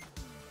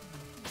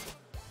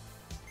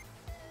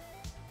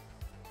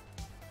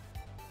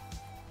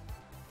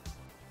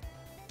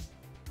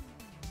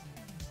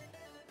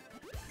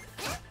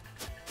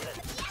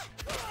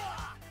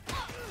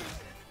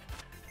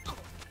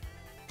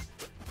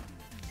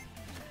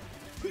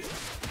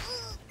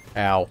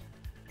 Ow.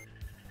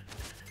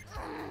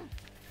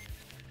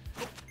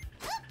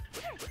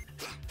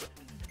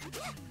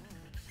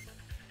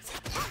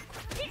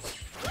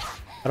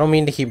 I don't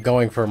mean to keep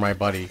going for my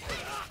buddy.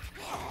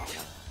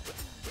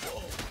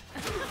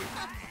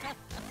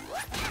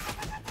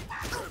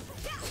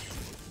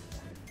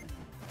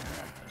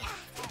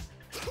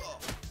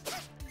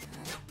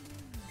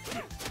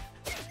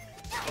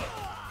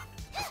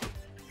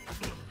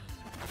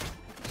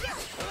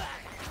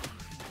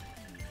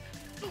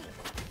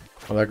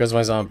 Well, there goes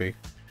my zombie.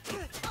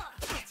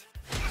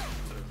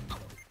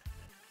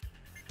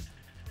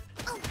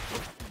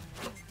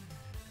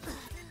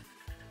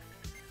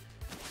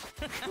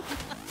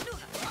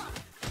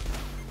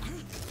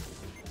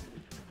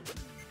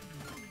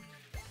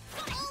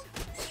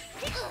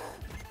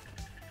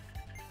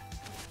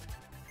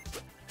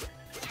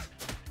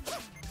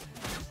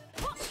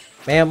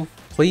 Ma'am,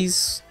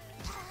 please.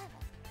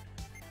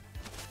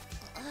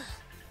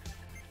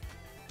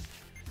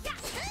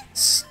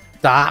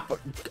 Stop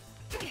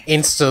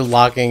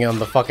insta-locking on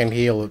the fucking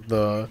heel,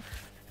 the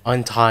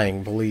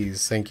untying,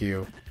 please. Thank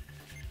you.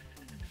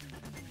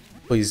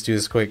 Please do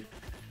this quick.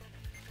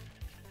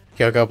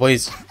 Kyoko,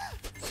 please.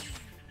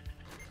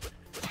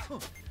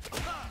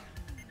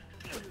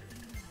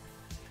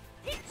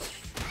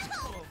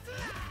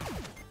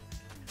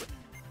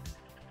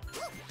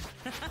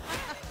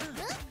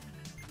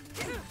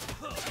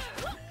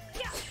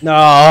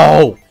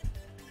 No!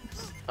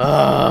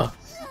 I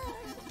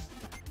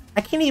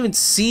can't even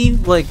see,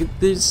 like,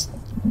 there's...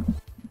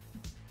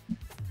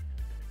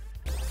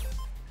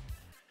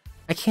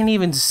 I can't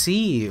even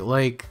see,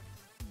 like,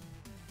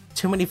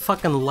 too many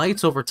fucking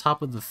lights over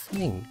top of the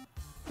thing.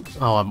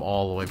 Oh, I'm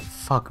all the way...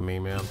 Fuck me,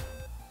 man.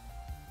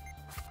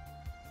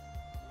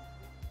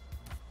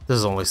 This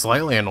is only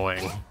slightly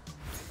annoying.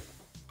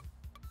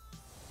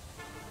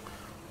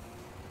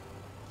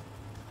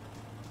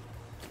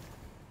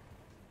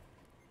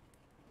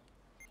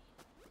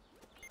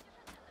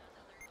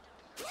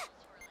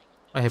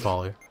 I hate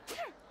Polly.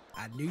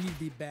 I knew you'd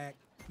be back.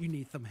 You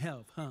need some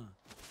help, huh?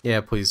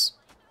 Yeah, please.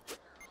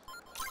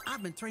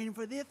 I've been training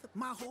for this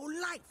my whole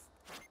life.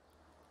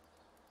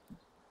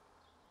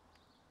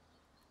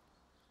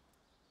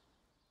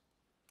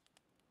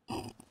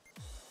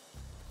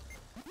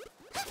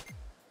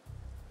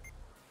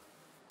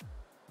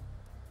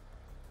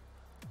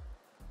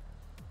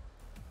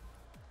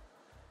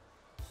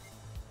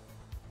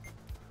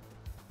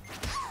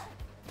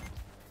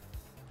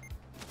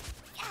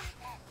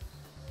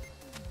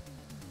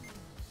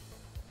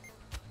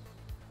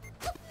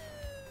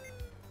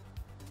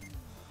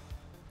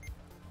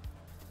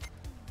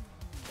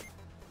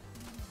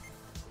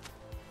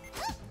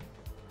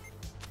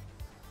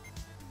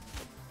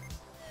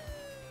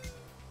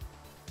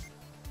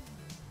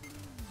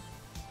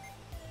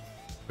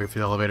 Wait for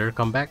the elevator to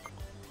come back.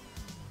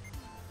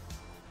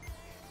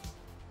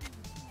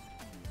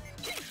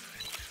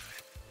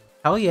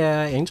 Hell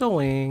yeah, angel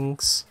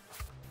wings.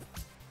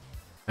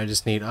 I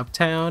just need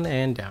uptown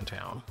and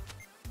downtown.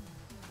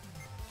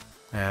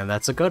 And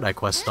that's a good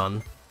quest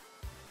done.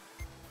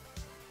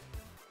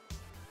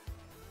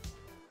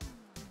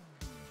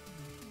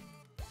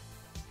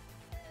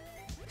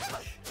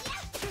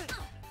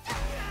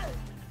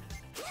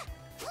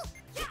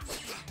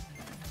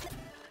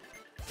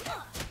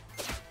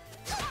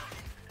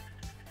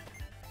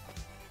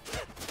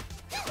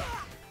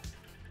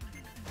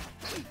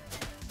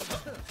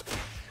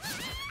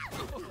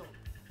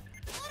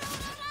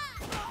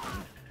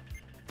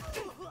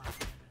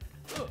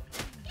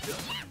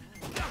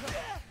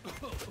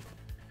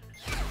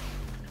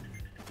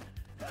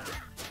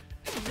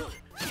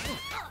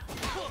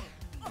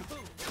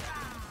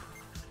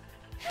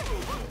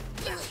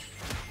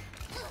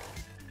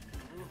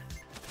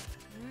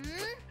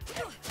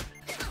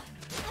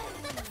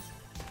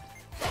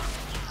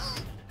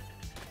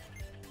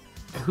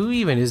 Who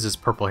even is this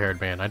purple-haired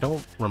man? I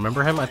don't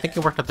remember him. I think he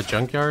worked at the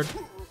junkyard.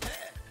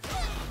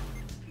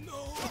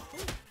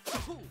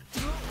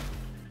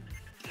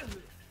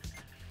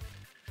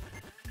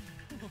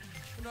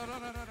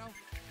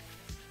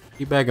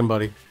 Keep begging,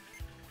 buddy.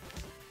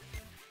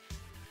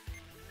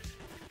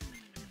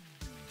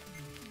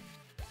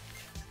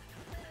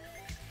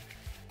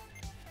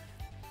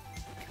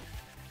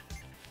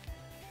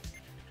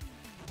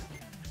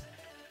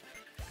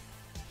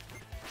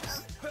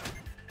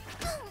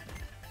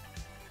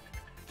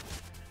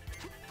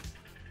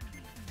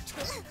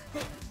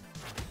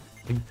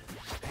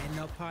 Ain't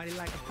no party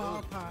like a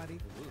fall party.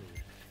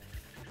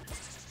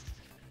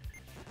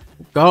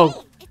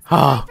 Go!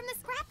 Ah,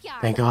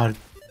 thank God.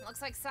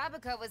 Looks like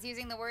Sabuko was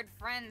using the word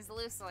friends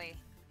loosely.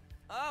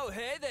 Oh,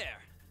 hey there.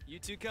 You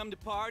two come to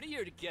party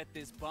or to get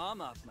this bomb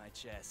off my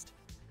chest?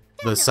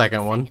 The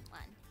second one.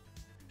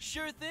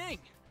 Sure thing.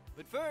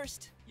 But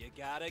first, you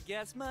gotta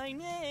guess my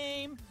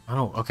name.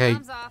 Oh, okay.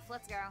 Bomb's off.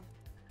 Let's go.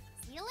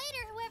 See you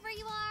later, whoever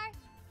you are.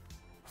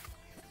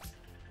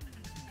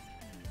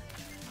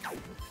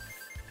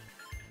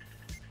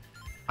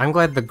 I'm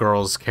glad the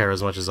girls care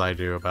as much as I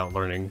do about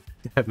learning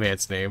that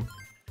man's name.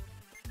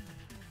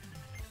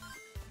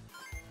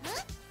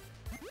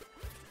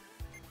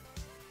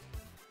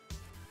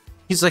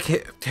 He's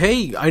like,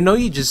 hey, I know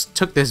you just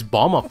took this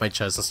bomb off my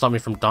chest and stopped me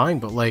from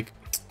dying, but like,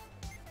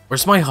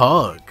 where's my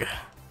hug?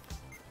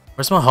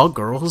 Where's my hug,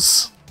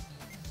 girls?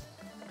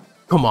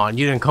 Come on,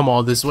 you didn't come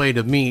all this way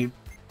to meet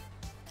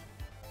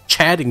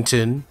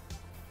Chaddington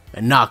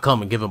and not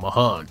come and give him a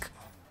hug.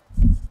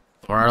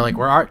 We're like,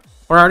 we're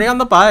already on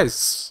the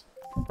bus.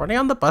 We're already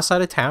on the bus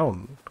out of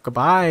town.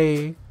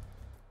 Goodbye.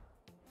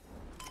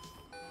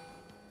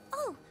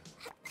 Oh,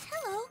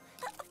 hello.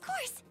 Of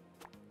course.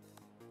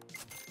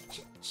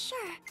 Sure.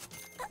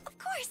 Of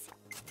course.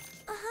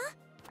 Uh-huh.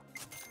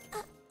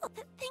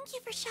 Thank you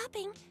for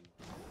shopping.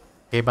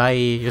 Okay, bye.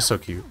 You're so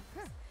cute.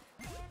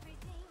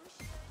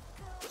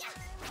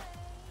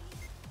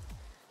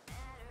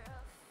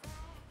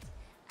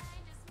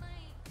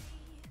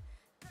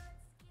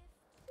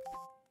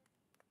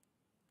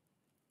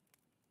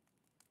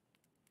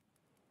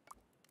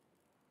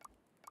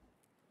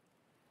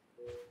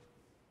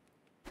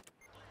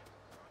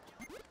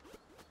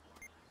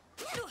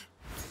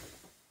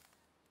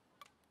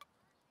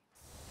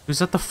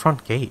 Who's at the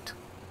front gate?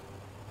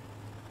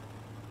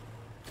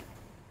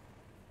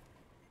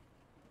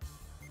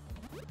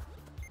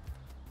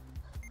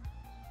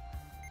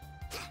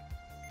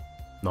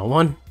 No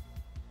one?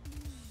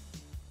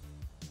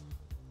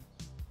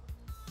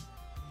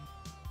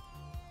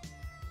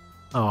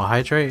 Oh,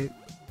 hydrate?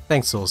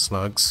 Thanks, little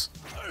snugs.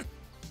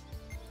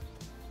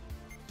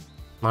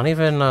 Not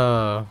even,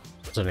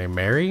 what's her name,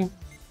 Mary?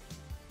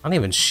 Not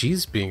even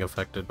she's being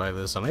affected by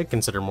this, and I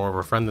consider more of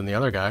a friend than the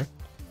other guy.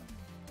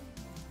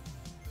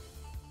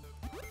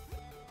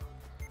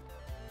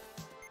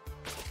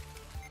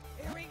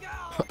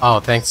 Oh,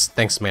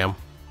 thanks, ma'am.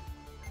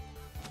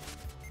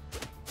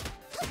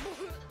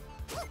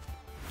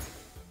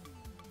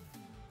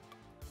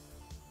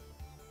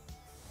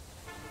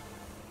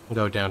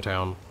 Go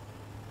downtown.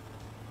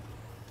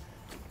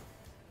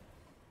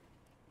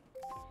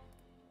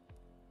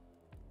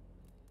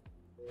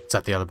 It's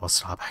at the other bus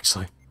stop,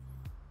 actually.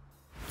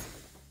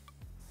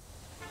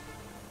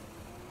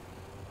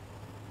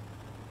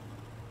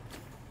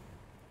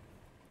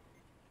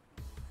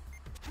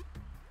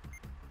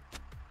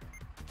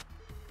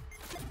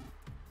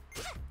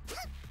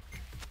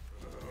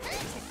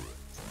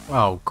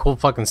 Wow, cool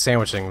fucking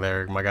sandwiching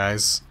there, my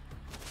guys.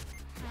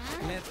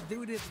 Let's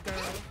do this, girl.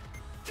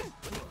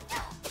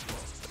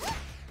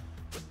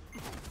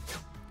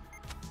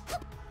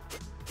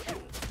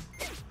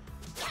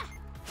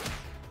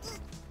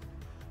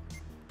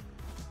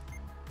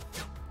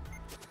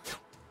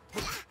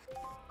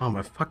 Oh,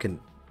 my fucking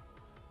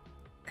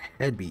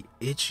head be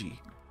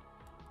itchy.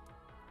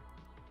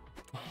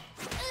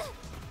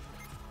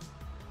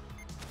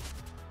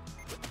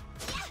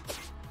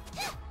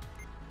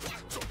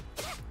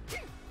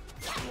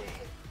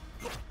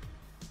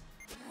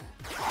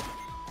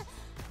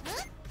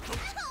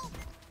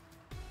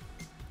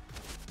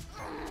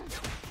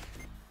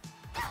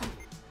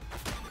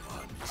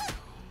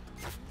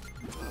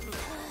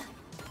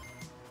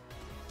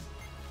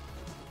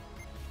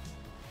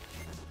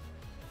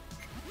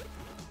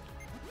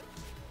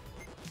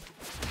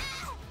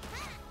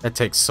 That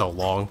takes so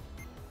long.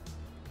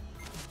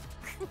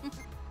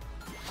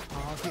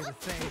 All here to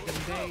save them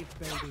days,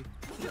 baby.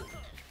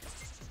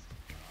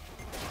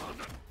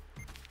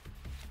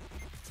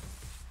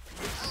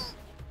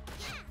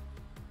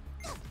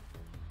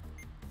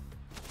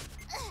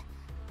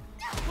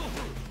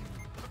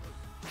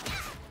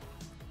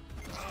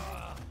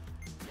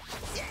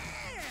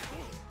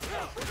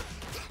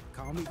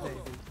 Call me baby.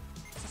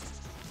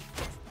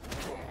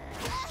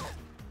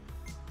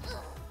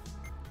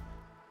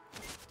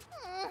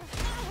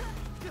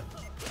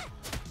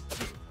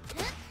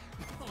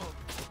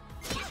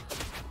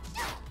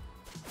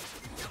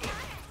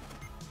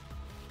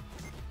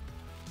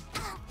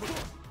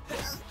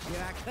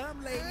 Here I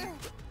come, lady.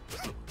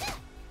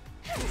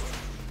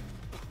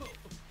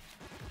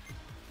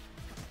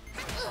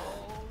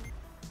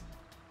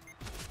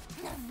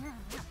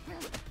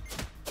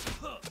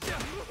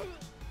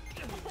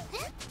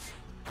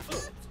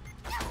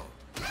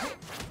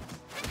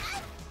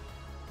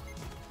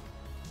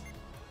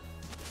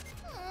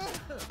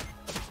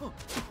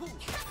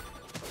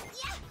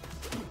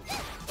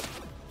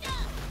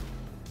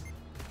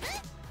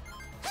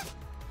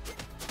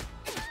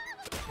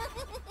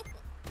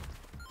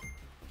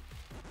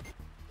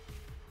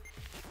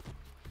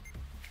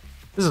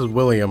 This is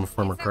William, if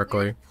I remember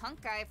correctly.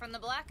 Punk guy from the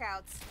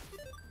Blackouts.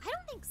 I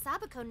don't think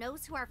Sabuko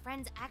knows who our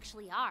friends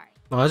actually are.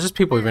 No, it's just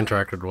people we've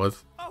interacted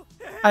with.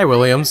 Hi,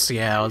 Williams.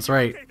 Yeah, that's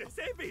right.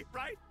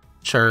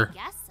 Sure. I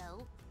guess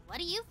so. What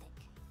do you think?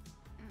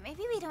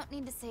 Maybe we don't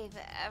need to save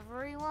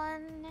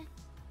everyone.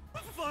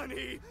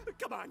 Funny!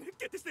 Come on,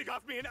 get this thing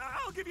off me and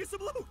I'll give you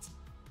some loot!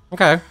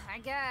 Okay. I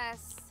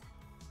guess.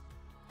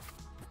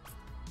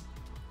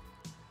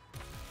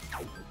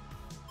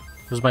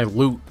 Here's my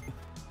loot.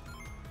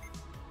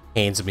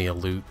 Hands me a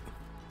loot.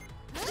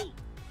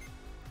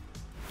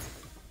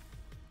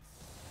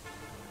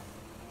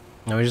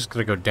 Now we're just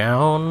gonna go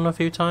down a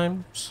few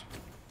times.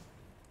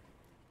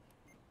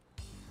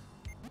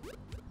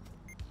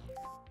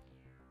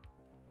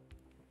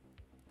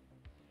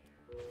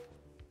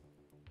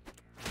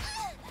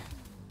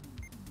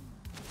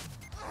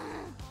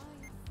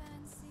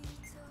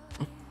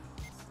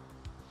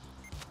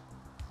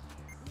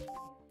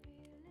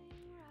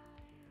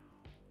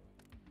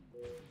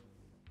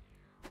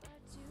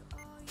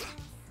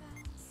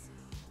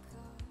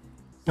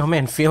 Oh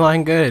man,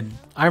 Feline Good.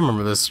 I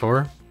remember this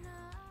store.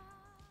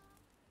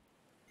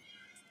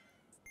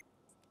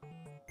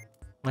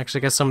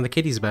 Actually got some of the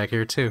kitties back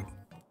here too.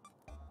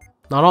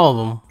 Not all of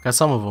them, got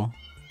some of them.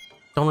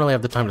 Don't really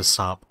have the time to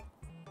stop.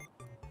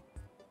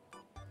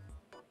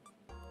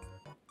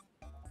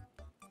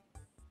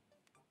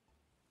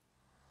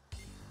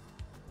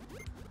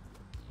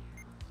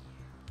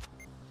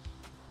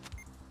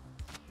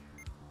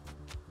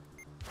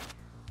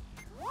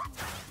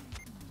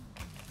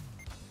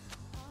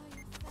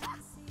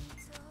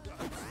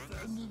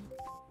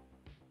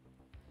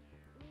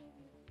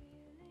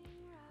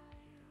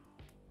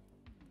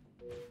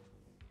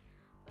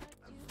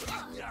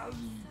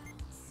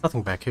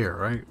 Nothing back here,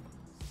 right?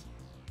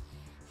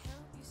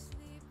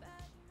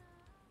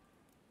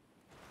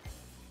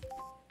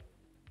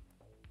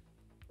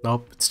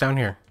 Nope, it's down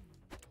here.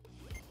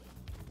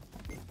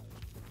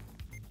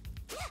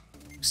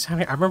 It's down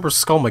here. I remember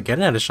Skullmageddon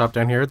had a shop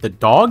down here. The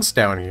dog's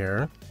down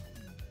here.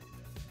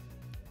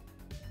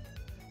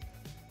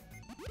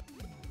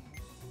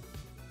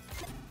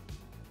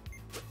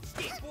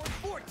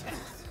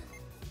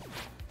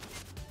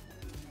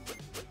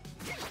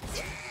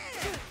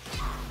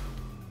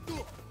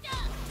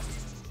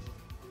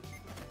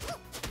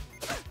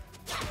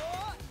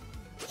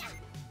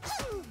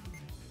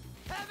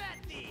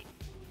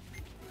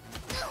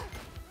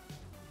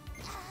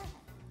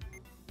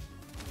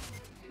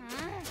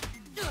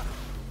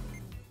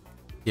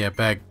 Yeah,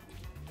 beg.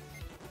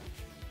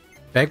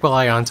 Beg while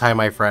I untie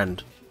my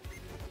friend.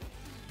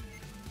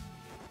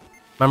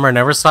 Remember,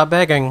 never stop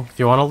begging. If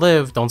you want to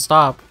live, don't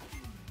stop.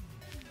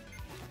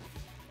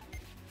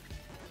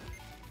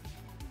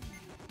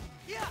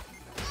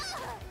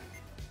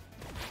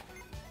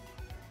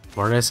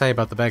 What did I say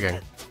about the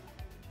begging?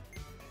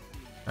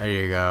 There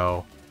you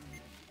go.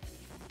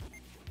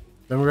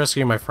 Let me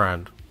rescue my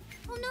friend.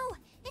 Oh no,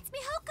 it's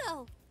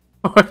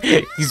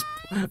Mihoko! He's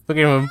look at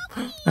him.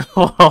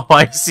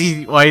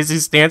 Why is he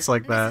stance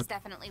like This is that?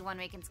 definitely one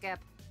we can skip.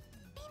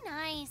 Be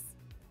nice.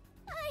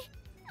 I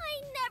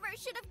never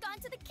should have gone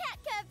to the cat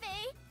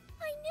cafe.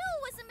 I knew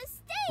it was a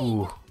mistake.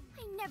 Ooh.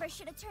 I never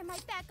should have turned my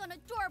back on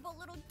adorable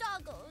little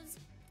doggos.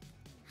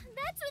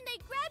 That's when they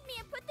grabbed me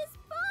and put this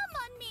bomb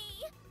on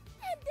me.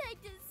 And I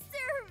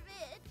deserve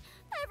it.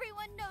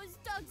 Everyone knows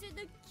dogs are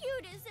the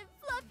cutest and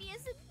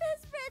fluffiest and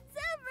best friends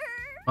ever.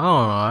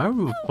 I don't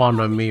know. I'm fond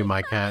of me and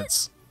my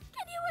cats.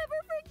 Can you ever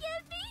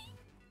forgive me?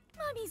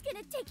 Mommy's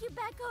gonna take you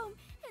back home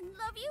and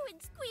love you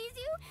and squeeze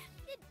you.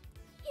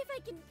 If I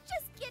can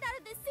just get out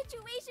of this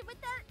situation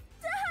without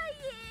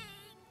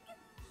dying.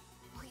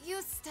 Will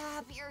you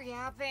stop your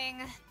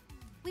yapping?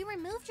 We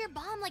removed your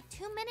bomb like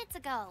 2 minutes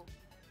ago.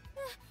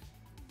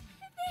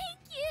 Thank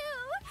you.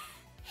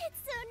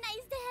 It's so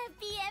nice to have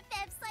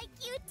BFFs like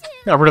you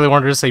two. I really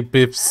wanted to say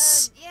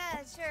biffs.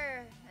 Yeah,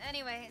 sure.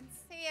 Anyway,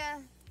 see ya.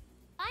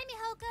 Bye,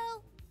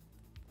 Mihoko.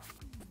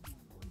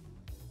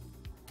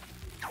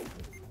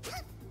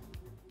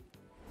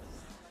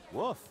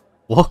 Woof.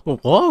 Whoa,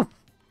 whoa.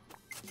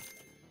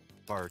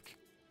 Bark.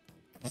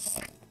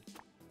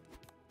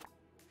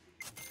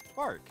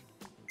 Bark.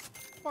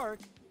 Bark.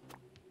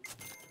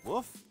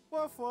 Woof.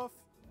 Woof. Woof.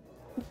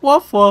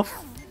 Woof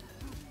woof.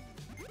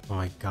 Oh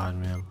my god,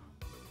 man.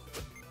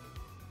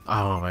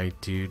 Alright,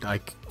 dude.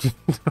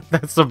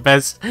 That's the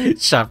best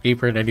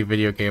shopkeeper in any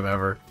video game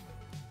ever.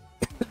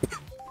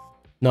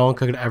 No one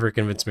could ever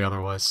convince me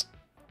otherwise.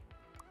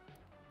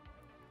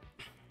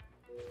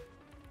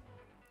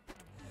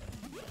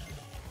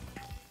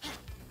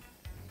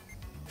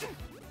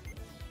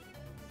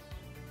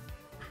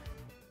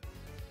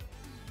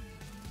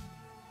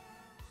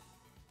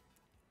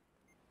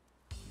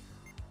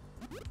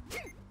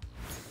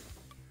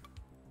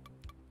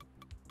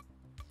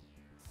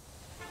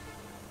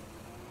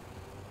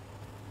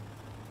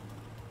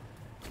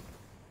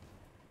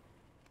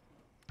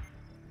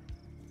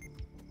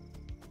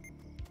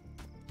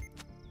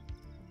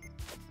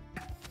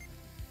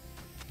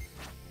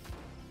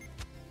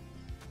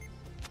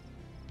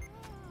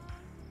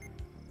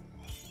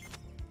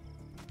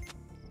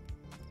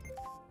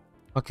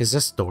 Fuck is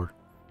this door?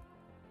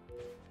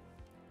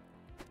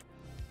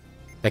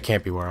 That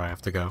can't be where I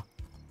have to go.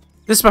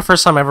 This is my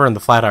first time ever in the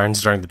Flatirons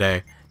during the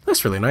day.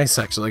 Looks really nice,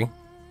 actually.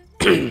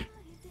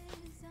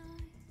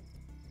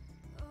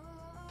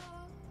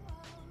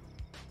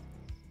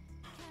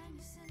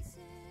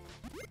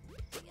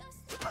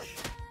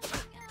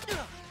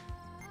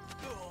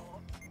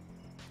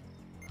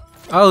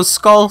 Oh,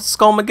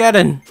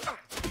 Skullmageddon!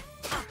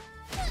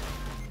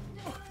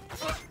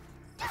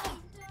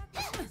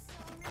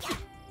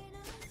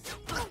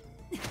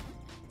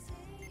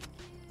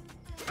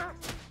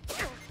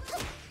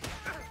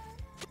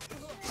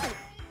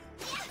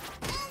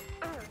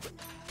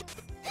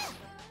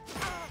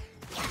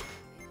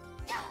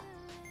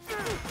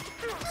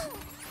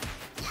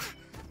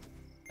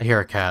 I hear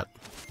a cat.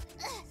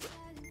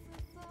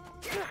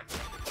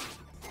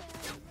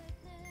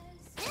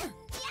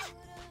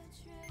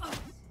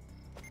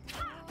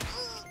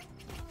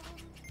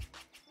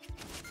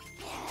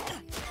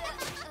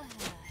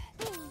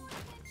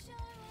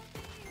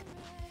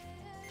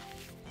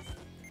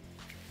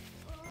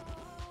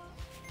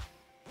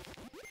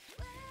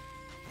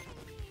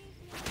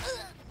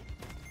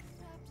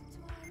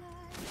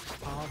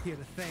 All here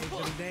to save the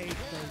day,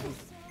 baby.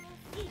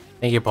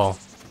 Thank you, Paul.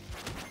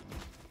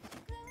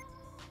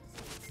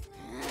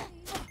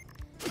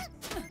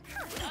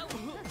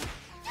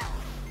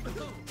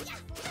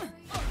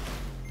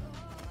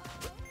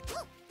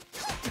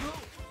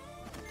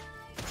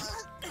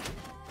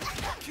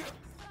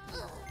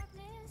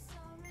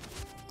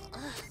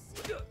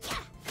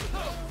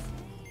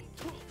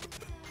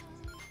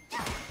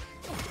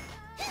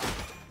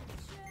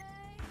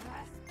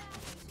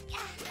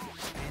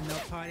 Ain't no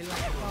party like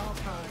a ball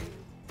party.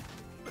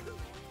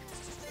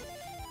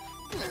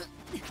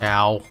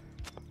 Ow.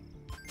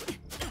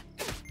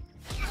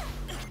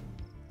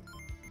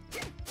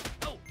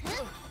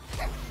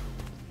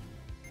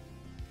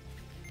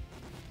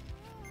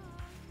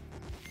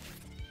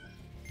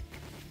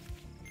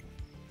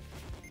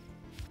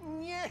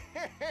 Yeah,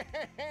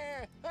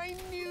 I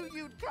knew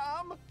you'd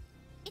come.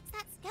 It's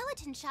that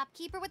skeleton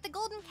shopkeeper with the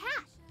golden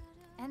cash.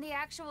 And the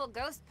actual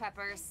ghost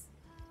peppers.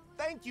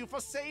 Thank you for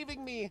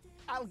saving me.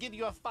 I'll give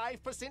you a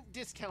 5%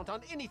 discount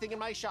on anything in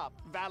my shop,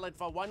 valid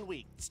for 1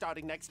 week,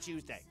 starting next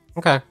Tuesday.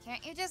 Okay.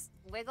 Can't you just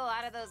wiggle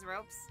out of those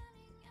ropes?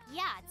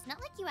 Yeah, it's not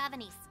like you have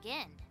any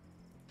skin.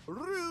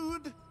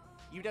 Rude.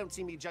 You don't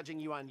see me judging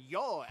you on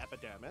your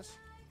epidermis.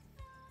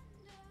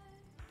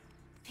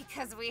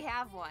 Because we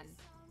have one.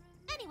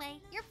 Anyway,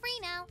 you're free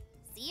now.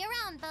 See you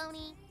around,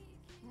 Boney.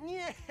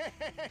 Yeah.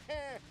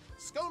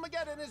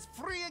 Skullmageddon is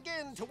free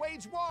again to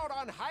wage war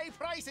on high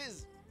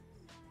prices.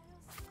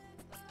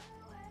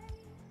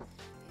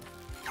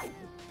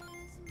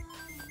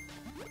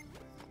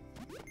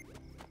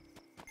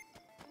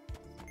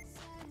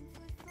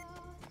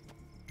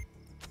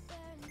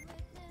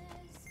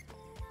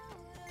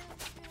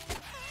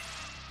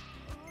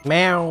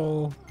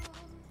 Meow.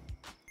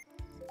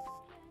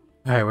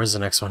 Alright, where's the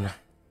next one?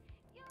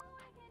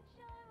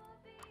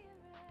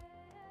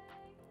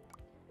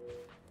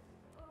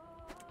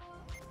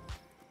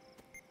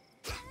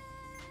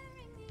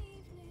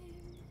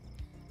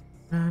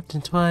 Wrapped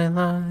in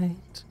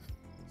twilight.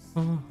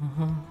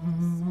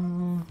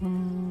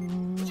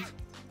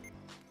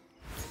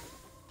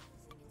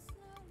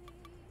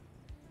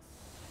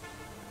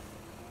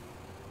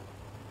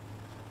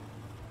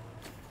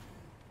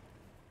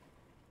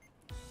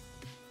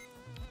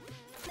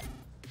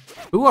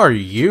 Who are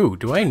you?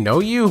 Do I know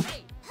you?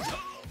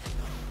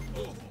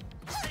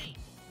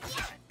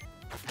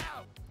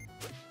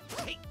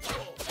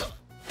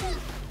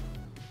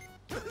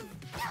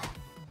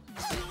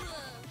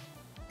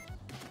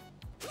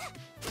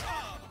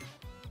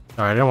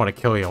 Alright, I didn't want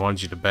to kill you, I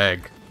wanted you to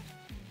beg.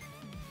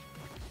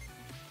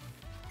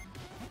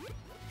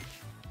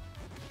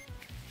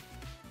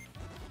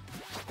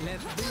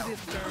 Let's do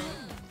this, girl.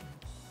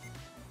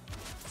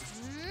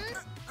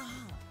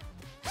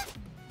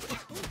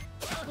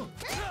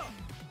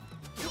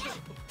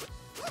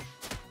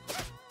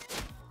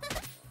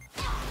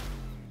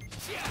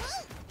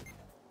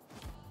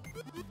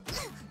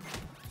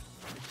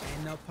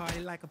 Ain't no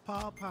party like a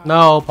Paul party.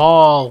 No,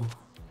 Paul.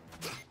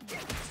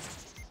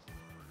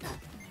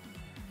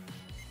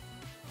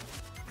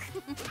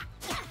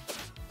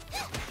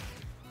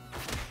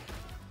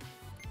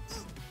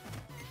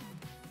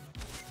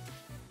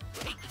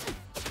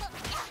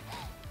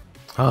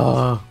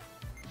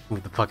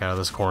 Get the fuck out of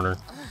this corner.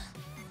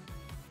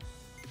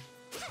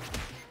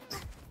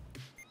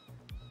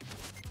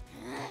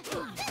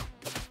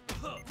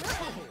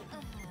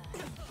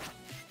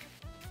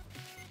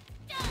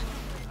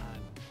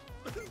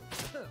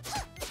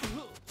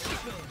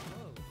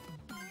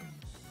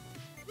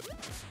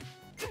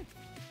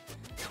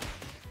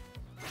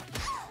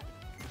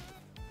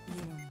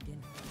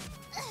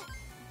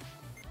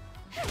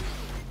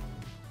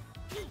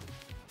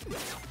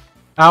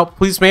 Out,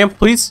 please, ma'am,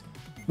 please.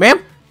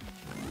 Ma'am?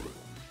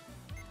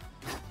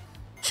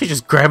 She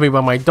just grabbed me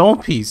by my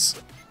dome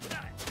piece.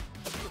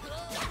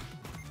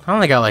 I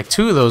only got like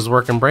 2 of those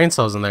working brain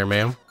cells in there,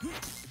 ma'am.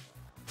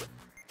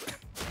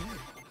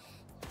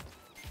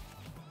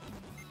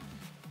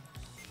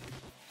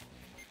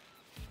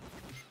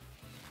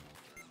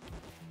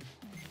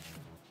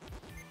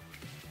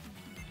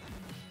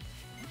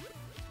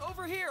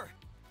 over here.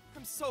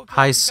 I'm so glad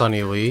Hi, you got Sunny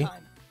here in Lee.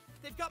 time.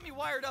 They've got me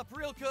wired up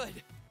real good.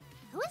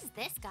 Who is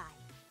this guy?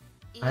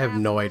 I have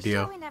no we're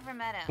idea. sure we never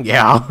met him.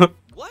 Yeah.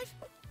 What?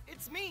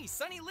 It's me,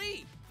 Sunny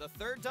Lee, the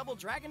third double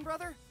dragon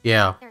brother.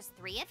 Yeah. There's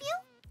 3 of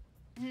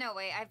you? No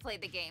way, I've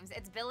played the games.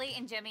 It's Billy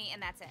and Jimmy,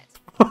 and that's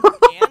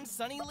it. And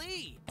Sunny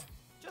Lee.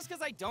 Just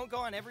because I don't go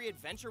on every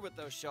adventure with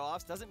those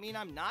show-offs doesn't mean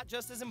I'm not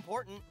just as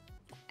important.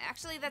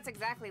 Actually, that's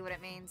exactly what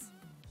it means.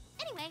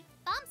 Anyway,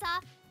 bombs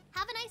off.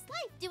 Have a nice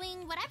life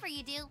doing whatever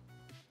you do.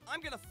 I'm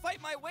gonna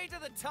fight my way to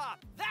the top.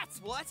 That's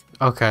what.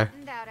 Okay.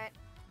 Doubt it.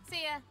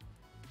 See ya.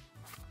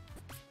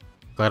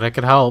 Glad I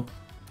could help.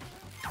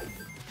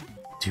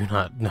 Do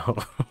not know.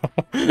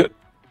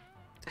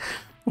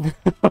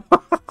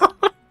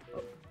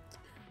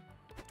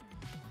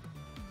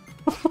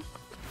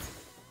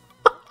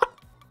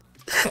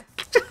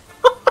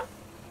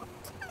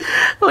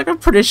 Like, I'm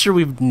pretty sure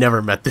we've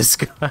never met this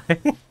guy.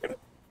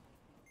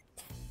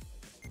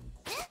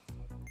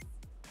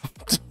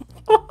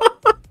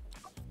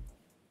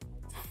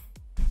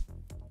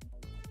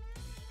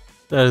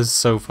 That is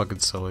so fucking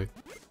silly.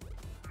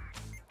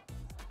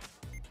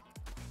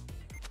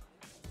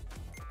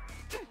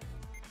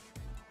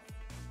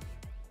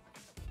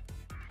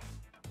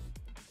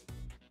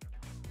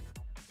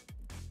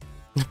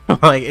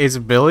 Like, it's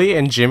Billy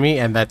and Jimmy,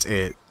 and that's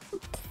it.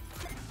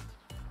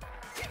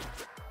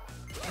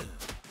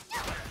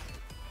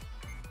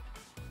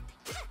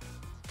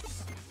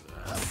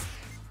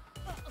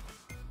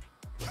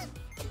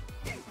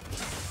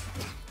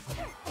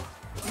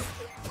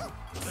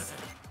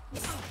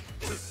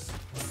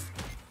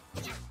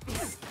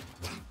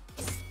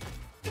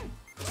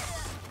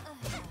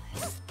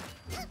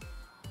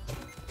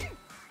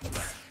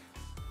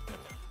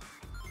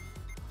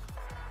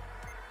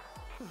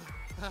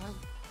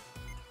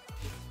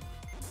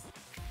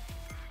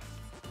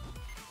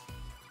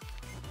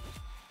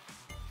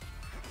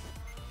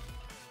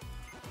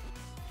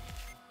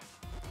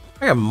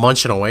 I got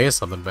munching away at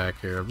something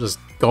back here. I'm just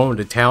going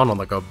to town on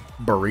like a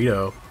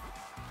burrito.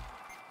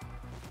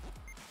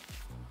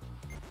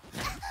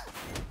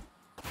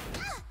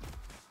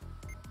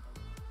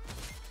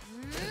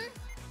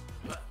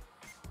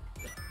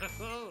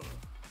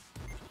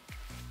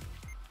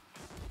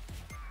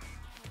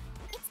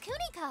 It's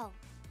Kuniko.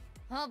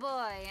 Oh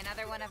boy,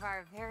 another one of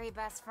our very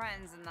best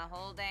friends in the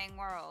whole dang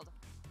world.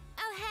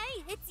 Oh,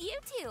 hey, it's you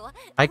two.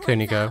 Hi, What's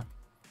Kuniko. up?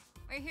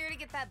 We're here to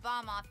get that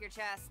bomb off your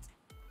chest.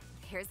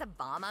 There's a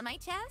bomb on my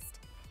chest?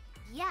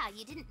 Yeah,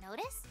 you didn't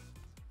notice?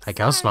 I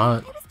guess Sorry,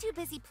 not. I was too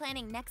busy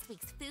planning next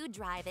week's food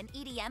drive and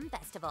EDM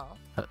festival.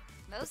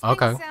 Those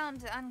Okay. things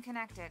sound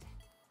unconnected.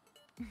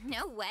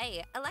 No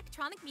way.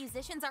 Electronic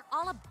musicians are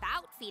all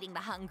about feeding the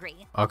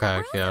hungry. Okay,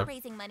 We're yeah. also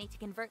raising money to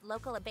convert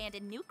local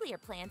abandoned nuclear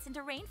plants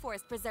into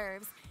rainforest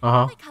preserves.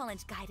 Uh-huh. My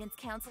college guidance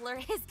counselor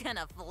is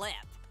gonna flip.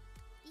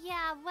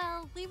 Yeah,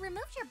 well, we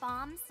removed your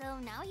bomb, so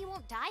now you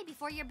won't die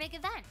before your big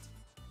event.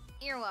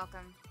 You're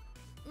welcome.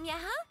 Yeah,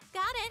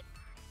 got it.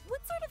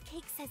 What sort of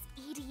cake says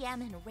EDM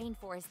and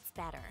rainforests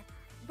better?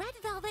 Red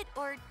velvet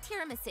or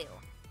tiramisu?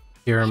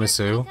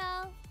 Tiramisu,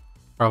 Kuniko.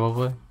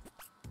 probably.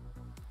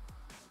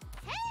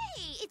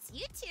 Hey, it's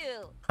you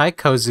two. Hi,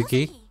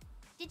 Kozuki.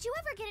 Did you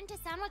ever get into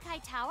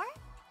Sanwakai Tower?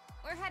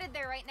 We're headed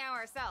there right now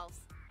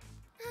ourselves.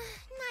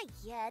 Not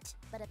yet,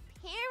 but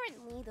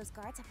apparently those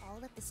guards have all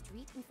left the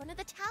street in front of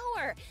the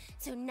tower.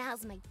 So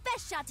now's my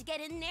best shot to get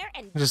in there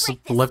and Just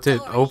break this left it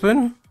story.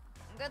 open?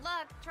 Good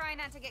luck. Try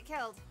not to get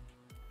killed.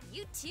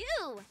 You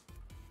too.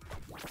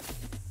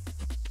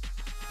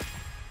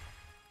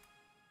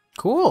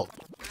 Cool.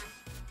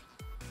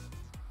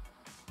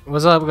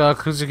 What's up,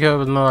 Kuzuki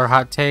with another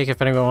hot take.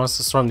 If anyone wants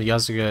to storm the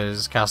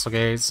Yasuga's castle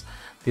gates,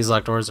 these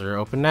locked doors are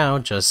open now,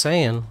 just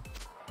saying.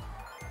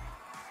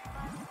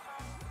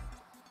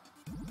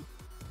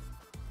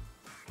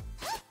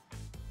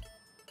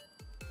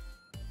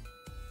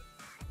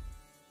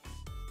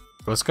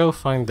 Let's go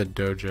find the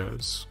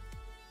dojos.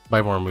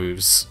 Buy more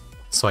moves,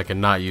 so I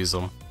can not use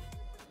them.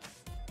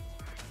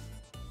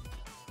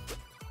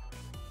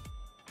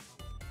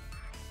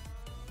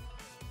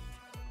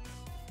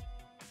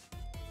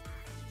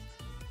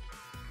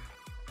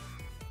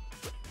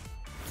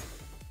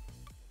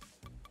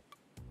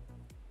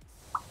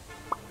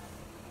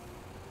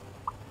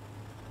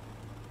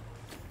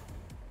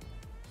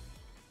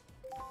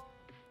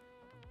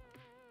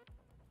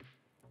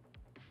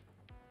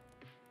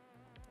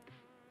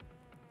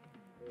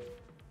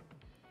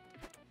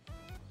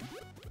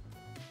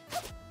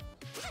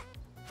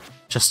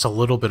 Just a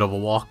little bit of a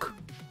walk.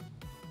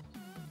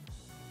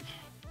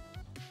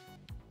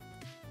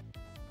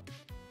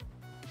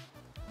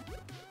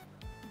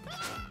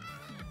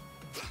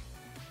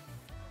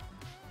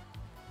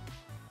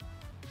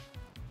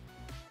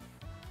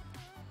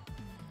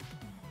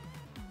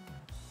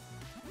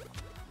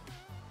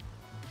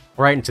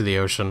 Right into the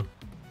ocean.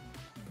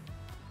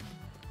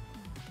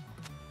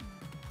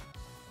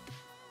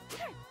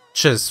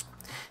 Just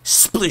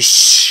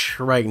splish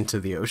right into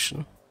the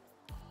ocean.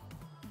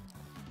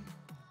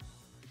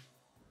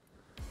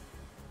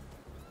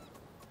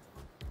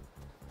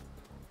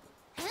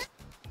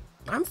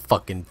 I'm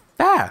fucking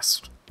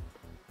fast.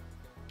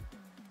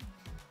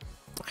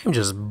 I'm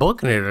just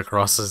booking it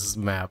across this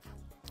map.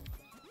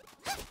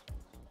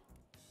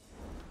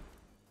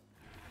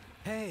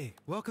 Hey,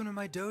 welcome to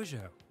my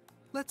dojo.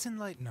 Let's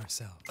enlighten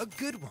ourselves. A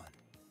good one.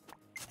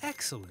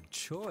 Excellent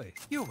choice.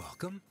 You're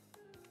welcome.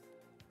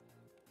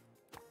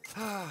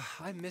 Ah,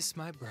 I miss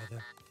my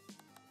brother.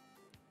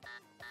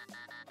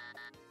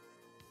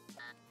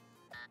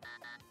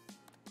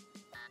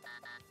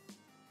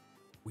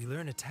 We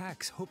learn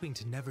attacks hoping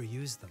to never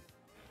use them.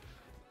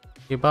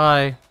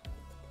 Goodbye.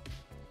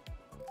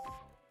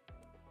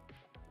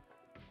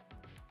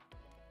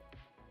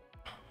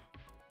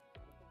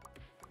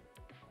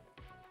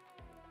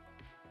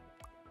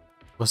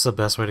 What's the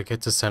best way to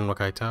get to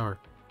Senwakai Tower?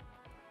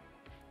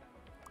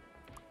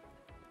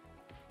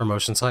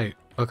 Promotion site.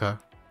 Okay.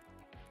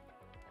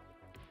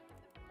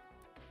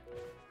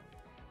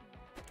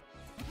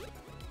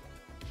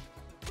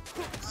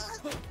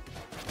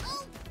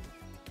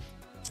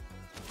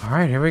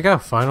 Alright, here we go.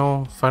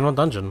 Final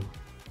dungeon.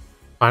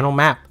 Final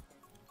map.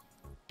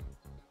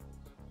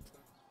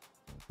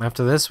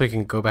 After this, we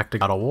can go back to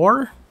God of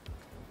War.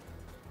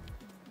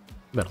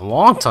 Been a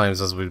long time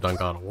since we've done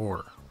God of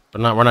War.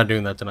 But we're not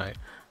doing that tonight.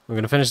 We're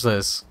gonna finish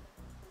this.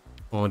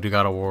 We'll do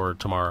God of War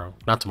tomorrow.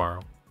 Not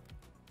tomorrow.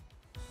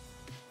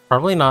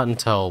 Probably not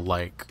until,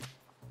 like,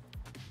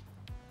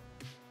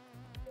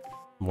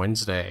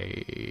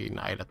 Wednesday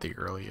night at the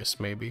earliest,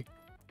 maybe.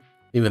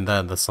 Even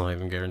then, that's not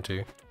even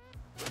guaranteed.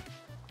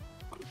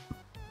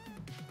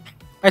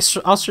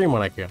 I'll stream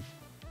when I can.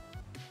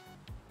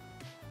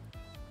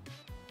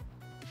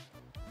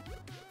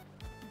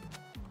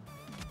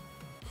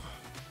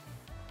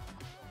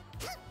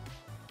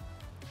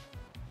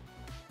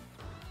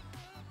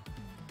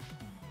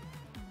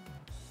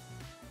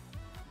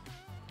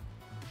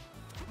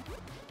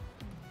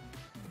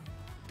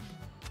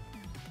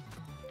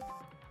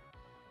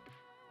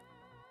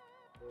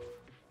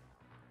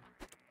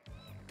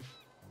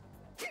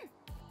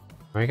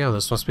 There we go,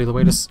 this must be the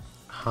way to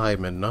Hi,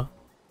 Midna.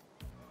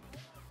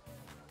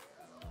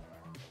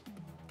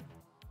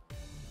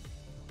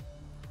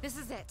 This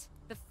is it.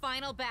 The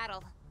final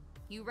battle.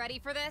 You ready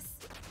for this?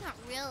 Not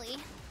really.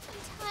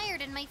 I'm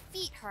tired and my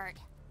feet hurt.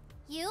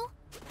 You?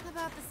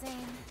 About the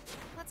same.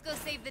 Let's go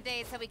save the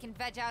day so we can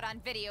veg out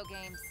on video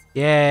games.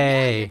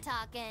 Yay! You're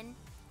talking.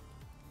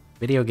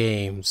 Video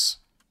games.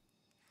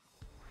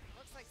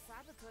 Looks like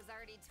Sabuko's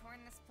already torn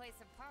this place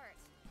apart.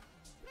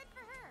 Good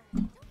for her.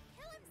 Don't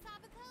kill him,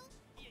 Sabuko.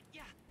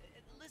 Yeah,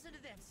 listen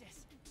to them,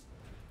 sis.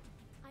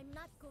 I'm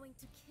not going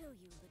to kill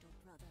you, little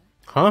brother.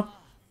 Huh? Oh,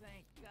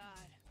 thank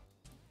God.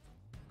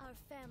 Our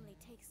family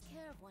takes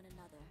care of one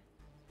another,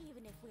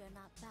 even if we are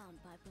not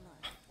bound by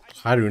blood.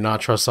 I do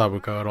not trust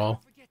Sabuko at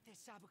all. Forget this,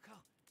 Sabuko.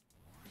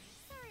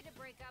 Sorry to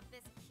break up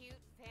this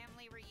cute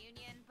family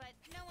reunion, but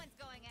no one's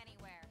going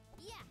anywhere.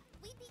 Yeah,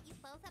 we beat you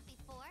both up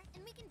before,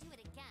 and we can do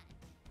it again.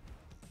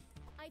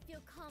 I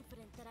feel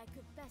confident that I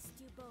could best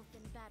you both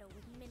in battle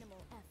with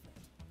minimal effort.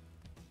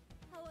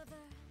 However,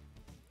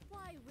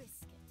 why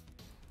risk it?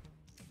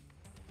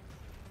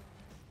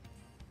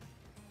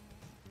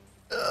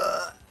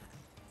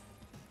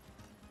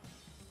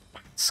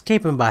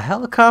 Escaping by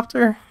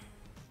helicopter?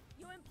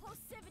 Your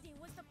impulsivity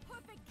was the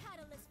perfect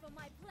catalyst for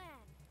my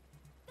plan.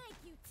 Thank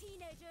you,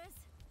 teenagers.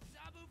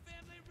 Sabu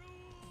family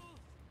rule!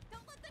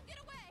 Don't let them get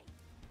away!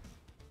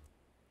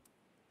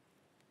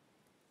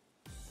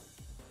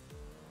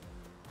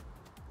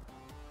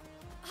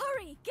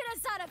 Hurry, get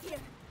us out of here.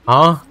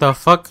 Huh? The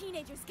fuck?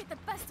 Teenagers get the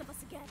best of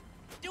us again.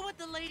 Do what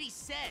the lady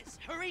says.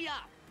 Hurry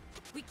up.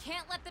 We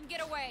can't let them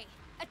get away.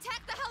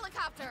 Attack the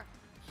helicopter!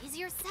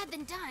 Easier said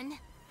than done.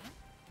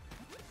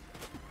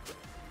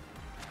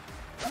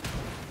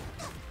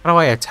 How do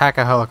I attack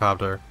a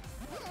helicopter?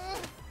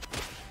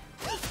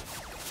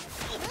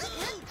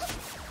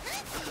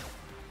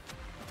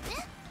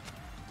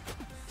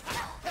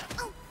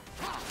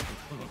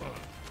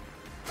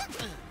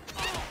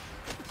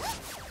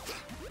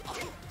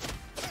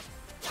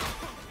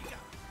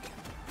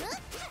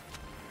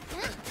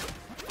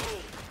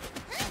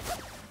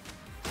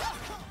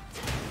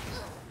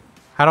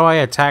 How do I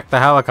attack the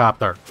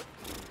helicopter?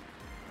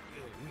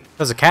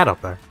 There's a cat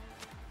up there.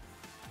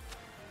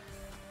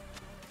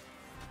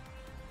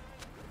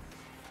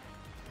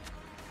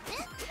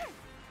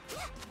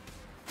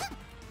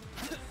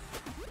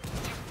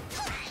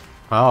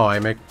 Oh, I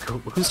make...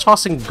 Who's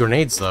tossing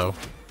grenades, though?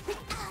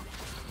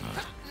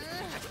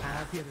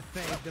 I'm here to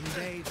save them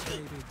days,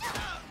 baby.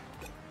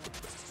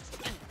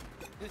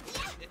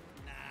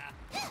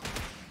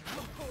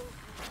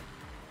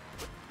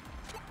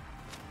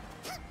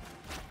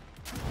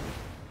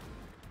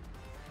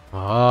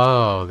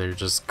 Oh, they're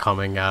just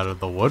coming out of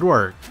the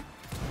woodwork.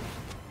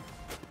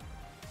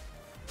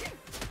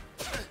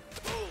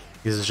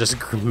 These are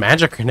just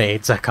magic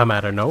grenades that come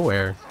out of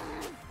nowhere.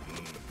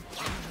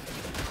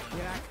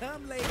 Here I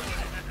come, lady.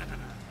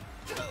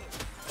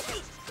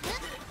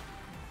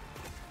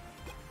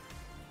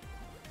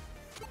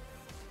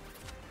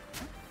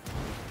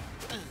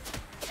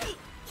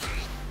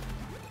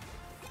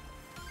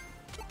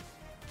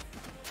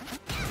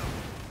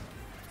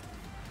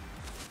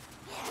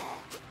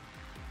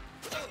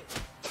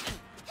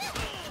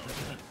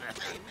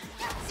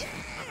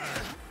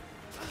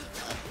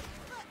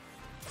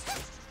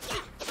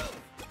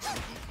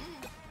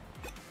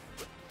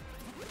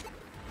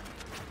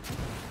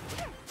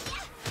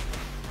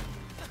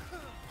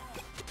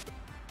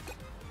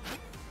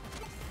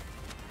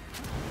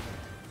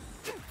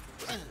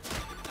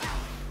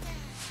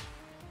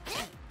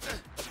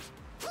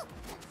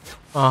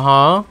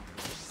 Uh-huh.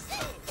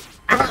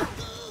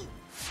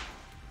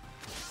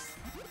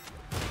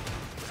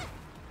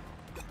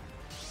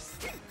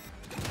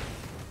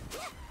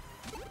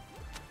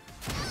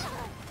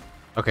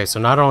 Okay, so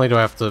not only do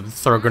I have to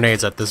throw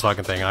grenades at this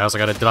fucking thing, I also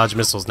gotta dodge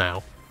missiles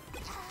now.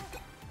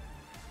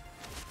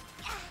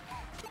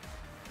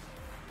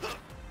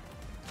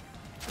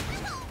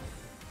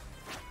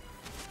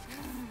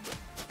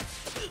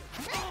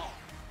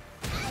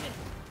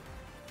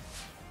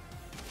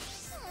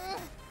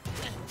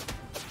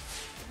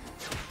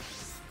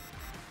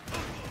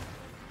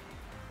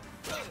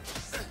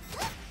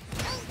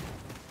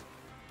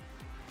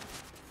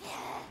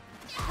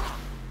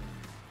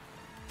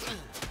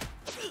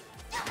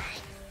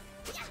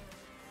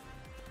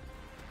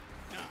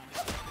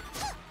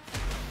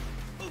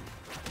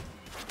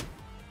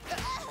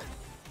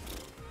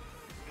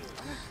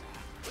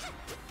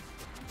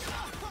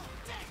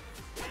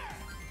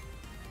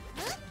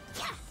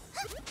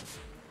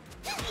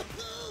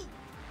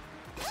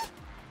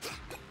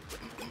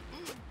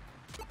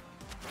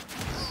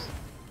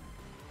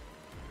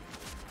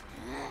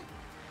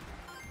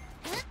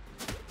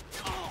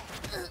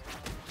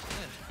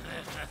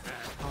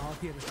 All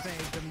here to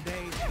save them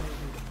days, baby.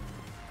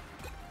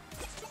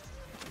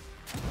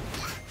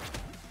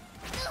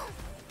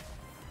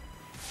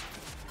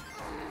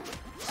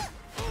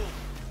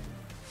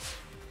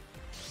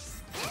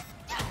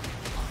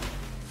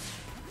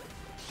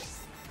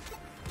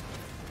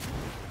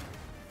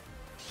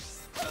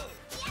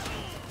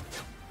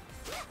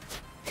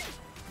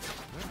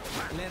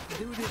 Let's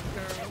do this,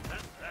 girl.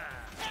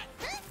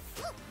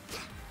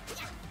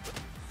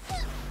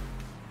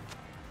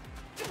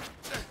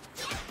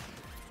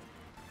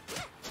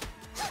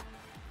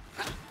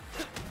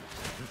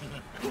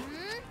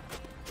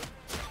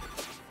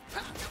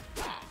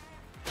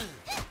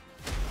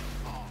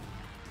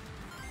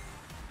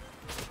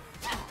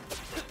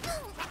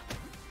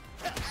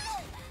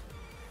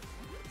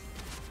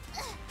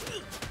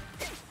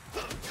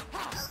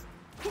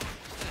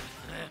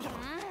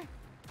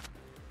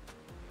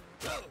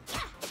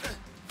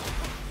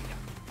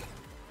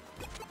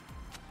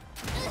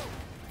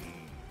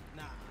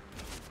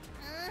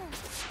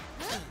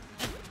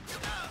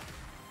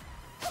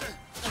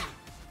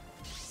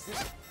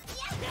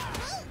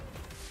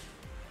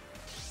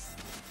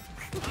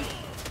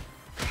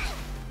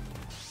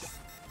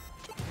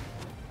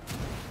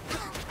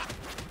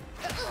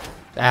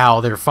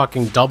 Ow, they're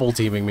fucking double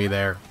teaming me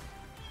there.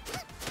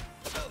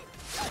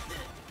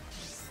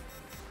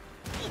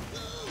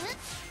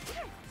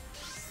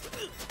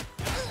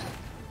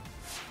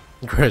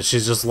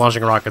 She's just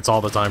launching rockets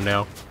all the time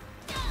now.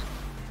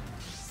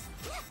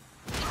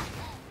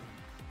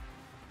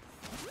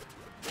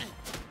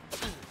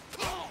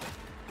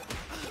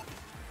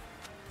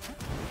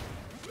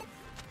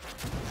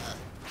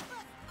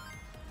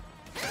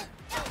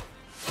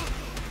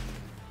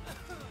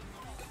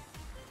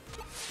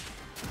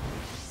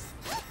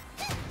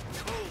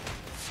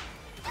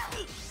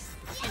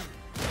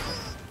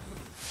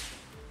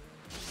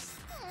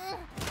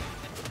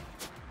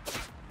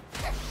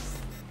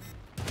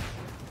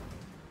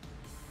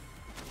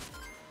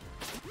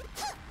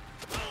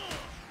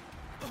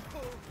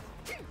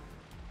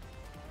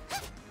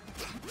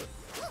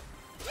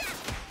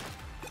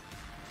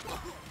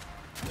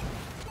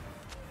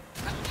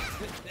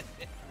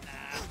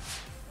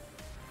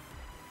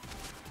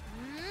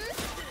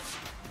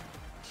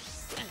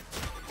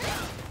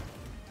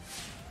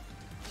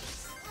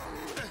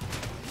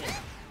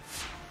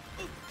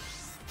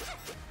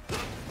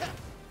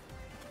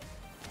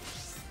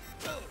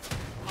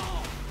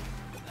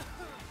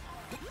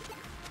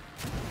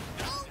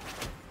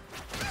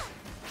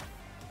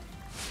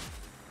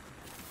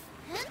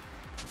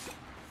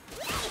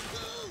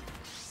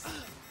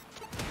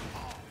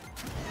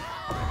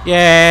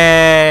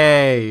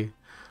 Yay!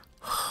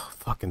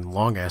 Fucking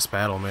long ass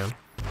battle, man.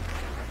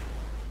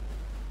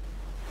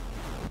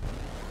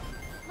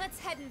 Let's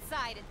head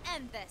inside and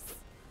end this.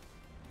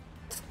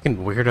 Fucking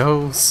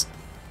weirdos.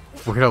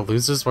 Weirdo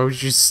losers, why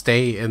would you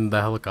stay in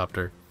the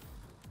helicopter?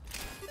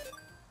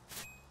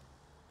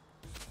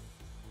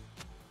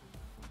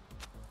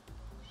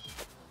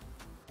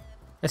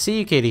 I see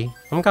you, Katie.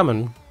 I'm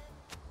coming.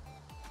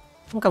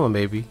 I'm coming,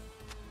 baby.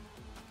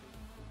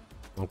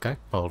 Okay,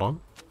 hold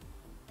on.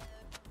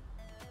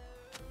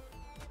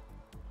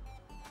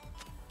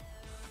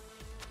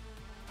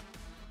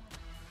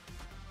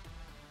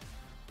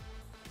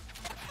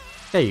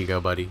 There you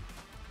go, buddy.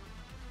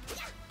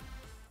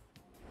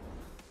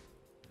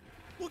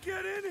 Well,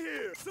 get in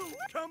here. So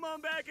come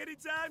on back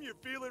anytime you're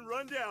feeling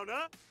run down,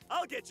 huh?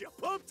 I'll get you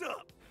pumped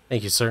up.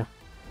 Thank you, sir.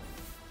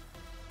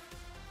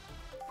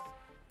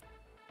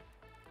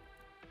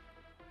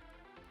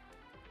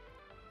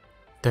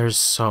 There's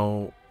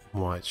so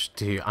much,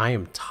 dude. I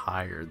am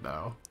tired,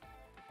 though.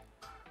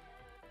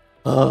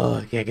 Oh,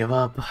 I can't give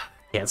up.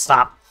 Can't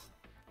stop.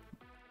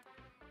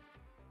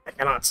 I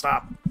cannot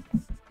stop.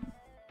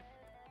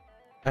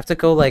 I have to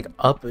go, like,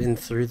 up and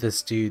through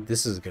this, dude.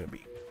 This is gonna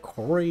be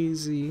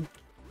crazy.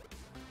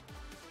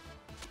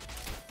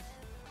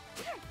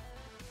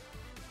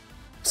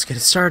 get it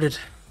started.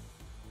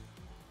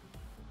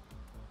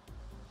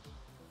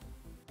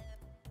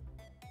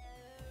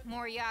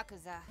 More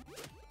Yakuza.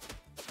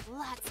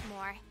 Lots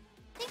more.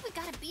 Think we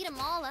gotta beat them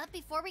all up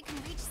before we can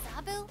reach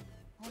Sabu?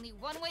 Only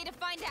one way to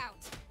find out.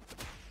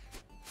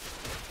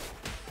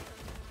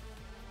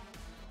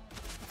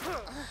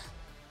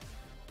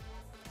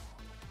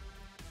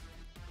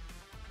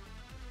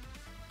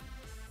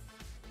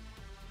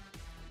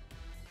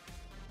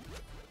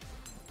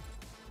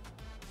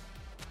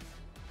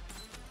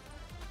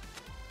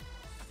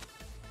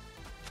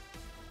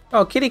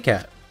 Oh, kitty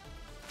cat.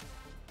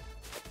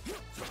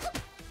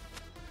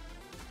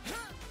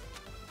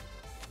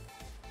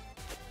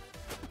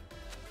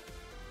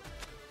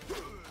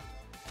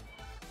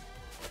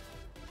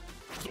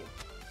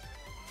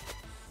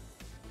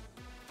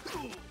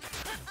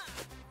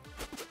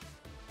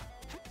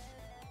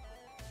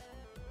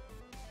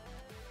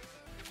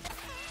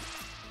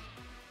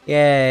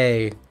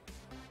 Yay.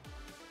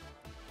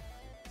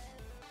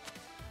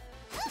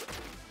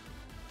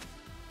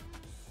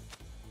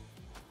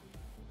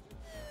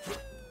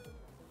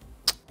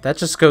 That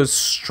just goes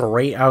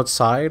straight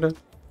outside?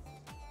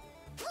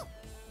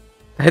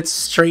 That's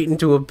straight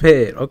into a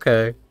pit.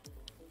 Okay.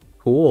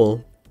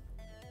 Cool.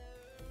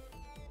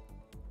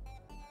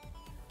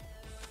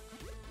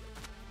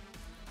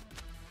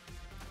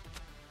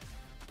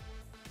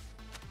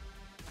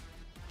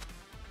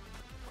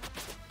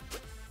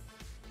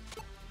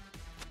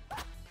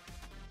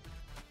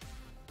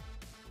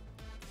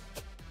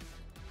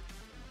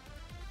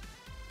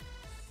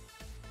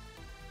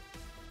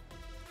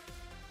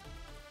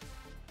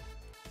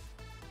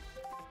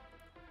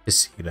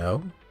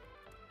 Casino.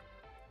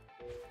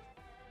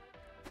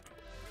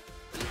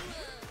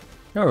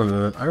 I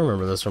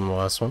remember this from the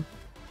last one.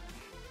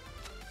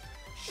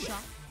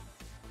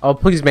 Oh,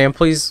 please, ma'am.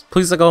 Please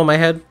let go of my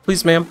head.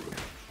 Please, ma'am.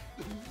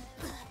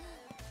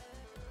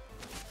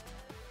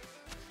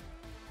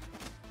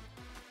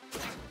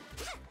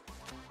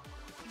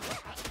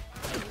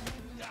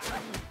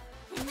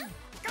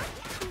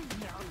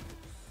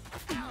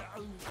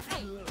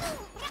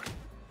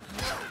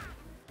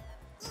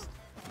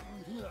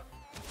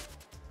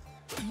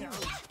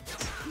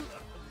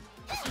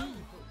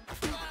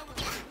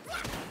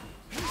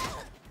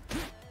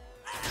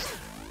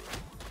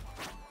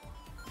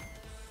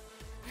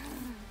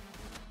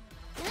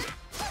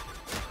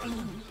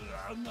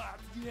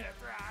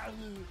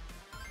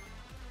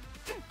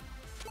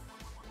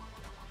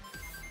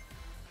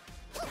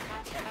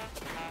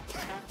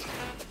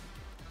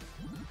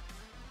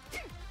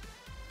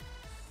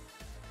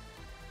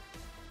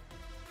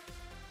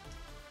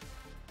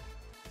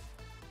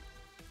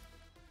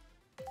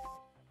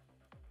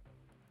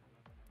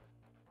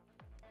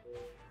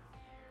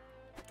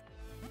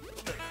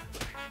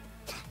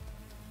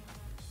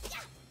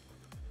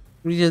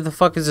 What the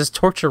fuck is this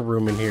torture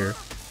room in here?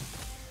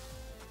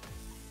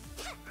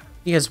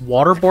 He has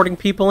waterboarding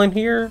people in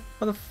here?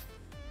 What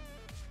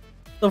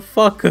the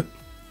fuck?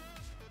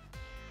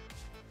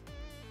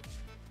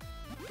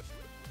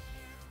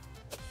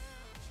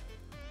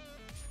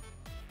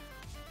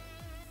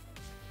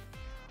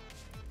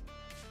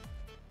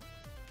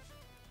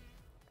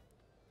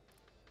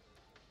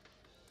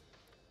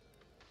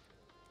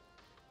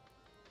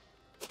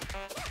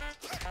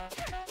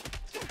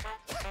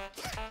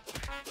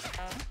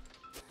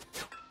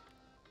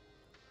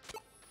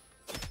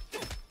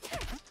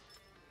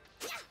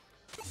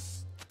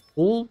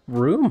 Cool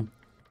room, in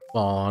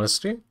all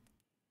honesty.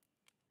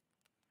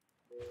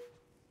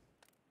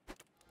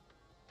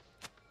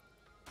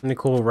 Any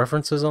cool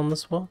references on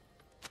this wall?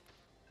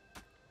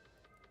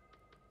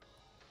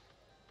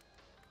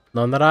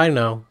 None that I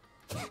know.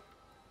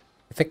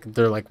 I think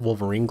they're like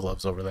Wolverine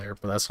gloves over there,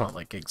 but that's not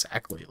like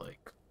exactly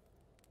like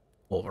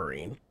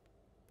Wolverine.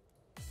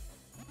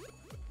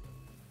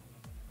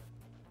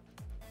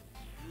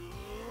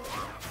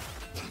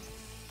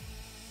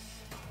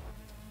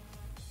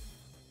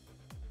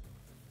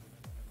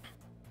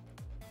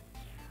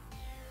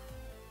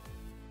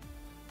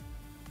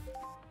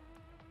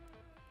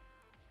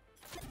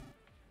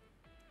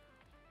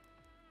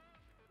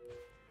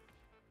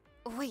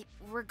 Wait,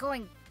 we're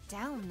going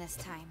down this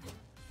time.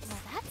 Well,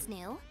 that's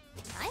new.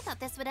 I thought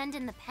this would end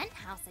in the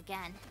penthouse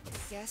again.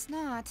 Guess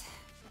not.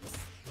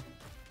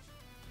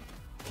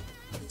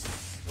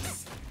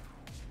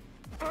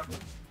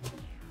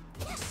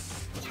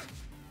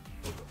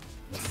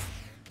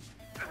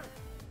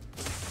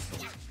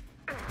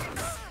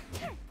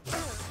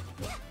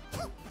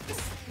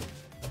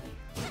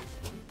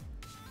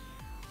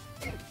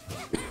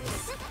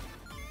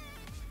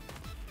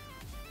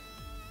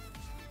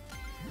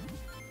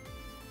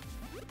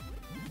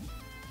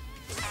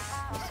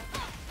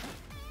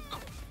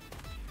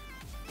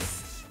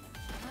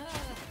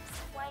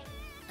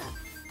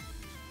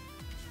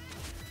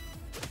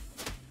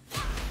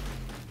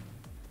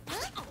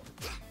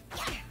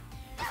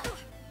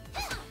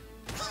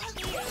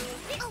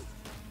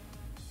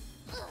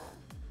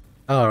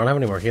 Oh, I don't have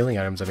any more healing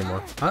items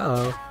anymore.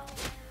 Uh-oh.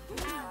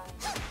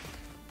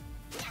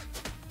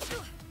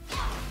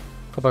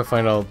 Hope I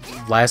find a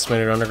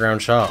last-minute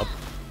underground shop.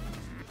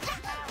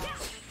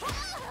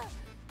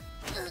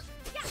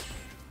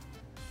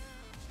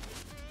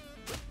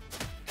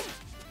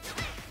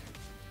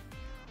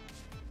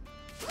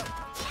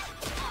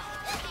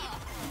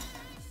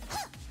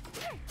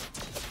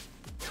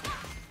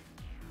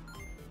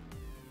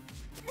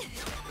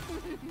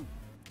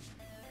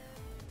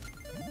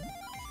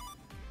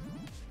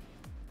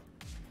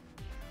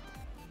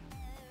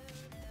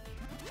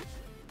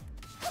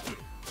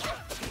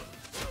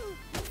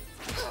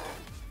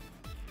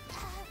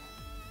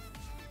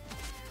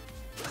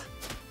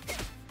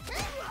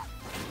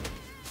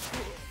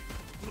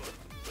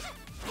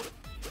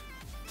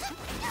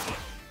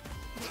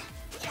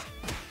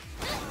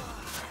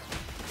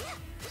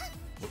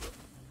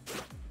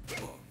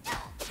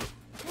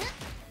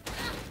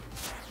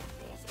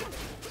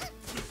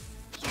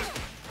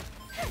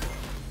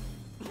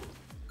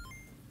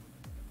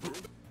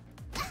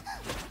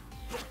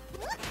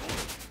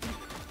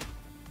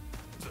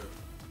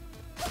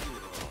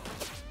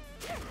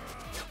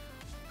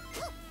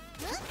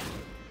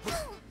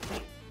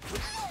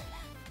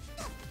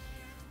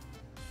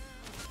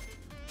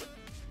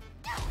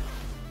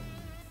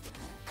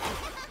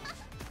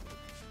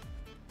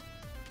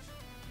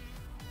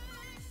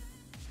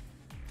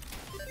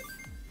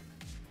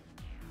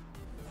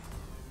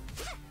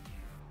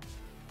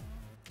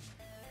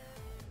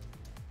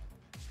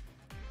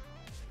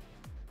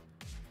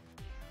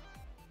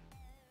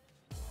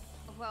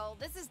 Well,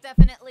 this is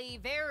definitely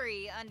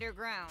very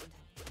underground.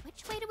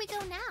 Which way do we go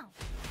now?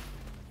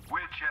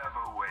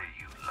 Whichever way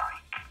you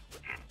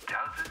like. It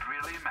doesn't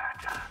really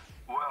matter.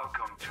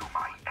 Welcome to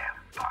my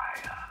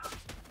empire.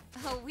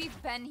 Oh,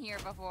 we've been here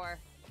before.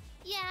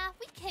 Yeah,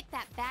 we kicked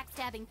that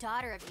backstabbing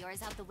daughter of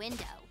yours out the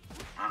window.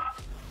 Huh,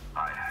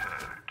 I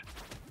heard.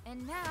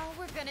 And now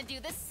we're gonna do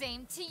the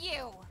same to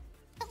you.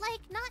 But like,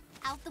 not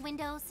out the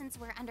window since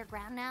we're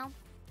underground now.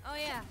 Oh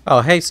yeah.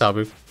 Oh, hey,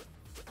 Sabu.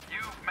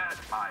 You've met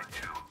my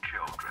two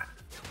children,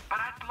 but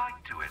I'd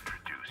like to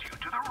introduce you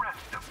to the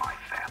rest of my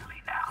family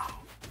now.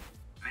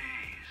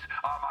 These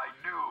are my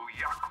new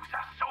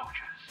Yakuza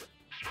soldiers.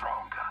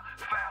 Stronger,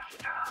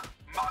 faster,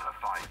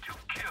 modified to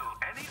kill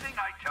anything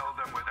I tell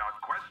them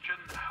without question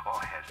or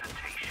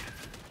hesitation.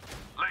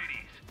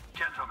 Ladies,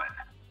 gentlemen,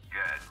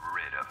 get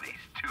rid of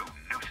these two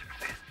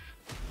nuisances.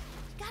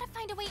 Gotta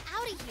find a way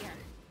out of here.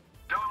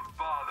 Don't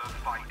bother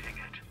fighting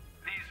it.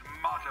 These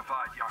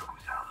modified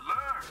Yakuza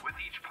learn with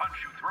each punch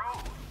you throw.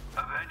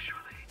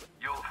 Eventually,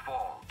 you'll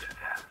fall to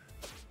them.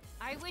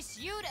 I wish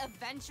you'd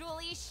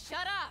eventually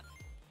shut up.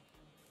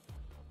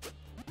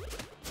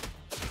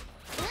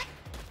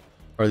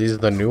 Are these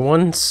the new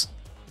ones?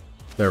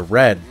 They're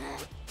red.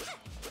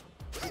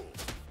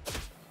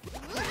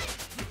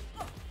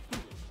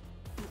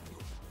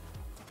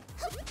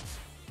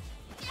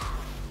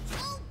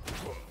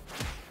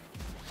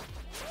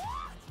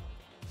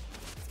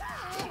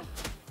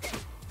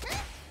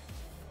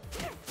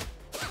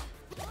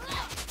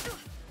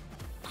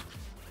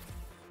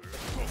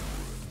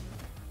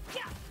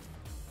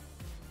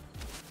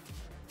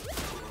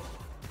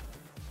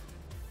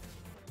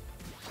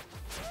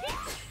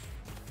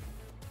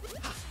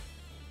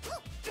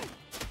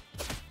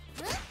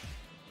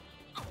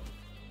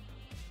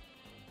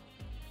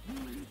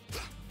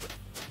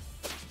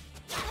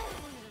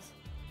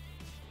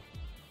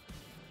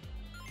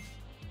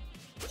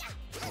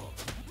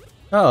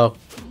 Oh.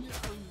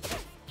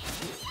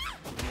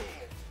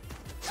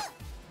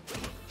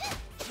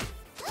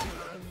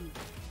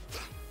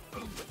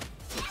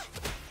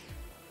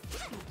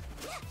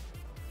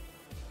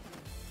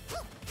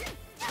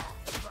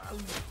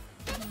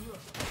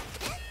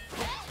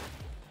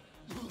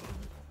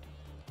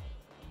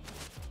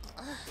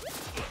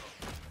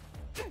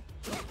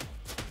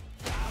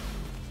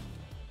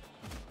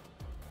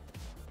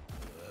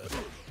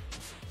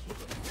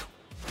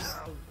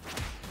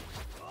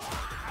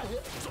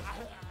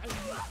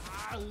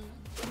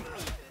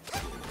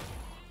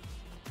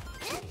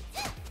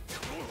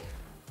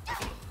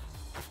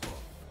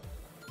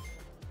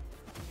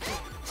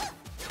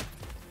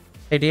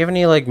 Hey, do you have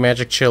any, like,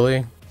 magic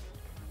chili?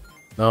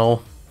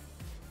 No.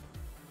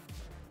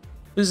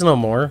 Please no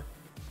more.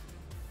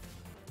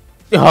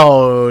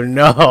 Oh,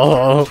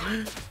 no.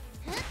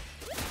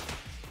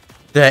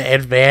 The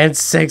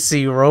advanced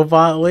sexy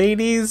robot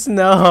ladies?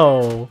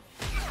 No.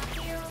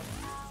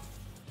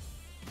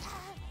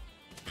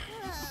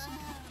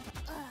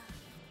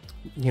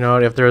 You know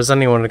what, if there was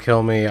anyone to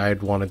kill me,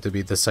 I'd want it to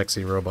be the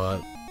sexy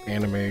robot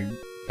anime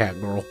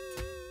cat girl.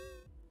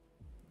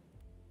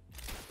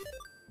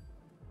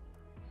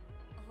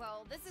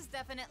 Well, this is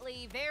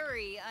definitely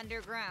very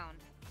underground.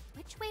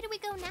 Which way do we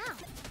go now?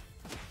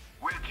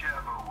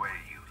 Whichever way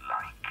you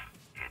like.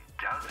 It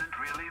doesn't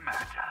really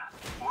matter.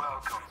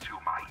 Welcome to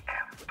my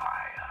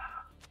empire.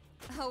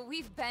 Oh,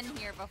 we've been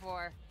here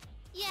before.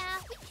 Yeah,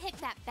 we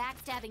kicked that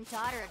backstabbing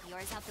daughter of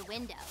yours out the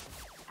window.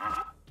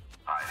 Huh,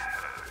 I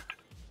heard.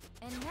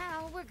 And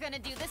now we're gonna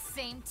do the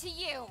same to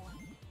you.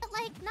 But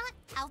like, not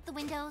out the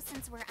window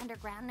since we're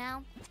underground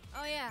now.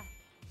 Oh yeah.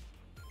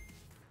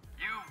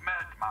 You've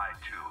met my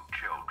two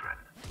children,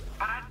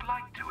 but I'd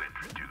like to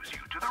introduce you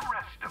to the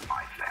rest of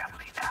my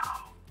family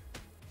now.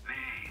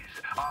 These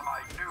are my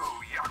new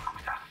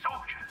Yakuza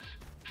soldiers.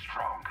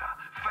 Stronger,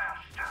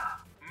 faster,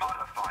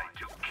 modified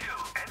to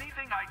kill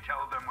anything I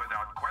tell them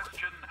without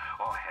question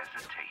or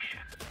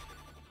hesitation.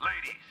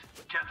 Ladies,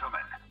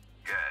 gentlemen,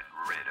 get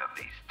rid of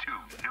these two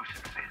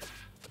nuisances.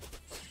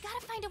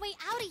 Gotta find a way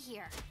out of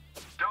here.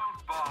 Don't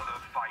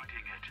bother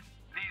fighting it.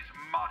 These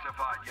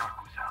modified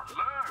Yakuza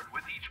learn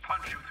with each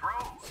punch you throw.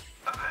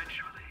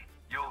 Eventually,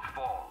 you'll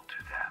fall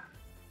to them.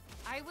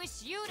 I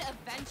wish you'd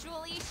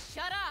eventually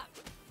shut up.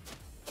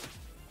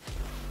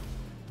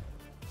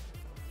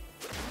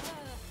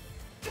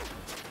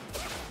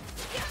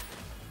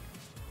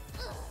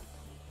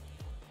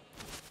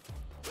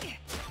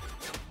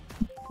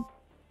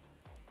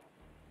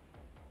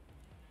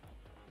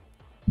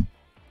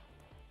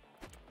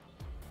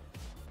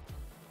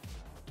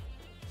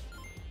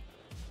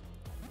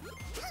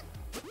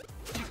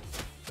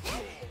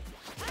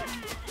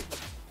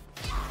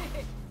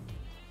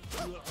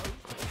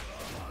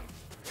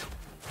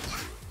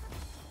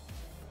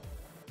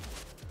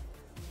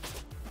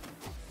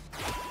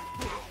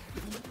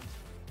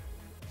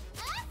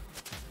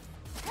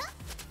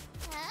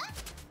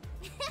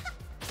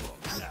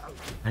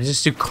 I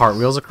just do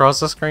cartwheels across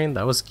the screen?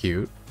 That was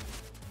cute.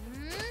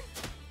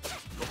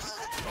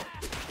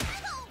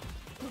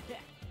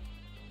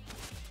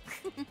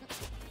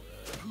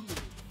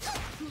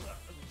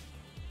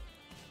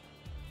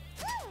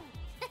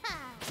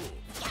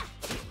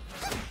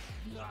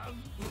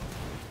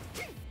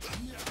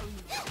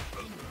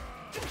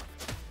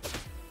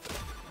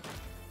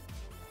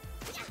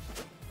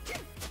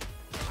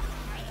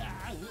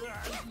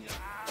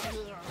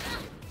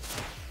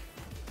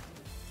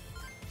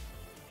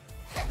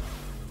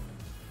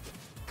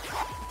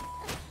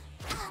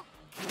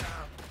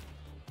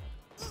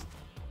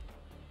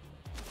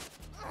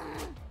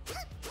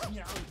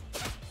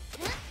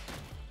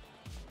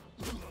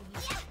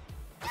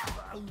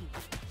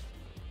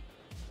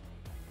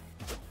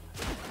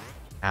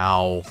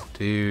 Ow,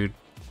 dude.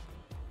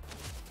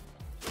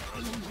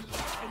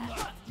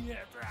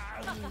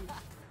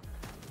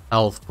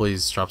 Health,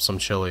 please drop some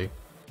chili.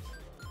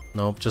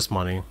 Nope, just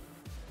money.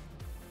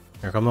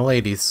 Here come the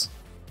ladies.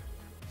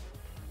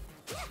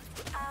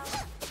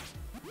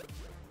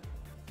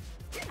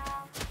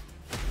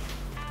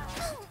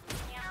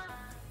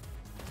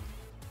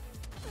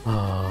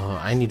 Oh,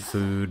 I need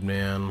food,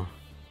 man.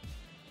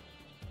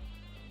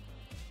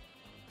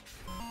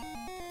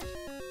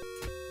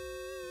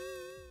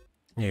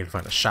 I need to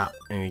find a shop.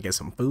 I need to get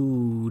some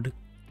food.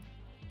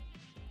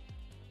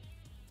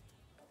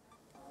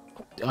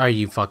 Are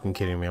you fucking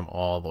kidding me? I'm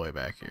all the way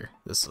back here.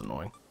 This is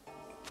annoying.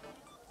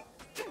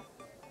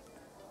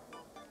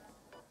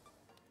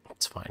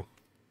 It's fine.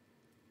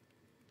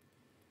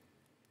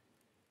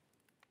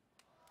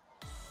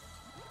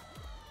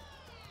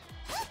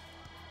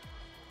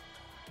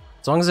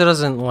 As long as it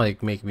doesn't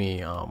like make me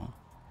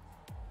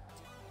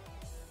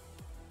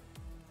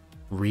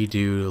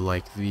redo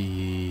like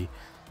the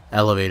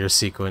elevator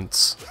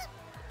sequence.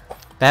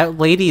 That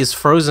lady is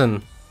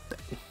frozen.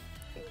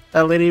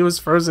 That lady was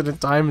frozen in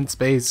time and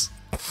space.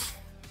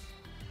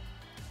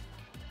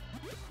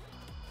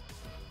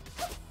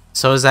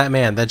 So is that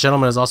man. That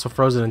gentleman is also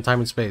frozen in time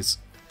and space.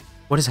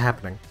 What is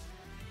happening?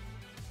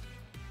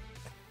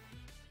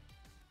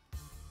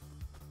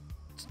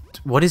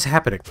 What is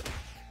happening?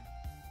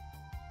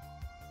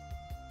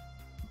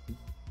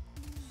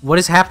 What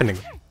is happening?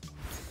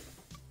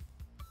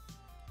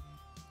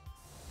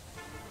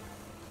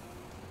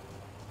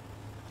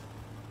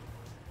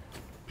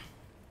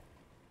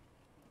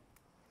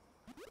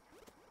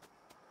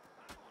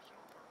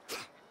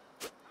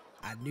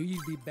 I knew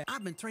you'd be back.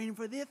 I've been training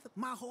for this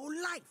my whole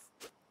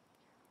life.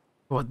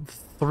 What?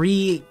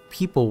 3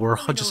 people were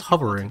just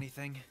hovering.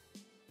 Anything.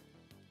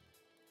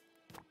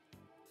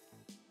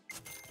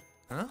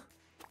 Huh?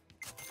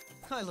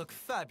 I look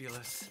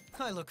fabulous.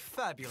 I look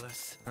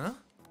fabulous. Huh?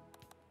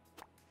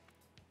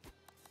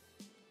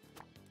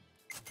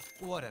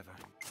 Whatever.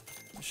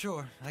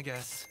 Sure, I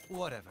guess.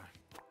 Whatever.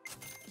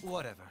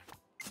 Whatever.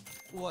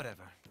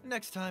 Whatever.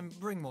 Next time,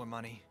 bring more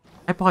money.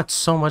 I bought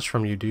so much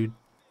from you, dude.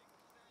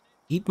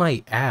 Eat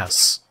my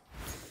ass.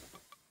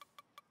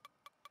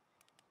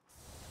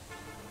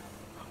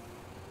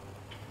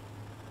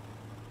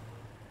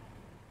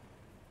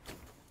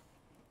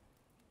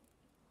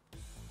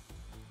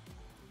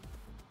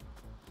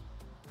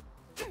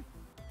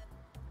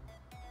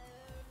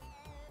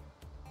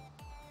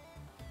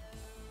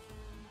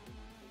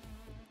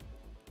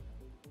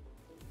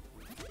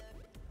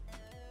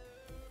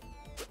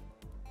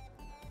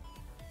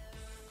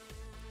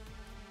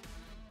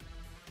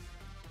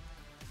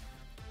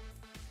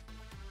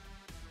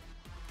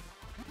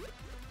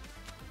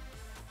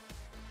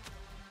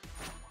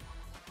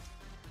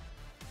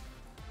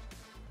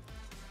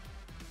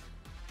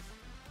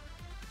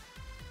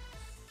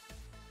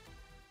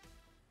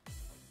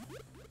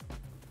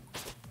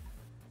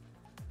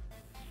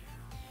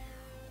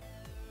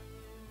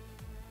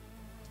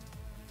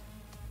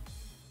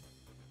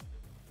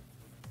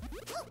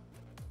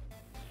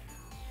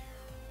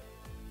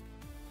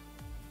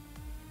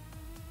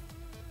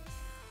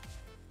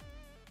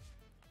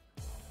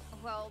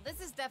 Well,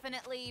 this is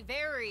definitely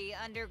very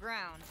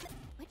underground.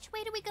 Which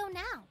way do we go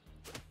now?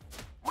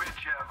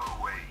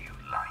 Whichever way you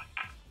like.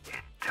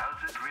 It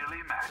doesn't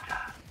really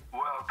matter.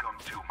 Welcome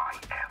to my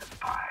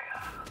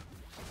empire.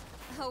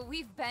 Oh,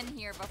 we've been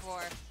here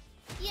before.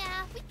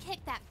 Yeah, we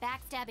kicked that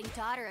backstabbing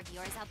daughter of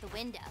yours out the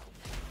window.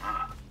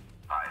 Huh,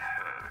 I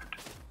heard.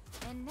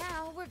 And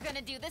now we're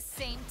gonna do the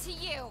same to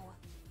you.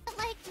 But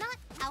like, not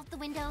out the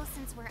window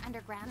since we're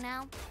underground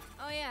now.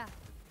 Oh yeah.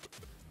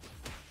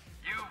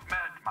 You've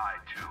met my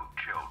two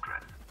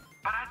children,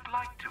 but I'd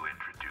like to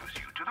introduce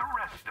you to the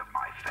rest of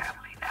my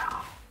family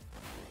now.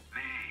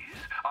 These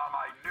are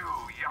my new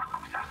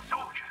Yakuza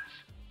soldiers.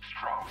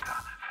 Stronger,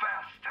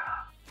 faster,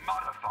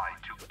 modified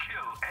to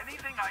kill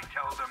anything I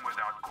tell them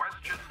without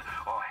question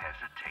or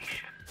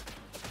hesitation.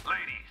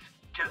 Ladies,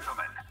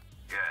 gentlemen,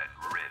 get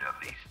rid of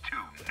these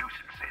two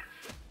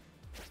nuisances.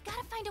 We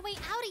gotta find a way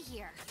out of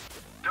here.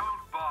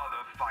 Don't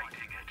bother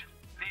fighting it.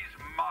 These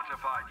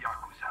modified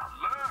Yakuza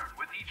learn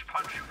with each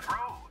punch you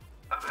throw.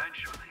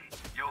 Eventually,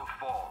 you'll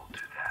fall to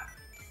them.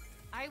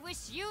 I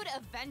wish you'd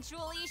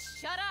eventually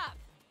shut up.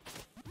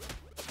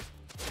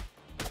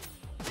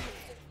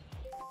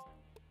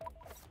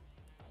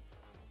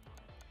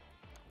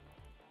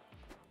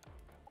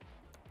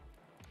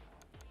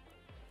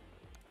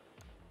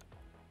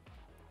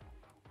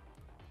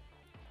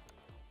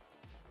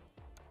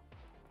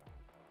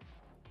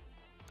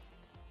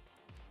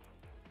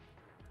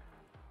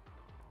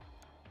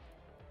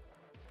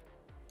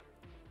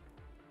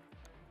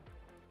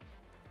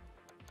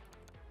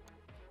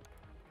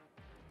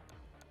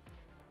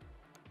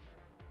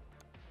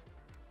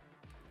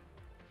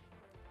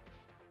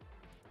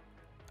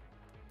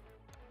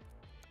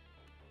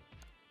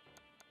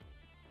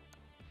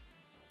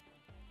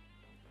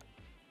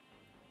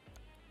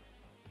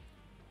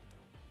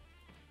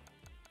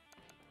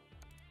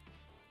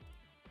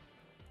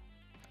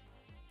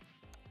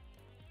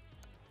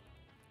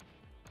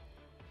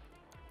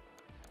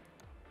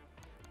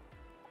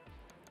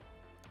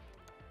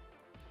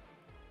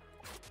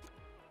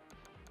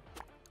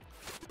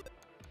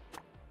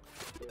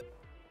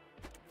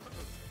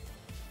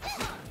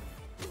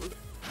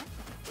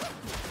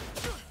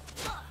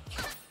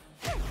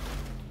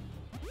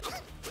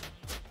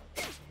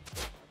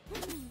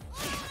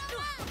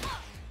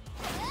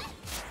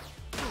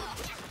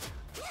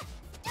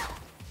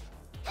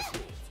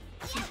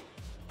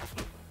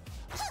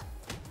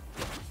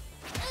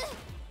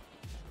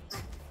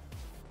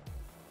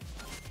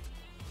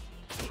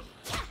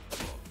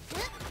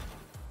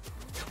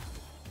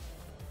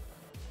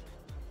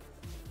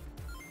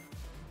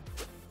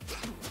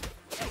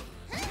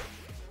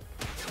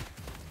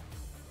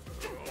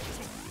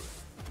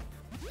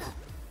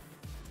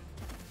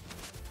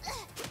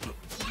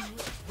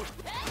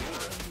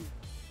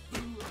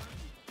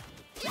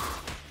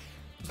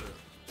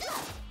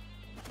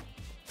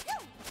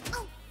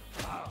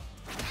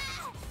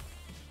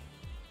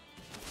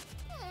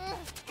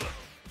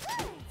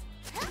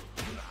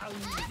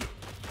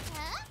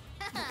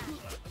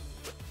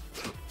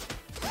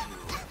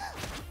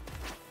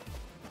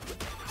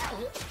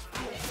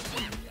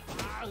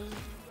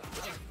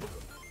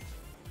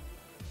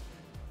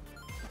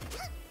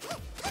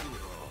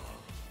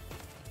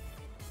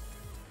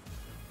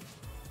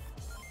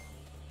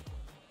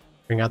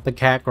 Bring out the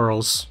cat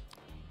girls.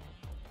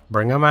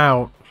 Bring them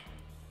out.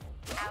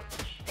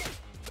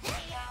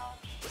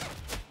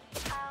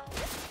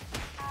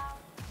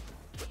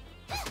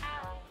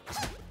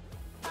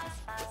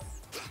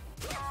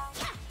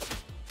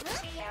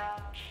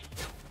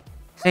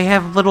 They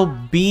have little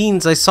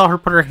beans. I saw her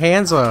put her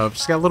hands up.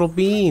 She's got little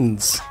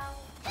beans.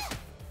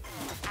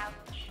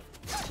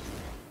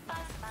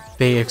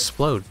 They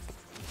explode.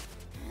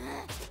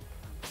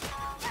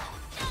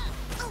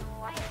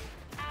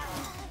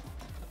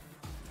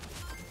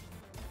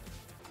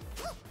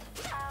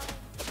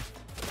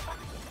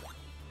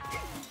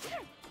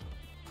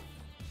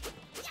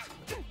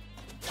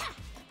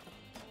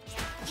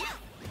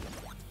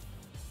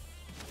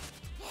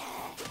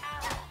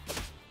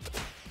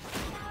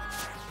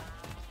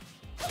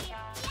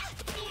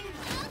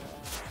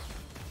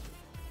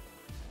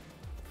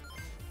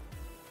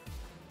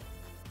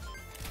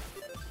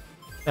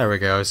 There we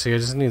go. See, I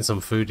just need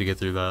some food to get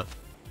through that.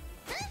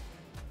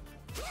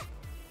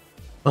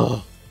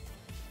 Oh.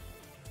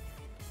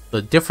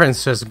 The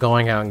difference just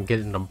going out and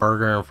getting a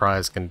burger and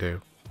fries can do.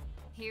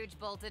 Huge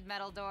bolted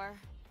metal door.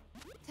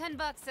 $10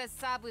 says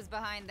Sabu's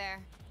behind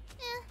there.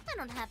 I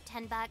don't have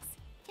 $10. Can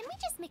we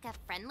just make a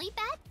friendly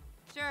bet?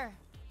 Sure.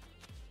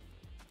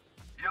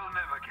 You'll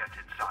never get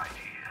inside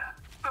here,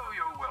 though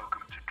you're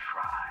welcome to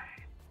try.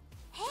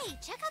 Hey,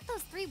 check out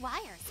those 3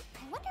 wires.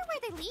 I wonder where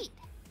they lead.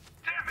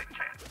 Damn it,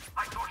 Ken!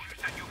 I thought you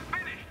said you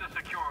finished the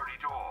security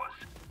doors.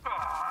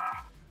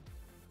 Ah!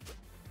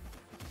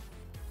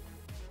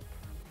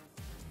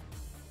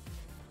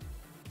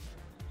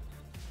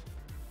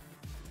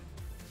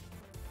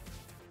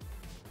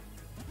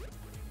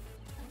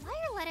 The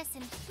wire let us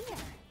in here.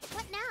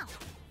 What now?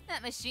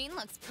 That machine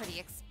looks pretty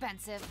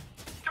expensive.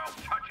 Don't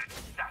touch it!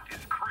 That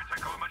is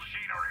critical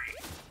machinery!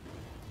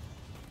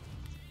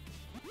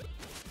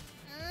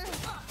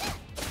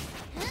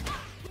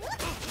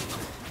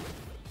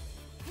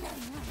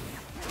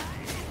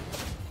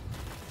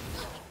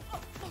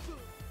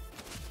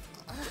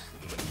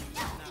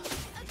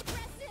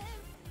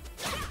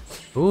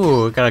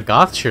 Ooh, we got a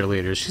goth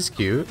cheerleader. She's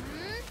cute.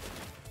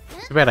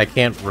 Too bad I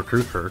can't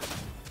recruit her.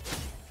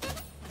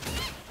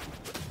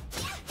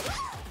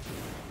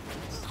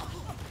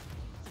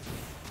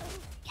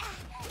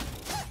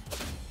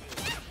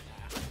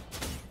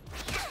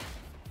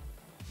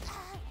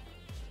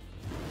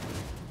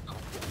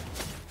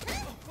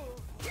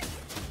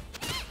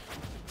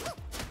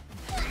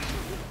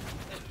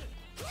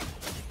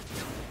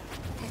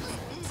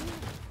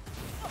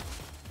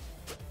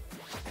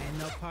 Ain't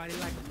no party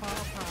like a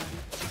fall party.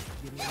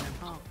 Give me that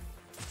hump.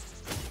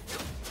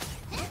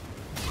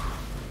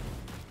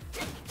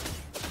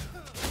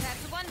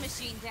 That's one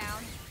machine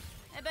down.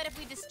 I bet if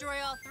we destroy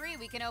all three,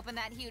 we can open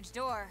that huge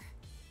door.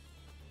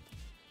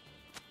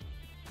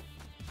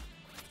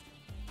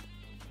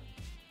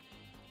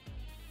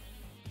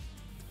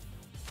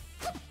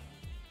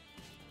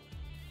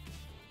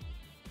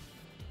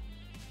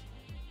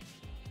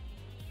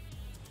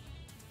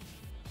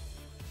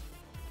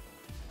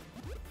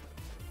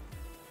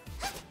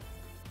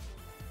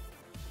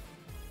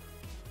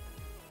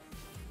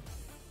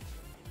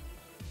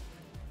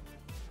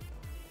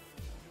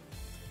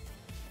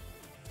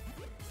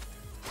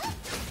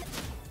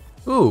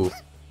 Ooh.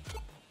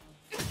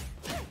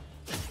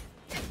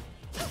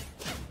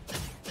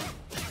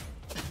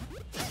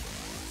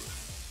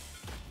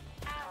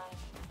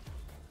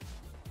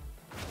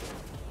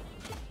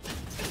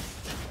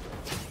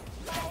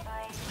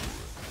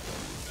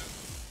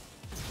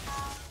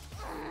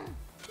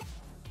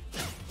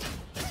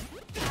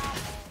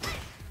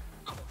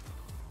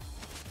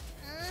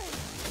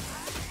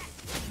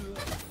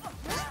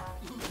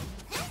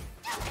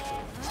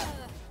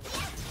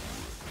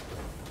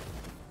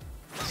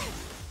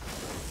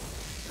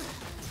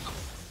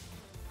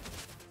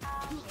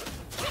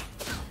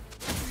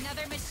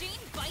 Another machine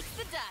bites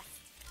the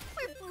dust.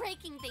 We're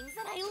breaking things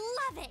and I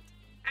love it.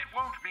 It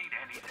won't mean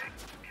anything.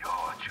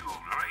 You're too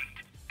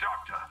late.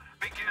 Doctor,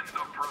 begin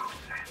the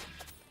process.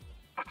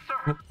 But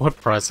sir, What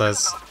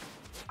process?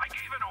 I gave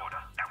an order.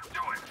 Now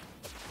do it.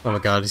 Oh my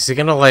god, is he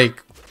gonna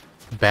like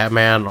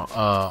Batman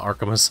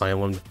Arkham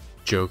Asylum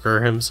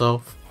Joker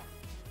himself?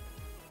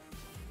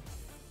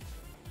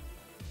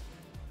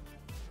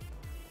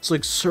 It's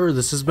like, sir,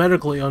 this is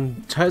medically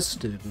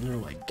untested. And they're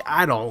like,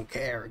 I don't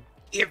care.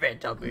 Give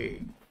it to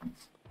me.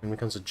 And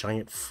becomes a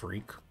giant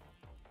freak.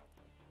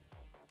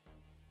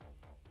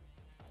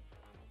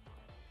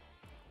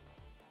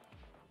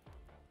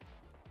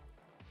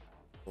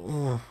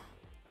 Ugh.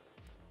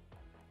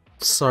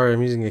 Sorry,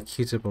 I'm using a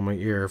Q-tip on my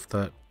ear if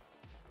that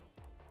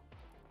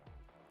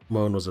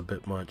moan was a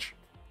bit much.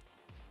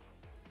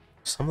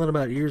 Something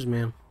about ears,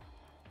 man.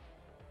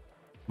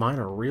 Mine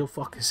are real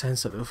fucking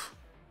sensitive.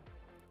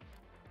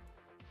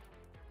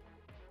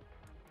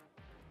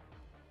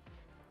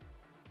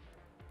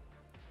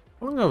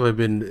 How long have I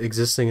been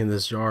existing in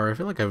this jar? I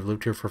feel like I've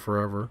lived here for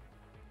forever.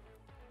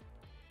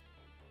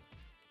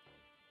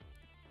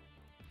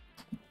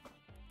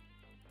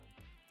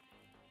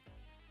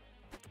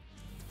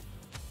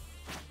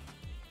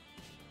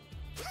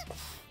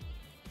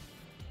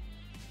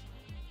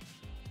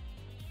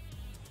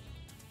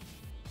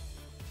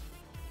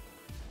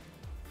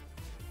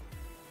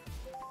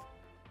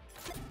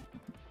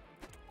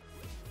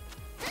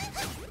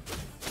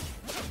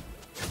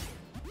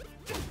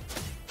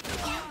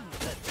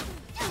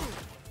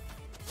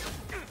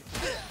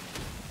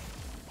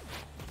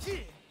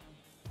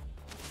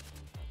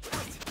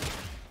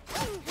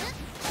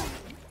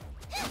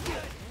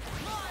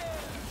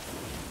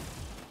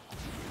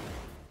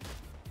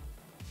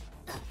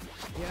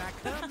 Here I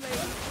come, lady.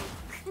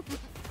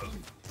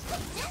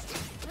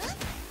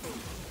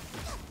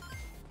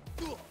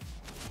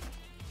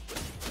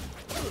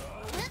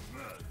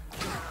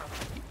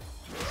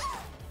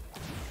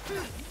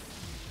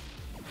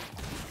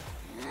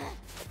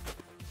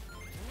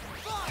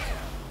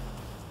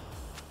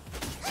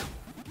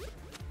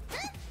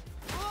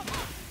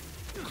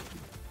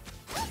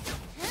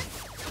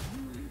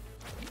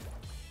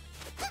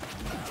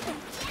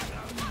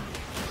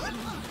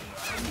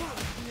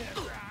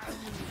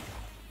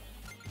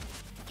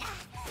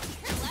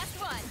 Last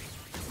one.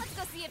 Let's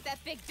go see if that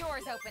big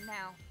door's open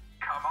now.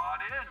 Come on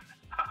in.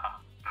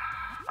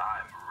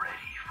 I'm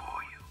ready for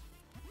you.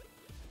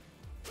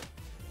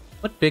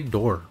 What big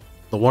door?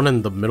 The one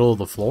in the middle of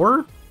the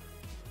floor?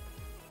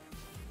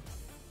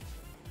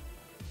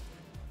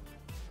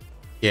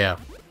 Yeah.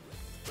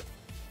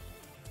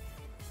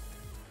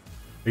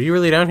 Are you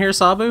really down here,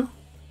 Sabu?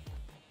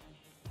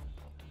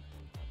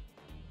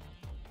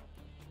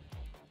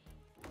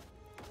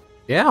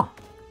 Yeah.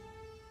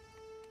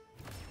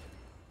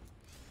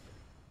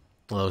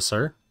 Hello,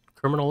 sir.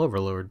 Criminal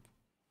overlord.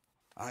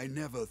 I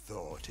never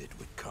thought it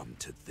would come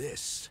to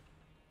this,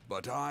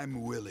 but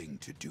I'm willing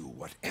to do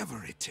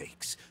whatever it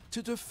takes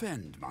to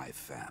defend my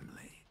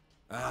family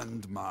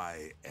and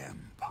my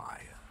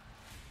empire,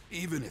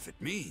 even if it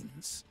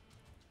means...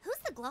 Who's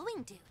the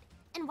glowing dude?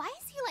 And why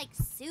is he like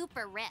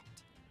super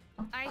ripped?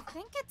 I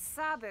think it's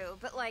Sabu,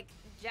 but like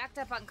jacked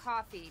up on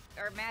coffee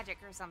or magic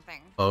or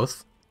something.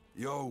 Both.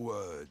 Your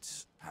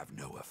words have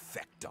no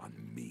effect on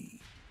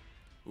me.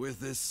 With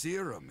this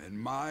serum in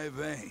my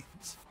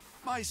veins,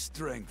 my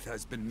strength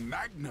has been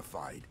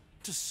magnified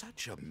to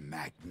such a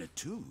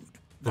magnitude.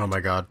 Oh my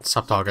god,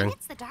 stop talking.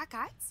 It's the dark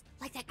arts?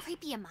 Like that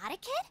creepy Amada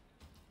kid?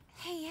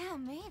 Hey, yeah,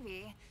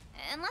 maybe.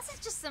 Unless it's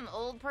just some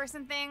old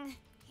person thing.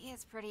 He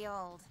is pretty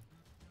old.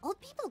 Old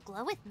people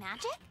glow with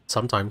magic?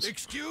 Sometimes.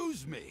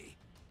 Excuse me.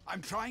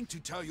 I'm trying to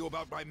tell you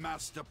about my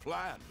master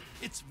plan.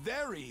 It's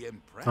very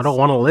impressive. I don't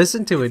want to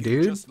listen to it, If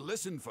you dude. just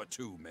listen for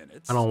 2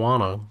 minutes. I don't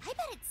want to. I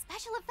bet it's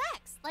special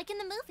effects, like in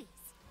the movies.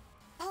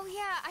 Oh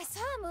yeah, I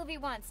saw a movie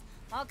once.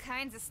 All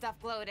kinds of stuff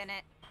glowed in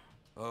it.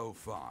 Oh,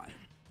 fine.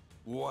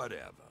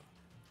 Whatever.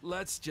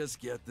 Let's just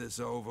get this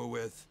over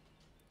with.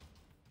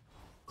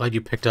 Glad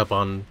you picked up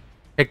on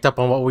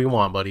what we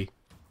want, buddy.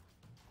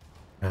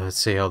 Let's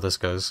see how this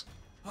goes.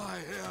 I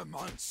am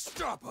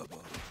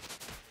unstoppable.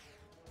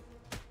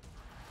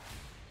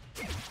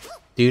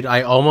 Dude,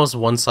 I almost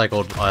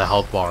one-cycled a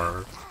health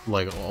bar,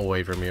 like,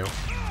 away from you.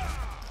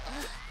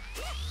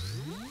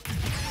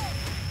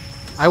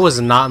 I was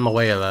not in the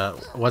way of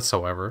that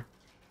whatsoever.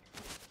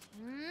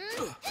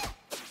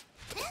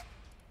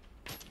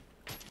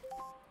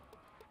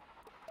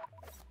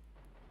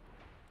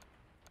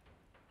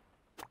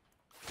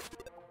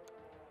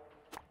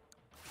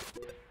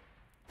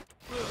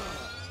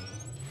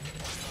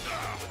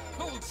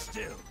 Hold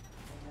still.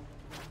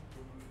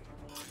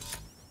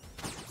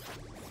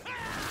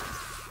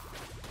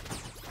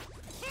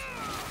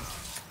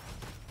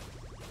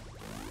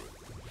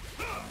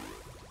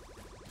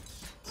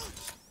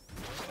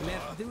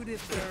 Let's do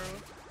this, girl.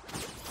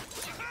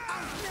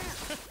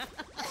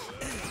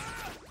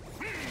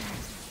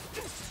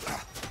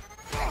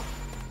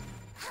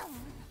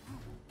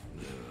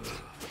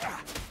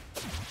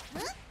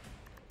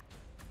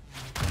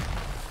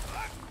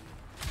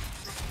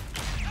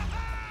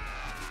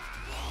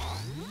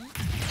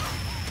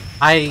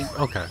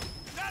 Okay.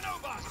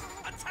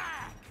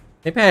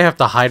 Maybe I have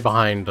to hide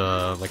behind,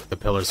 like, the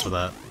pillars for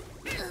that.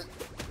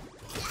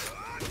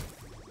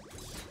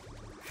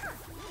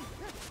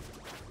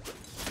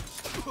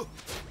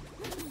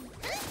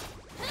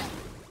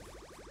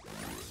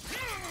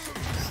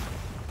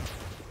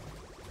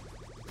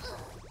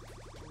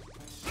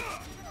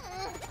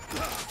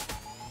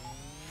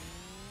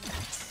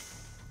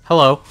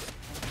 Hello.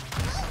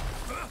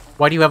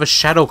 Why do you have a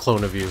shadow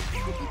clone of you?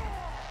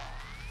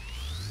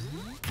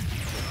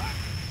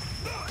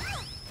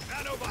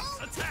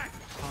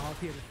 All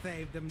here to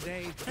save them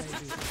days, baby.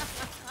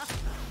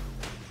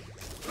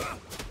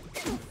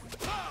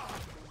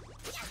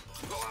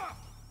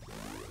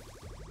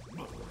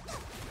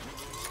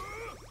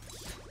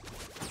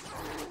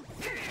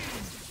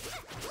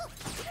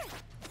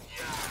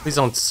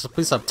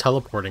 Please stop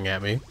teleporting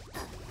at me.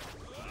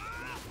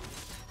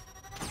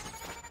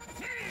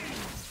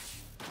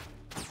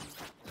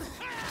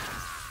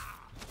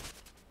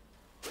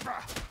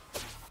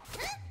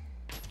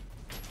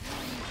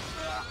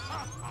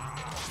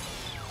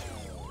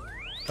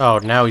 Oh,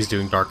 now he's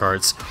doing dark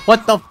arts.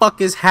 What the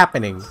fuck is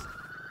happening?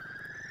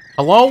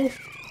 Hello?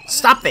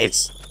 Stop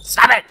this!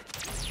 Stop it!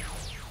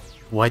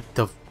 What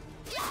the...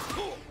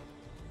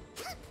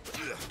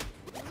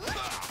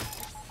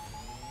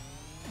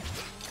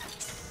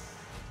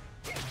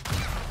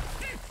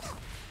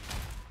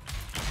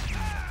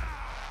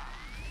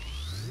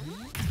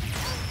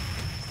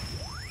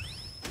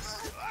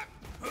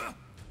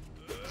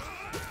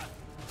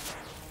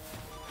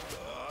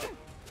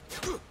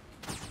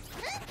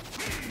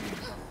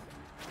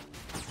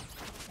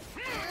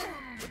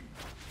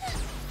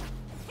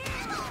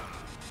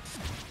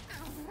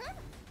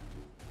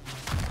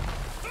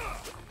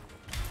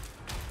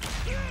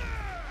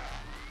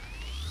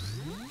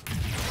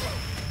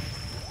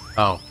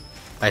 Oh,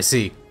 I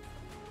see.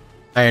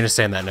 I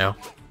understand that now.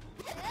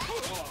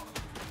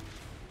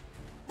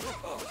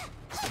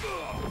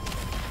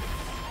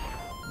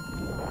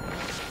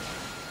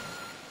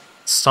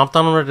 Stomped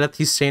on him to death,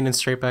 he's standing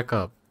straight back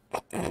up.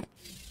 Did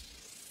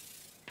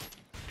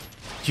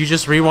you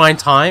just rewind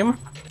time?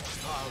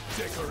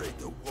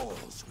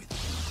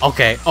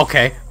 Okay,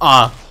 okay.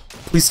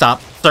 Please stop.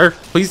 Sir,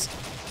 please.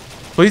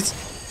 Please.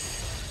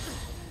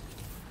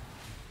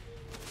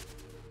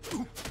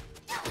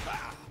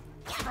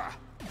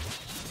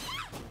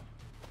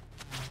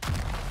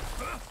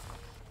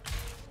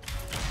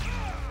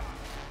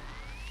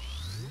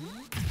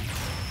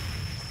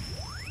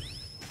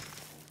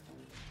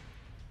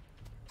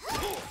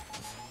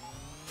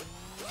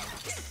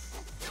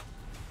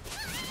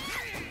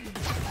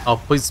 Oh,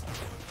 please.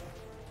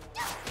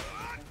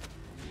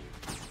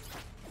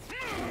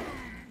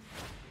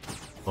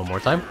 One more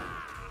time.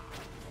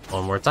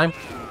 One more time.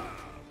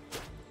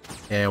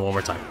 And one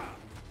more time.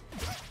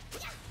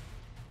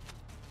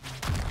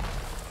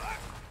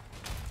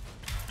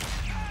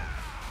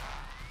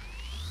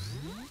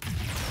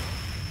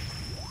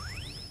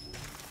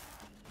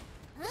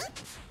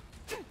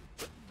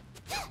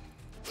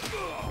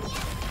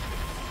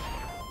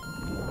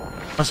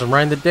 Punch him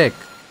right in the dick.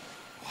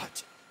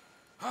 What?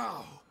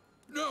 How?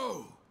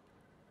 No!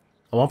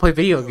 I want to play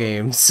video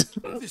games.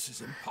 This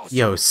is impossible.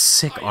 Yo,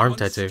 sick arm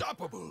tattoo.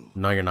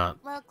 No, you're not.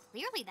 Well,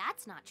 clearly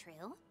that's not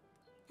true.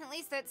 At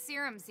least that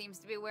serum seems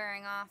to be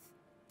wearing off.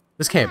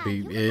 This can't be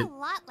You it. look a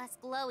lot less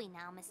glowy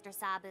now, Mr.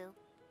 Sabu.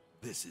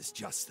 This is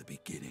just the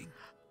beginning.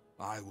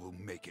 I will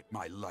make it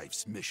my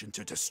life's mission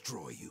to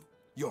destroy you,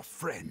 your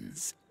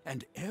friends,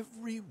 and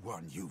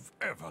everyone you've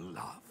ever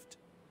loved.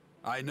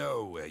 I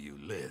know where you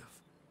live.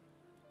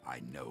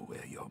 I know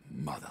where your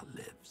mother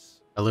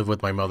lives. I live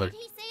with my mother. What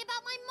did he say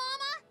about my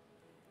mama?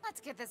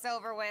 Let's get this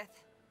over with.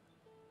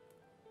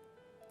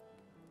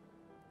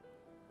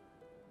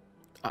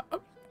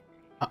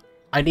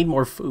 I need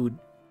more food.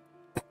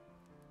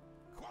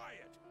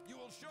 Quiet! You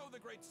will show the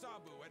great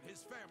Sabu and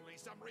his family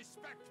some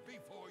respect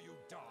before you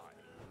die.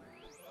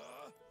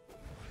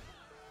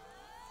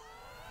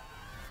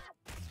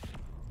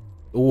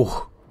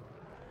 Ooh.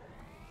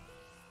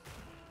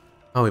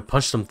 Oh, he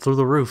punched him through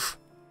the roof.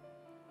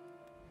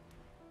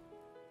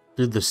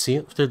 Through the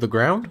seal, through the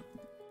ground?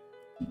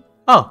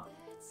 Oh.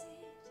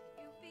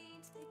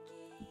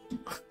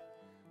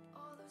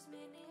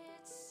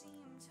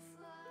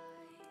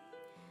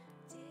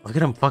 Look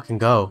at him fucking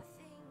go.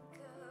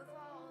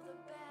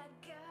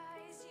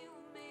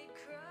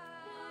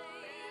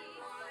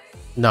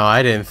 No,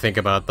 I didn't think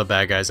about the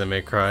bad guys that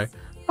made cry.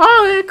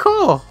 Oh, yeah,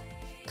 cool.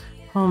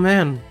 Oh,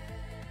 man.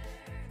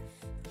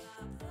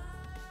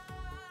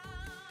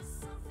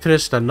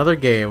 Finished another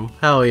game.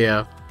 Hell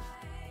yeah.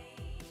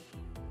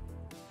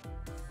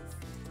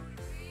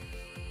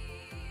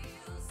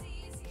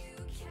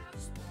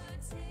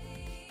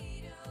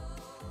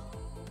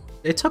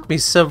 It took me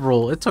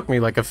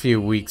like a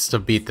few weeks to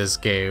beat this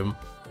game.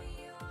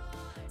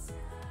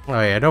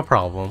 Oh yeah, no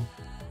problem.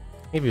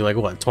 Maybe like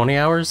what, 20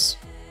 hours?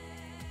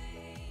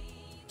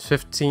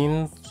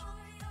 15?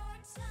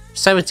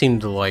 17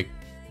 to like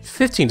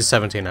 15 to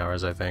 17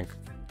 hours, I think.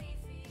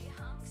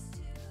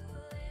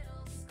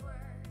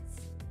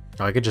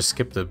 Oh, I could just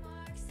skip the...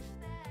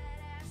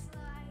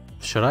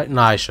 Should I?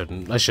 No, I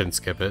shouldn't. I shouldn't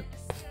skip it.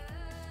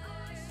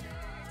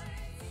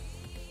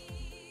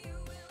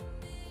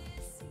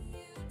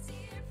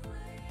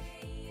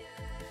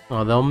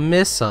 Oh, they'll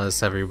miss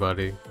us,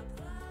 everybody.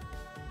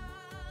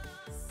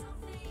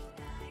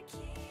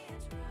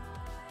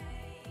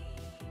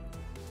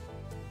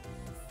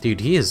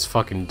 Dude, he is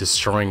fucking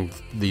destroying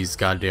these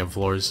goddamn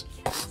floors.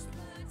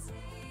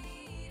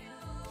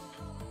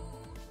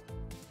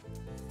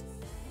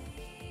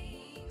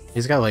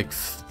 He's got like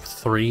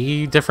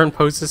 3 different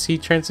poses he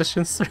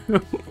transitions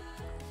through.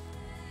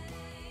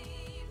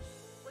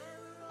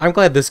 I'm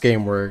glad this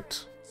game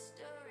worked.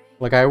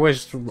 Like, I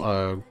wish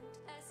Road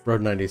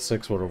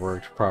 96 would have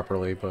worked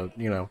properly, but,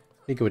 you know,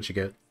 you get what you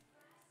get.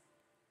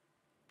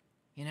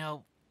 You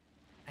know,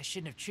 I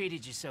shouldn't have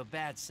treated you so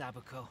bad,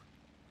 Sabuko.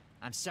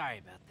 I'm sorry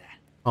about that.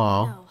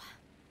 Aw. No.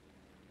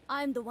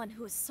 I'm the one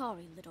who is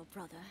sorry, little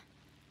brother.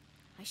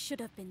 I should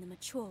have been the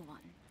mature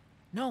one.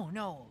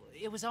 No,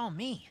 it was all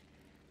me.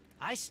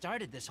 I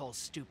started this whole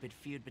stupid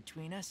feud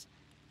between us.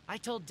 I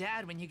told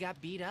Dad when you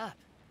got beat up.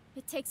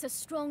 It takes a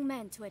strong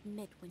man to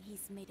admit when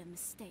he's made a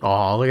mistake.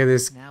 Aw, look at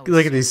this. Now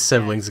Look at it's these so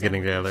siblings bad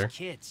getting with those together.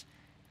 Kids,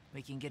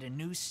 we can get a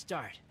new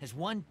start as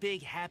one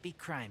big happy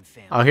crime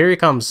family. Oh, here he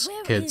comes,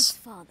 Where is kids.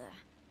 father?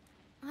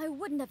 I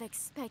wouldn't have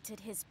expected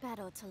his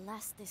battle to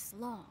last this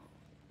long.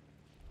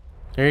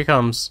 Here he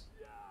comes.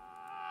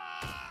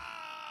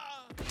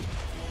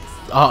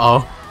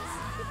 Uh-oh.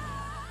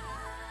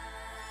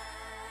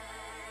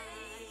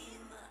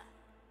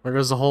 There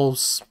goes the whole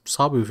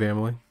Sabu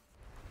family.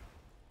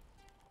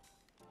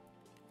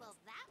 Well,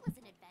 that was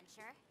an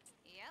adventure.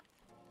 Yep.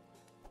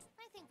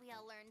 I think we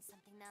all learned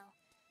something, though.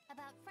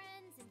 About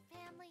friends and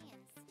family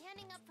and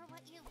standing up for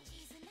what you...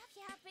 Geez, enough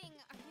yapping.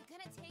 Are you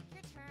gonna take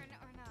your turn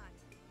or not?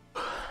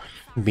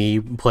 Me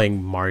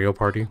playing Mario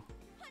Party.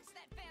 Punch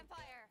that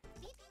vampire!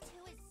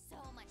 VP2 is so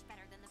much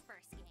better than the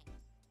first game.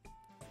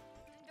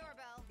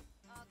 Doorbell.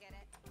 I'll get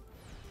it.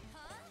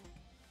 Huh?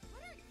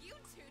 What are you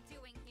two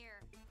doing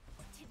here?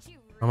 Did you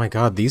Oh my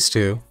god, these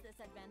two.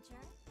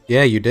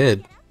 Yeah, you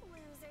did.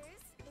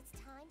 Losers, it's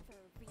time for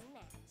a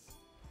rematch.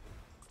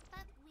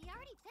 But we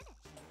already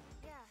finished.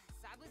 Yeah,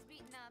 Sabu's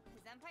beaten up.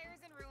 His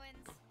empire's in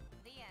ruins.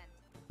 The end.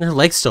 Their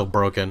leg's still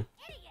broken.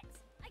 Idiots!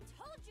 I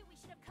told you we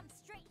should have come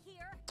straight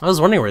here. I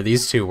was wondering where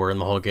these two were in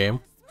the whole game.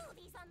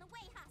 Smoothies on the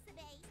way,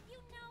 Hasabe. You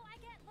know I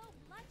get low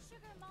blood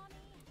sugar, mommy.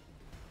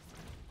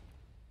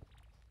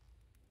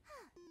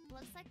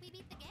 Looks like we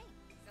beat the game.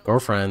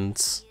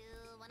 Girlfriends.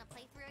 You wanna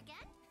play through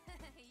again?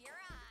 You're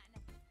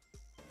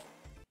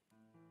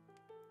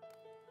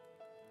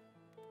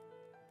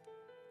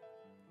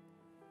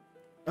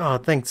on. Oh,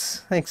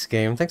 thanks. Thanks,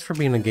 game. Thanks for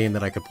being a game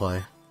that I could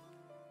play.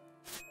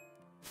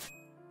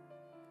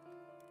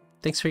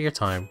 Thanks for your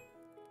time.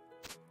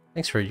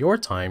 Thanks for your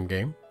time,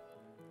 game.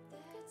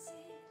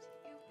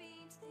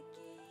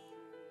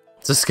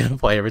 Just gonna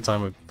play every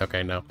time.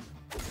 Okay, no.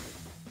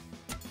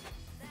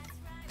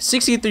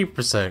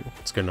 63%.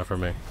 It's good enough for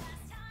me.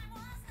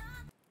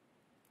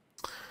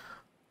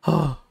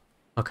 Oh,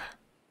 okay.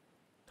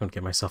 Don't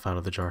get myself out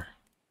of the jar.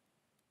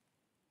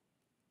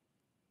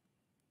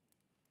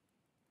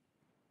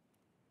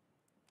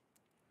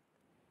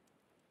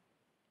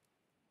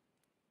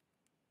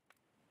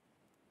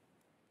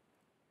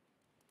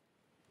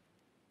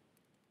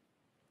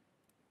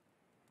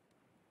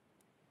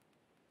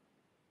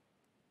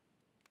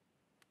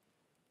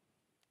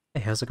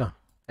 Hey, how's it going?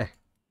 Hey.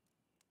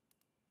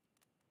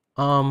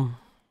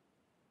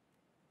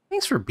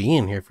 Thanks for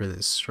being here for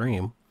this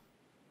stream.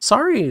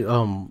 Sorry,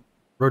 Road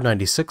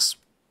 96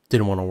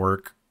 didn't want to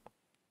work.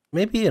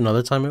 Maybe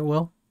another time it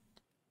will,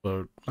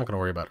 but not gonna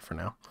worry about it for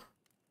now.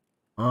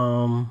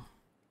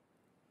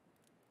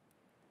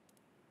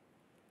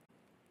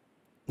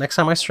 Next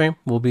time I stream,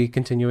 we'll be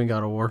continuing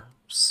God of War.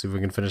 See if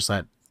we can finish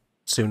that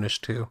soonish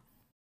too.